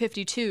the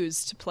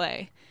B-52s to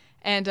play.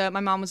 And my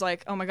mom was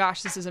like, "Oh my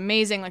gosh, this is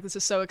amazing. Like, this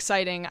is so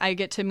exciting. I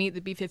get to meet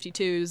the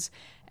B-52s."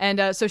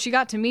 And so she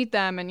got to meet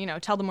them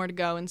and, tell them where to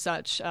go and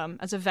such,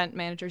 as event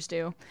managers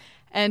do.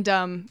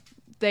 And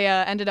they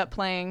ended up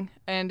playing,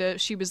 and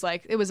she was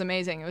like, it was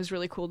amazing. It was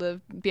really cool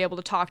to be able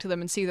to talk to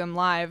them and see them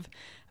live.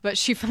 But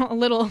she felt a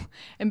little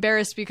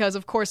embarrassed because,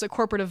 of course, a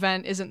corporate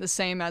event isn't the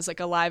same as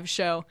like a live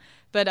show.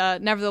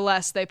 But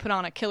nevertheless, they put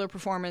on a killer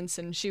performance,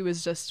 and she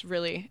was just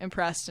really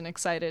impressed and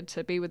excited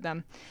to be with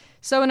them.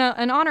 So in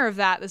honor of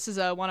that, this is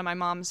one of my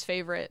mom's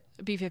favorite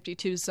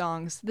B-52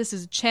 songs. This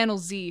is Channel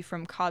Z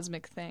from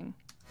Cosmic Thing.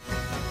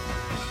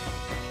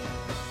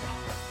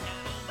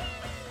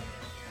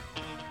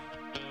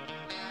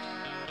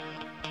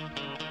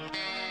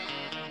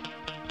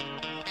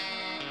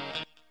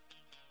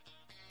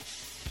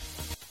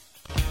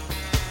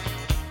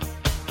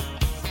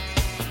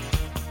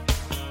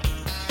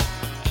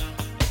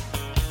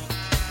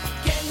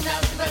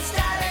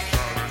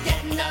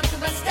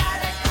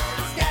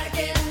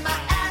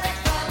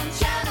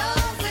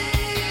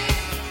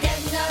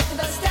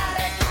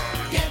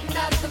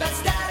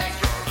 Static,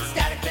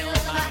 static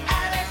feels my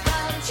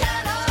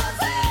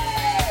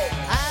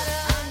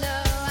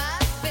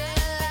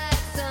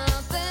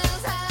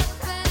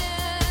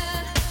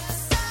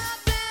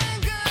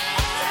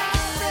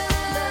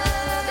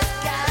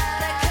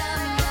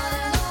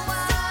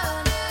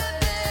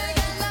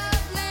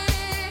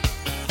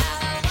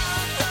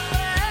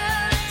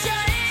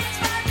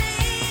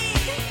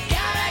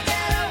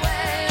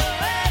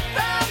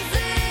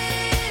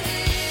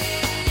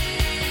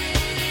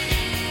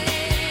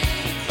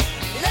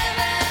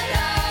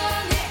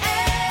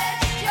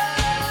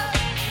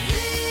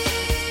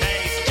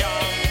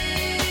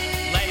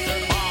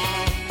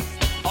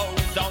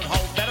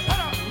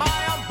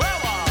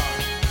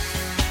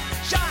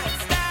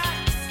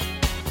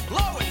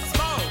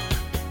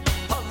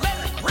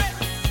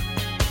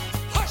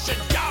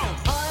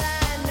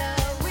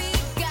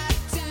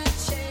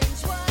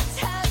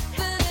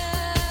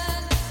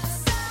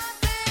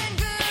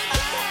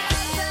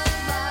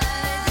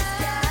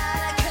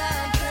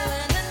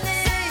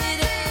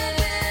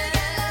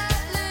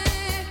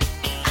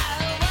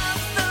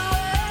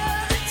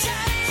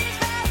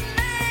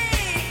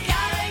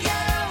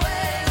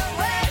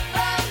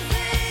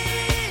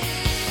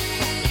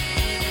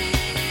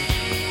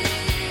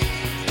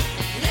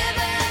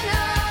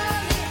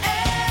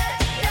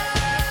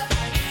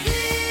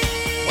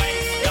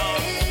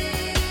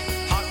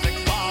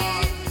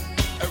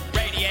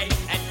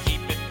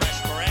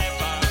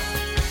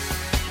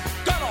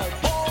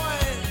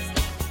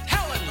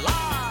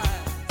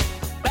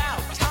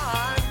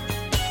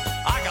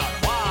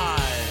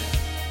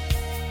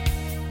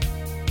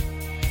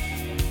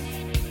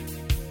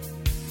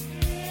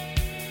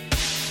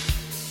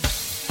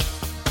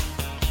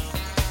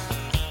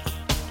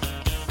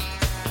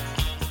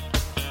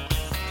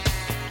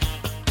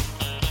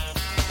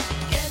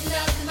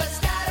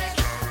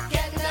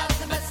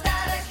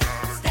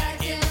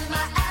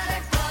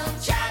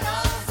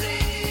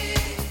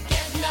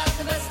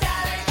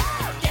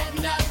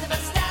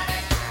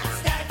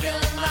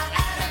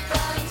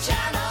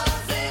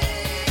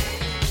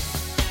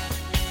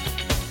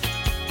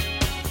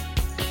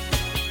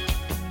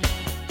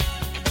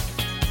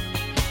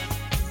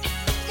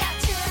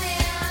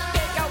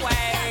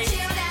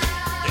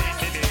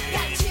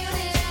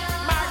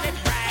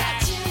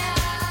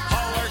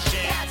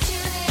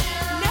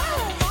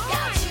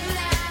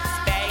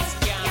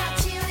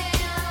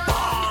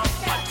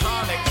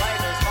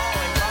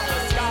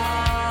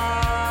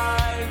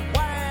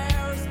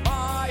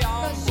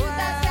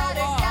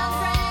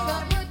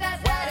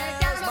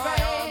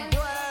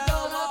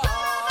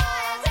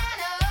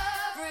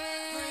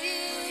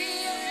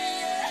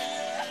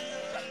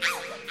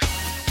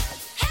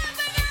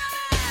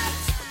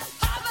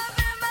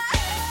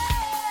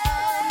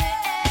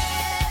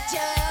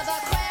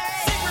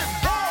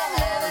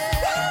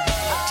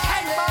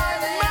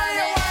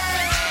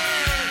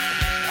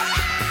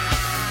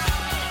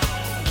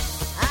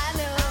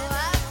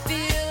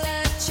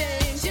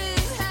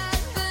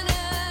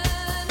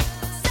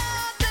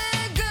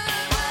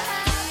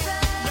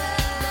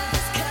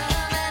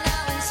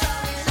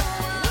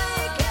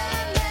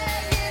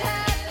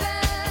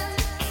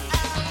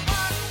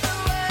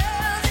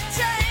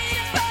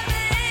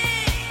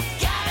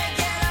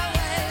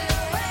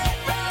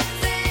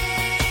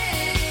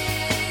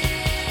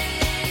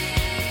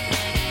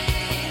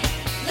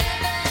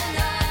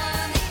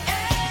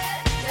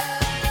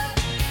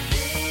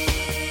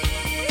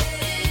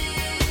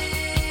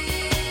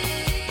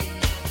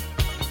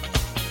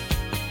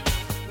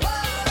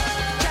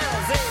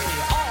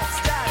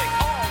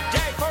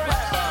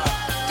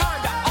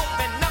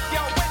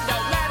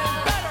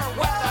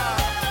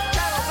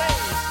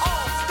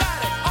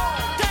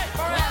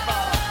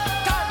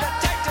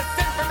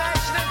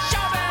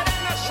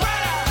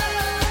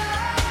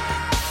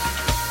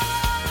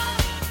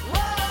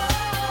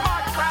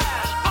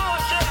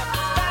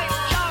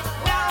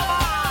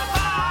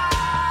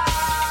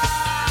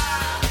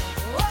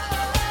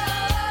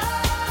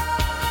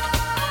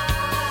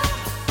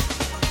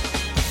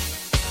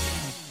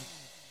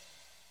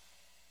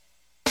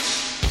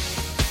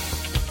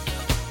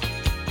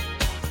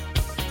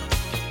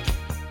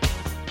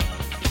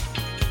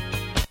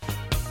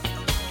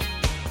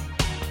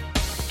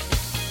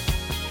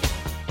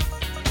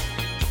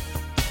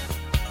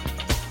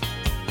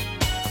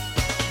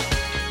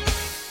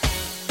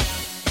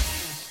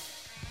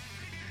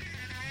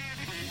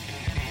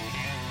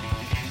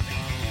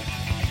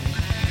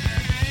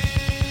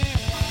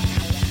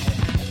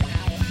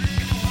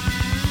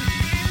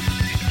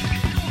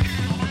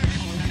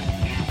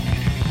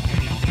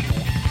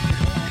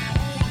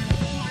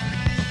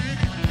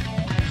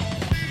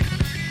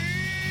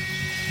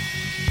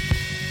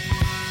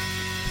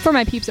For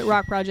my peeps at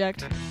Rock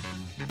Project.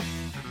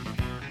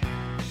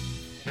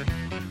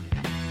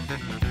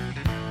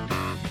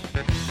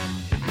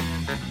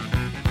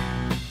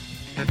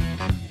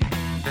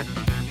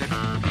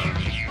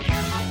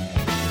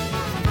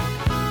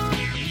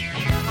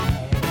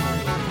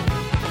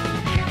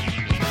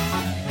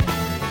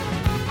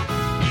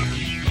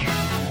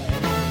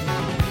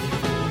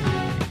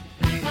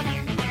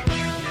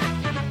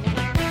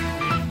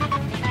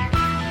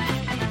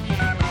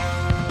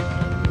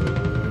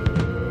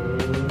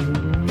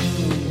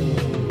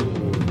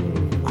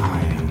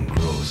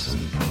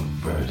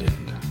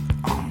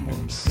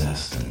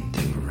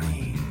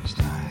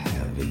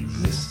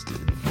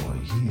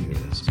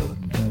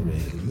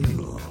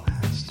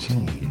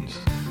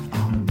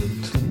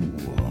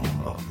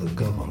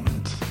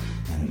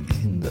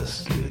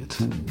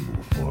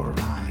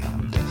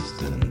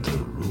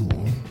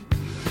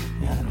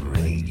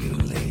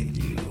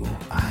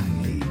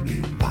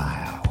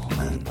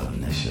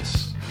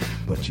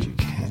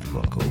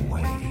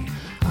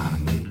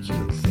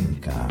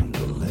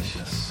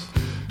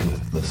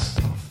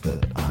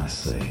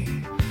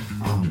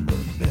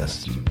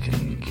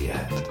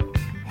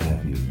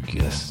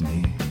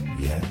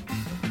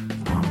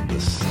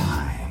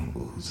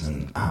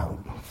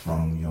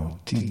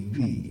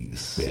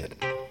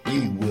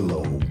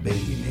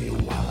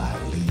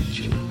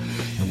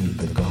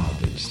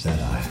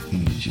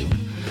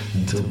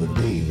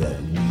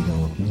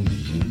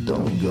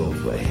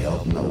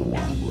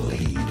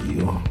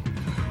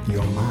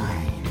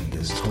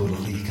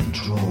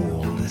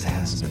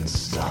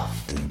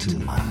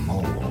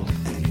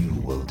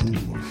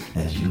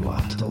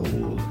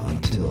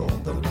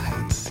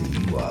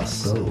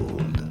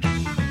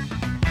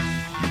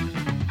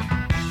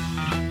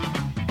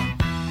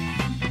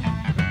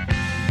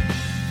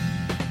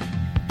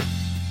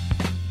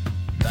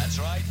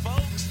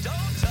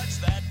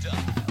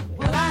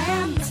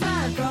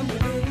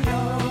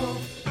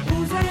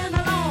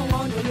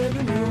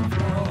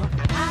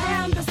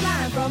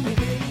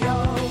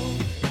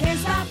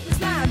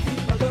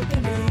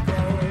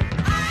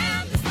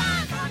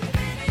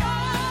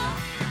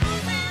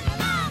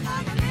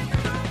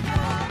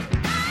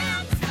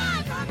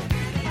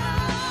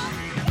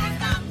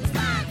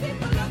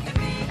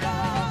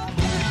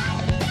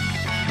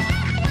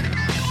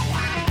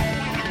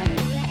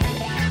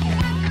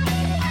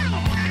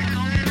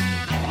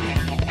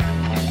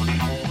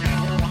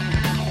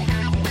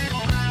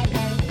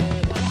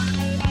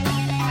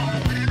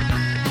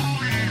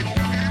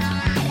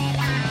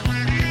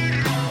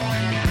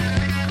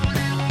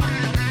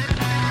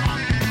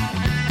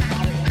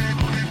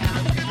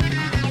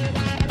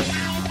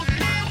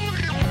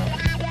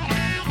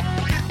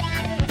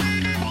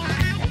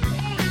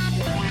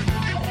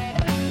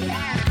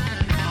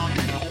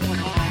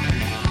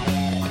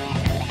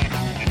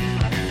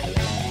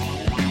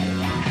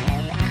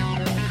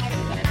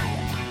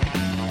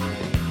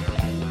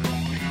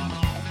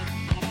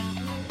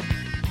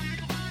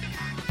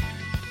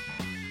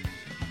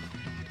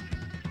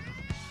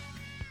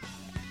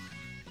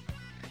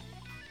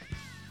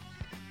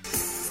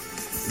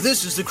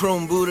 This is the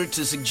Chrome Booter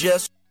to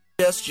suggest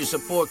you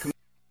support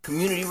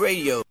community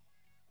radio.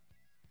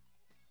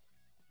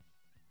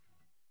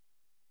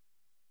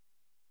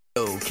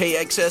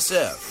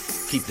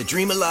 KXSF. Keep the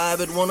dream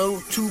alive at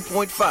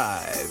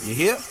 102.5. You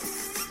hear?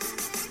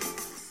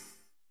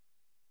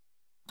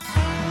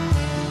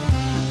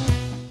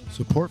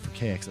 Support for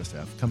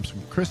KXSF comes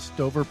from Chris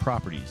Stover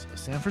Properties, a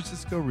San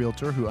Francisco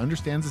realtor who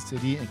understands the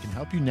city and can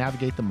help you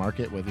navigate the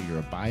market whether you're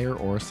a buyer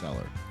or a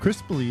seller.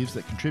 Chris believes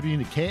that contributing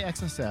to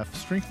KXSF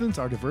strengthens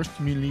our diverse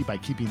community by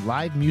keeping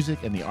live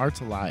music and the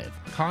arts alive.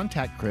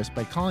 Contact Chris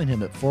by calling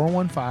him at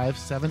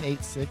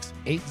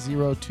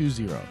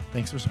 415-786-8020.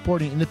 Thanks for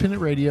supporting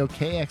independent radio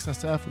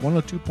KXSF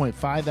 102.5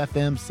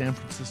 FM San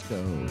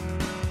Francisco.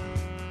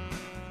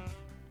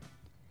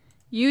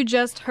 You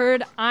just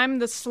heard I'm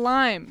the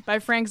Slime by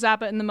Frank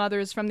Zappa and the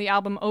Mothers from the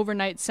album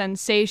Overnight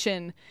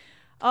Sensation.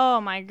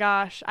 Oh my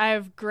gosh, I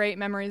have great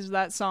memories of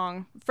that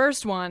song.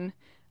 First one,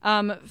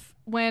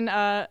 when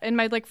in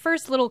my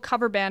first little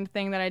cover band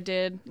thing that I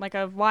did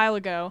a while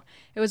ago,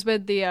 it was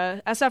with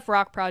the SF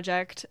Rock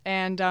Project,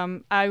 and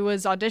I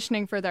was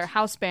auditioning for their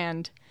house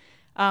band,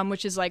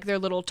 which is their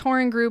little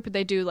touring group.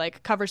 They do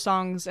cover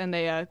songs and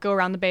they go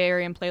around the Bay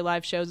Area and play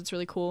live shows. It's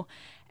really cool.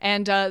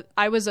 And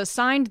I was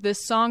assigned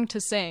this song to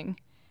sing.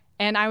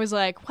 And I was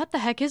like, what the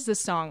heck is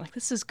this song?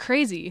 This is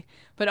crazy.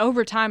 But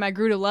over time, I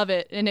grew to love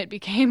it, and it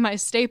became my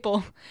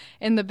staple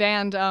in the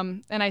band.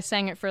 And I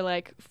sang it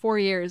for 4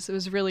 years. It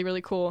was really,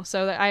 really cool.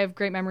 So I have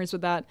great memories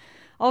with that.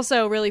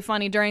 Also, really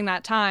funny, during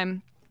that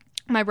time,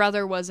 my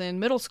brother was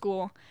in middle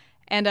school,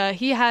 and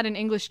he had an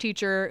English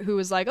teacher who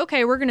was like,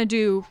 okay, we're going to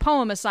do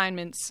poem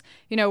assignments.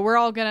 We're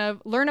all going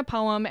to learn a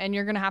poem, and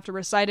you're going to have to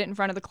recite it in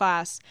front of the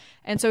class.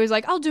 And so he's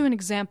like, I'll do an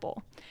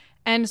example.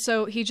 And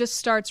so he just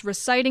starts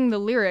reciting the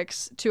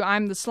lyrics to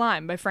I'm the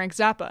Slime by Frank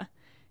Zappa.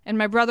 And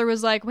my brother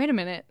was like, wait a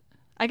minute.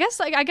 I guess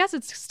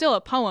it's still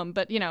a poem,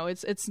 but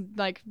it's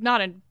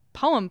not a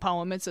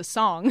poem. It's a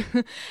song.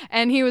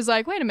 And he was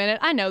like, wait a minute,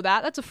 I know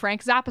that. That's a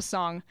Frank Zappa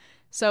song.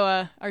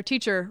 So our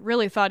teacher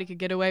really thought he could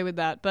get away with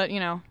that. But,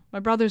 my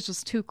brother's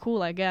just too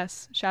cool, I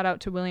guess. Shout out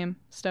to William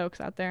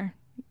Stokes out there.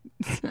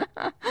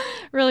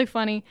 Really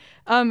funny.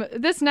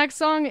 This next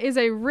song is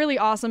a really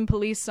awesome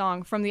Police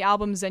song from the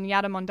album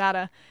Zenyatta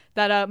Mondatta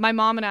that my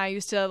mom and I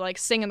used to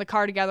sing in the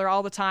car together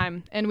all the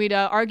time, and we'd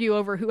argue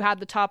over who had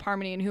the top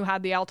harmony and who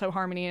had the alto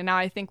harmony, and now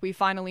I think we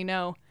finally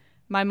know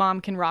my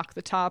mom can rock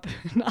the top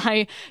and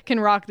I can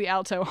rock the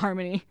alto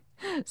harmony.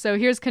 So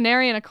here's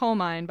Canary in a Coal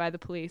Mine by the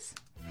Police.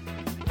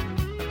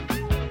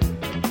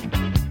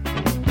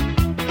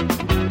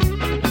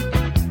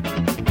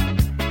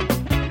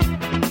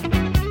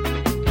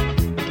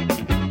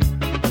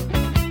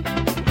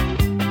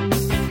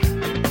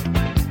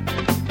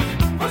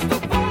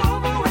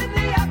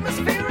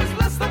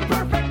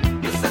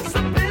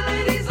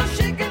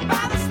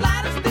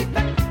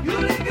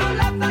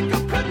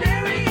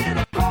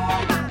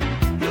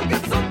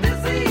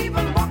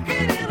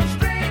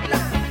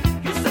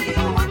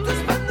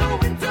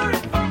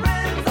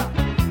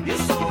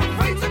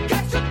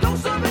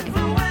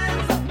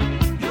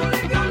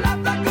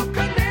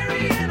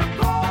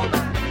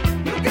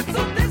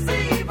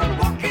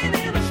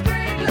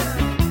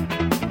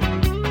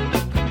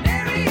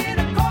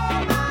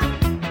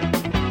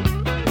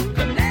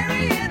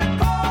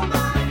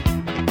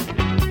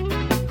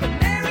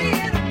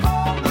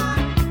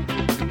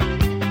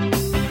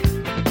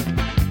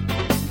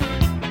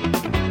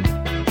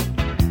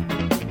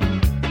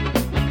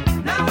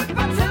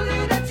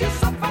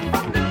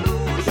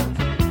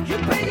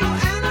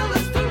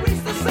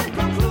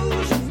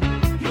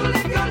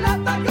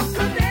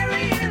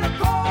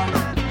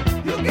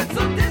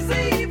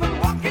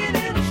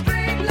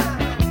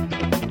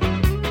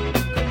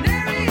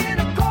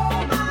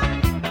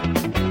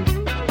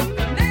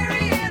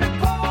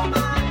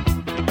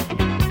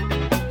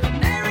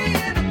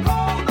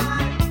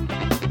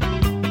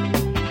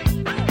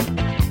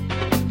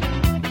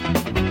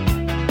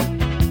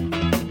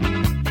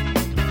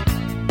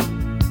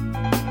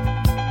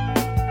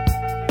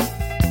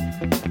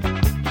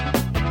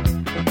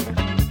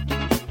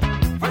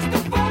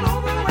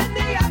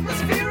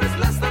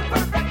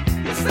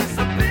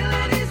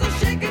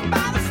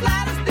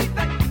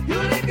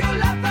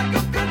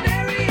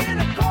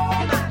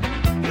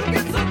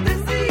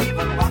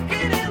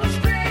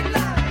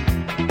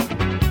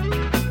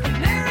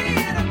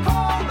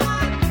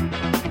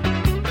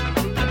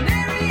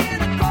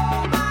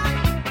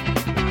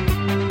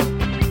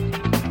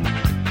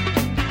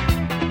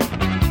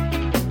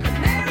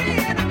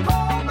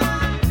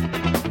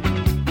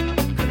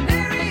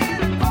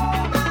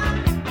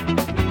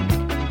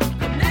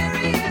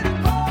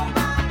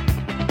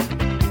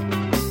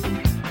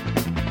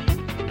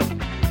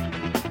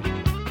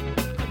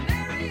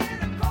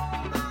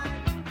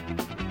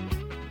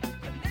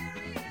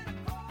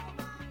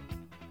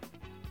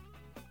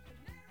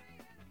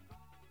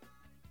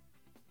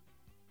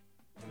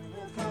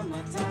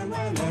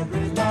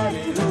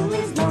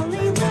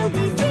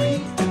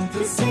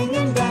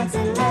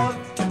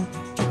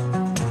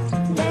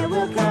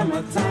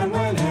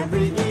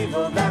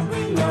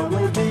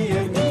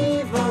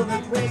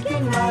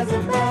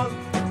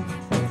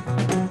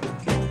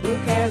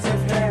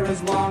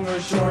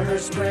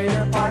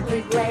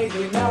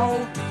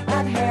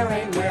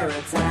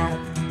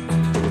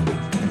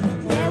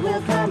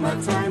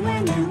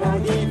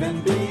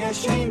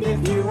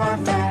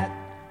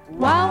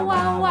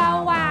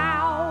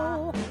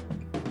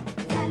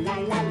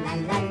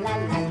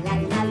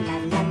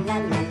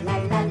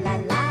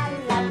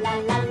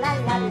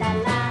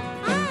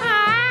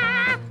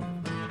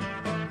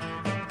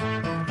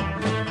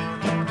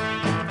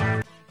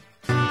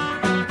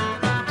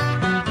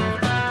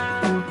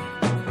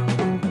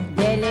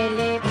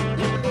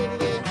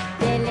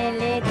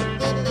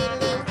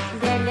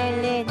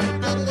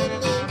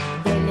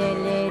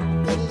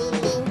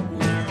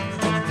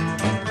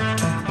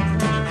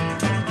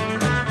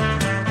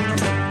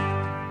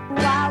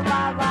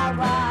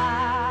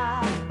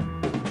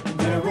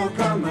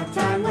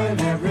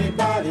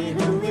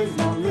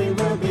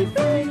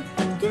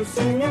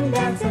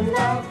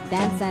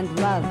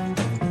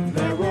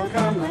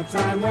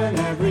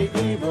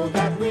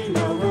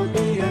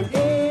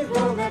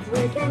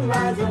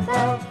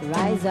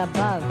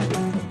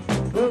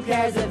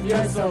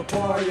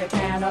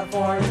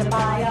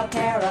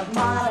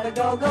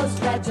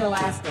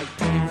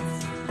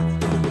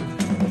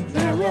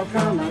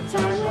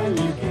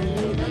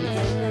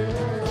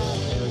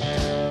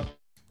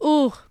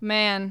 Ooh,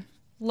 man.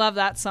 Love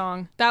that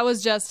song. That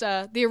was just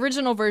the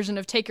original version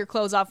of Take Your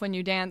Clothes Off When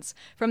You Dance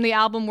from the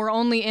album We're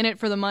Only In It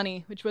For The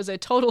Money, which was a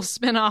total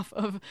spin-off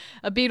of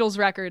a Beatles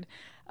record.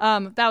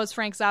 That was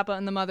Frank Zappa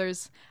and the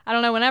Mothers. I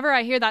don't know, whenever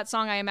I hear that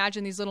song, I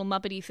imagine these little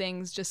Muppety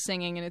things just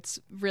singing, and it's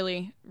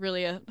really,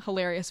 really a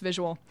hilarious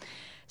visual.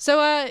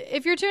 So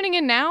if you're tuning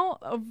in now,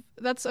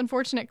 that's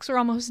unfortunate because we're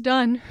almost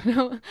done.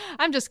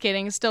 I'm just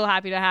kidding. Still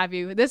happy to have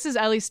you. This is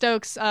Ellie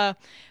Stokes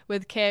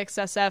with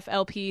KXSF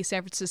LP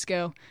San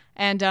Francisco.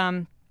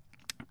 And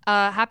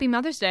Happy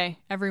Mother's Day,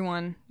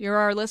 everyone. You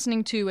are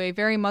listening to a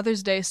very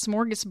Mother's Day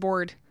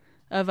smorgasbord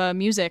of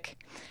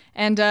music.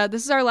 And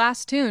this is our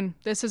last tune.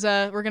 This is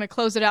we're going to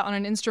close it out on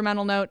an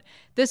instrumental note.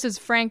 This is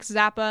Frank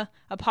Zappa,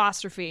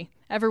 Apostrophe.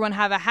 Everyone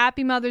have a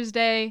happy Mother's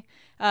Day.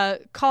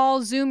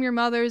 Call, Zoom your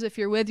mothers if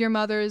you're with your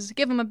mothers.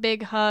 Give them a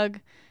big hug.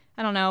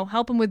 I don't know,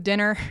 help them with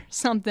dinner,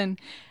 something.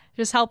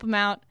 Just help them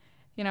out.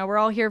 You know, we're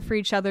all here for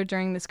each other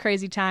during this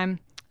crazy time.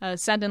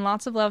 Send in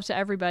lots of love to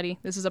everybody.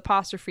 This is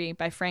Apostrophe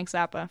by Frank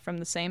Zappa from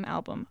the same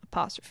album,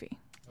 Apostrophe.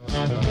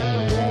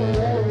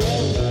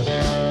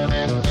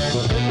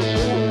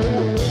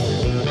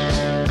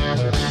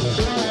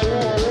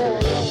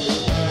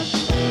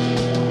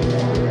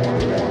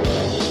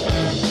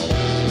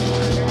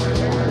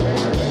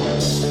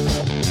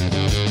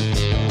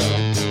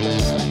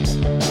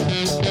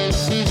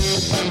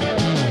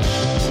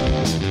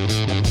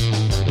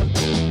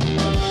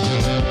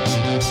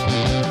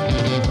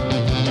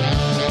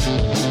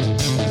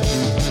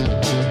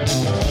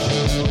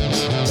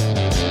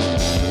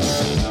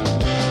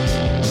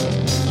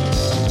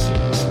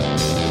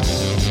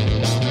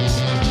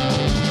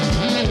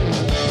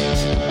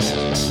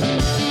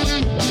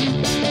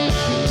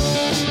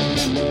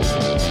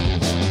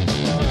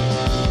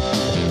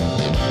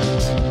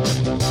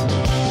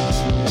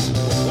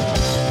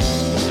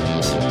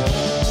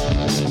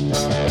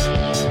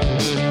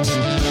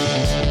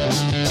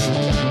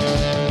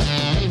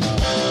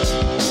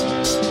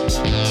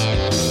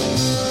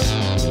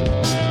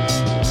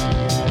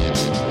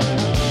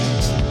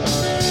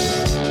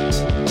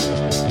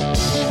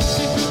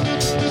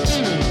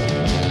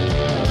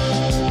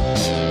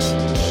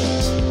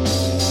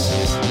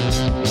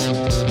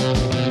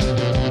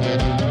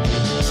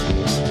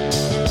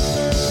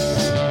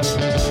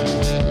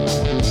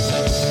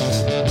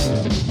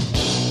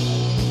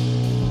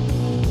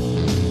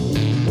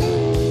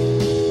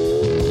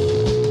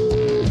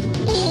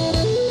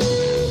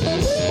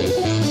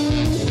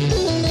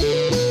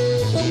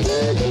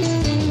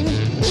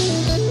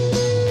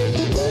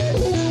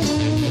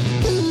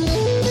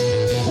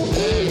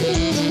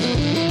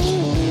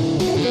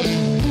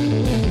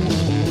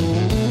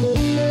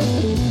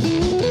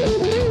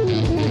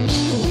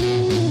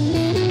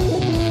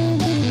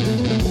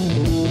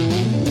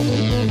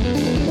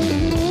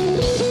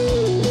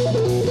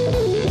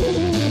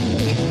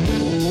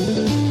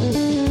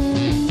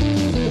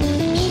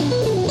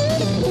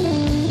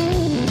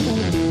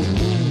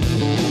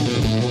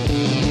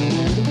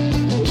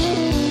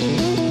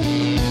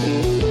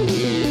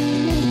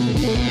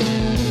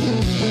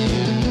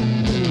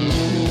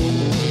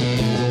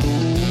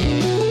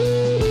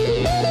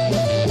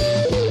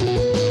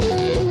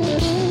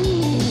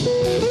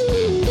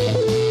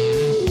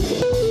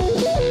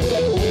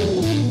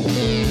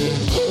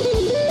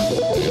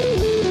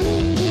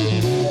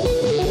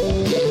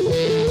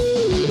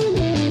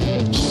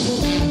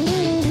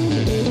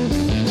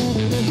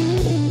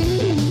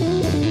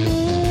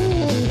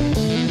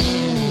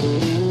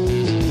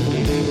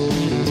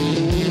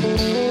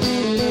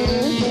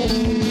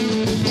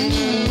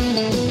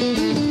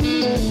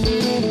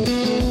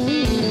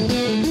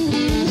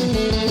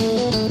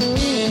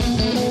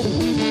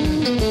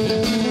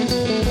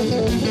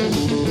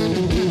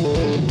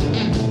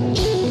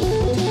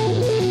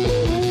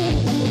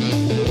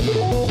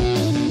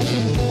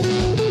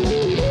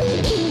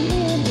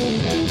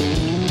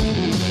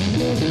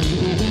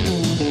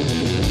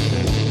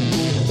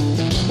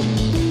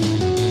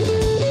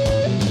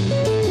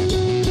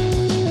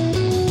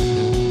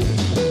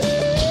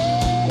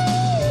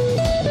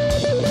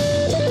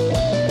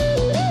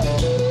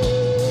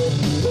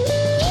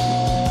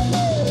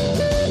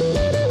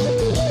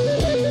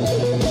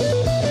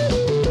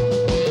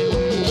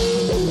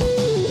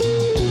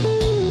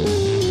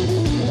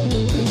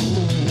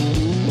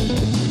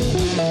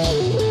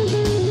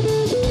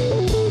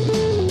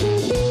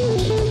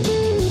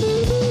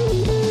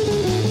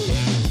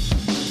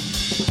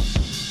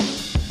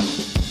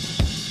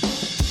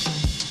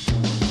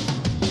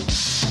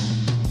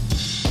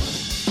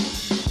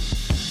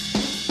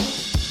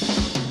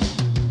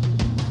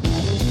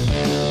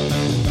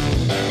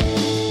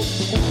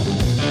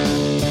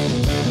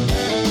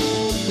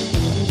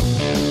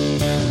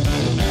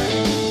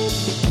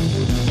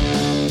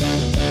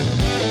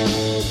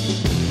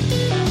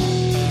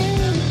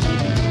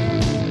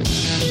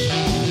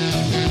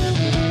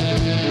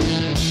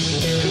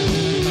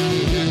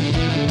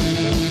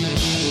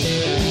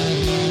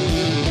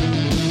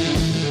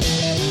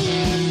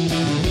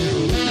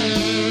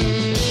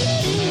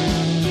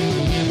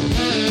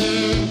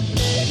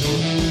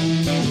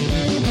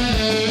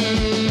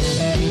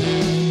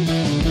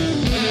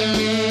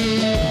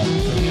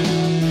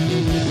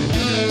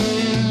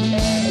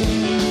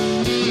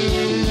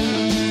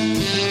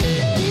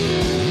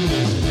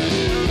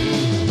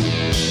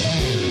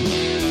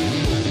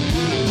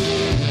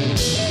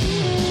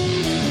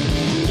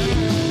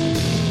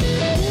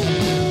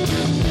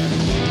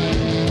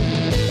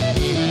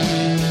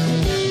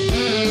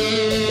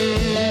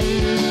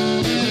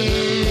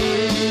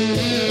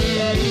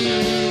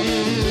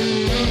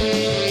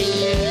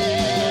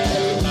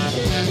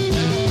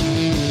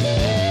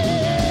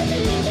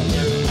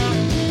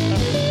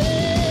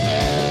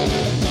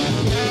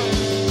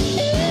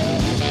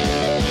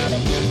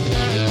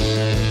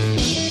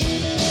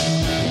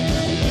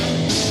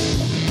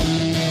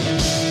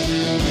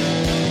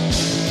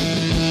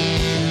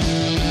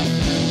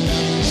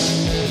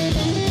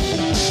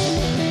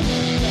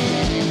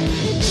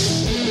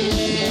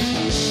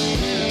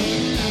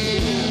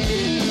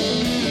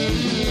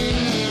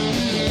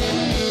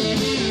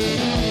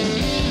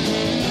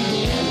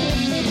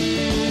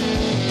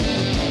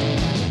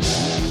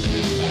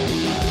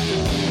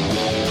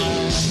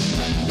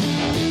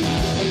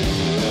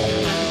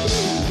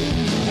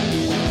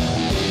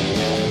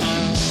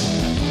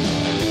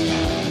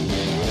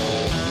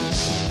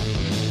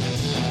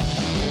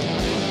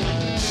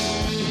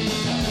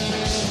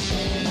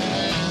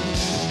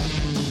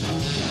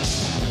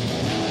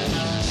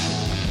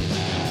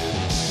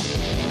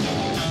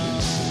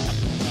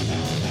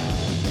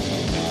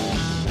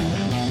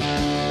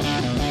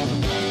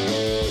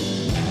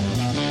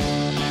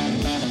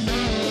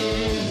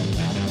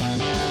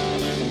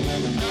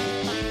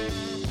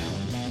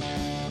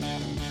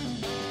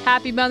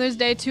 Happy Mother's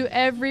Day to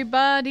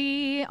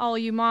everybody, all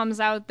you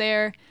moms out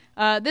there.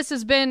 This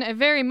has been a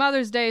very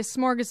Mother's Day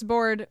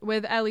smorgasbord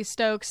with Ellie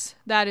Stokes.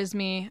 That is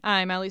me.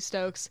 I'm Ellie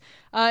Stokes.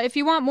 If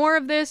you want more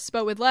of this,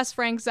 but with less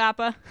Frank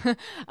Zappa,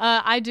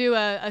 I do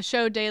a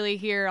show daily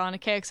here on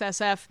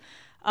KXSF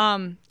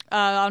on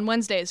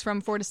Wednesdays from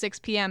 4 to 6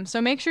 p.m.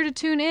 So make sure to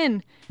tune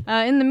in.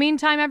 In the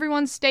meantime,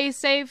 everyone stay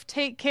safe,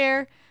 take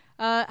care,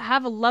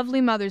 have a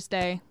lovely Mother's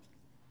Day.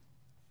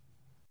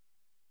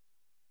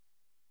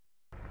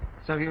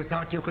 So you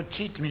thought you could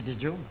cheat me,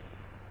 did you?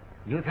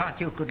 You thought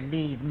you could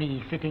leave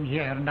me sitting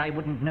here and I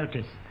wouldn't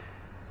notice.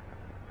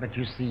 But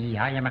you see,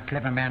 I am a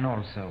clever man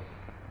also.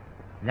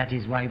 That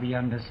is why we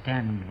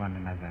understand one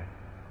another.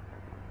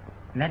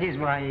 That is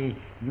why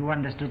you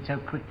understood so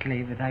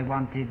quickly that I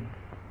wanted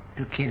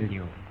to kill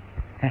you.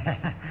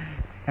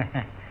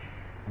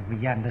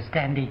 We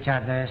understand each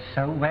other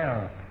so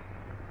well,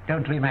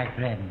 don't we, my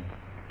friend?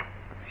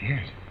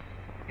 Yes.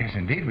 Yes,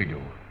 indeed we do.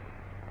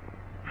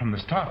 From the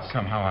start,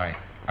 somehow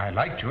I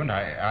liked you, and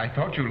I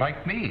thought you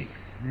liked me.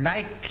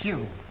 Like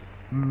you?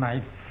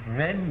 My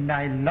friend,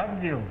 I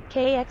love you.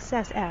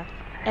 KXSF,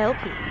 LP,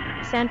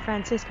 San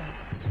Francisco.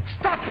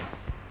 Stop!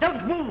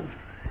 Don't move!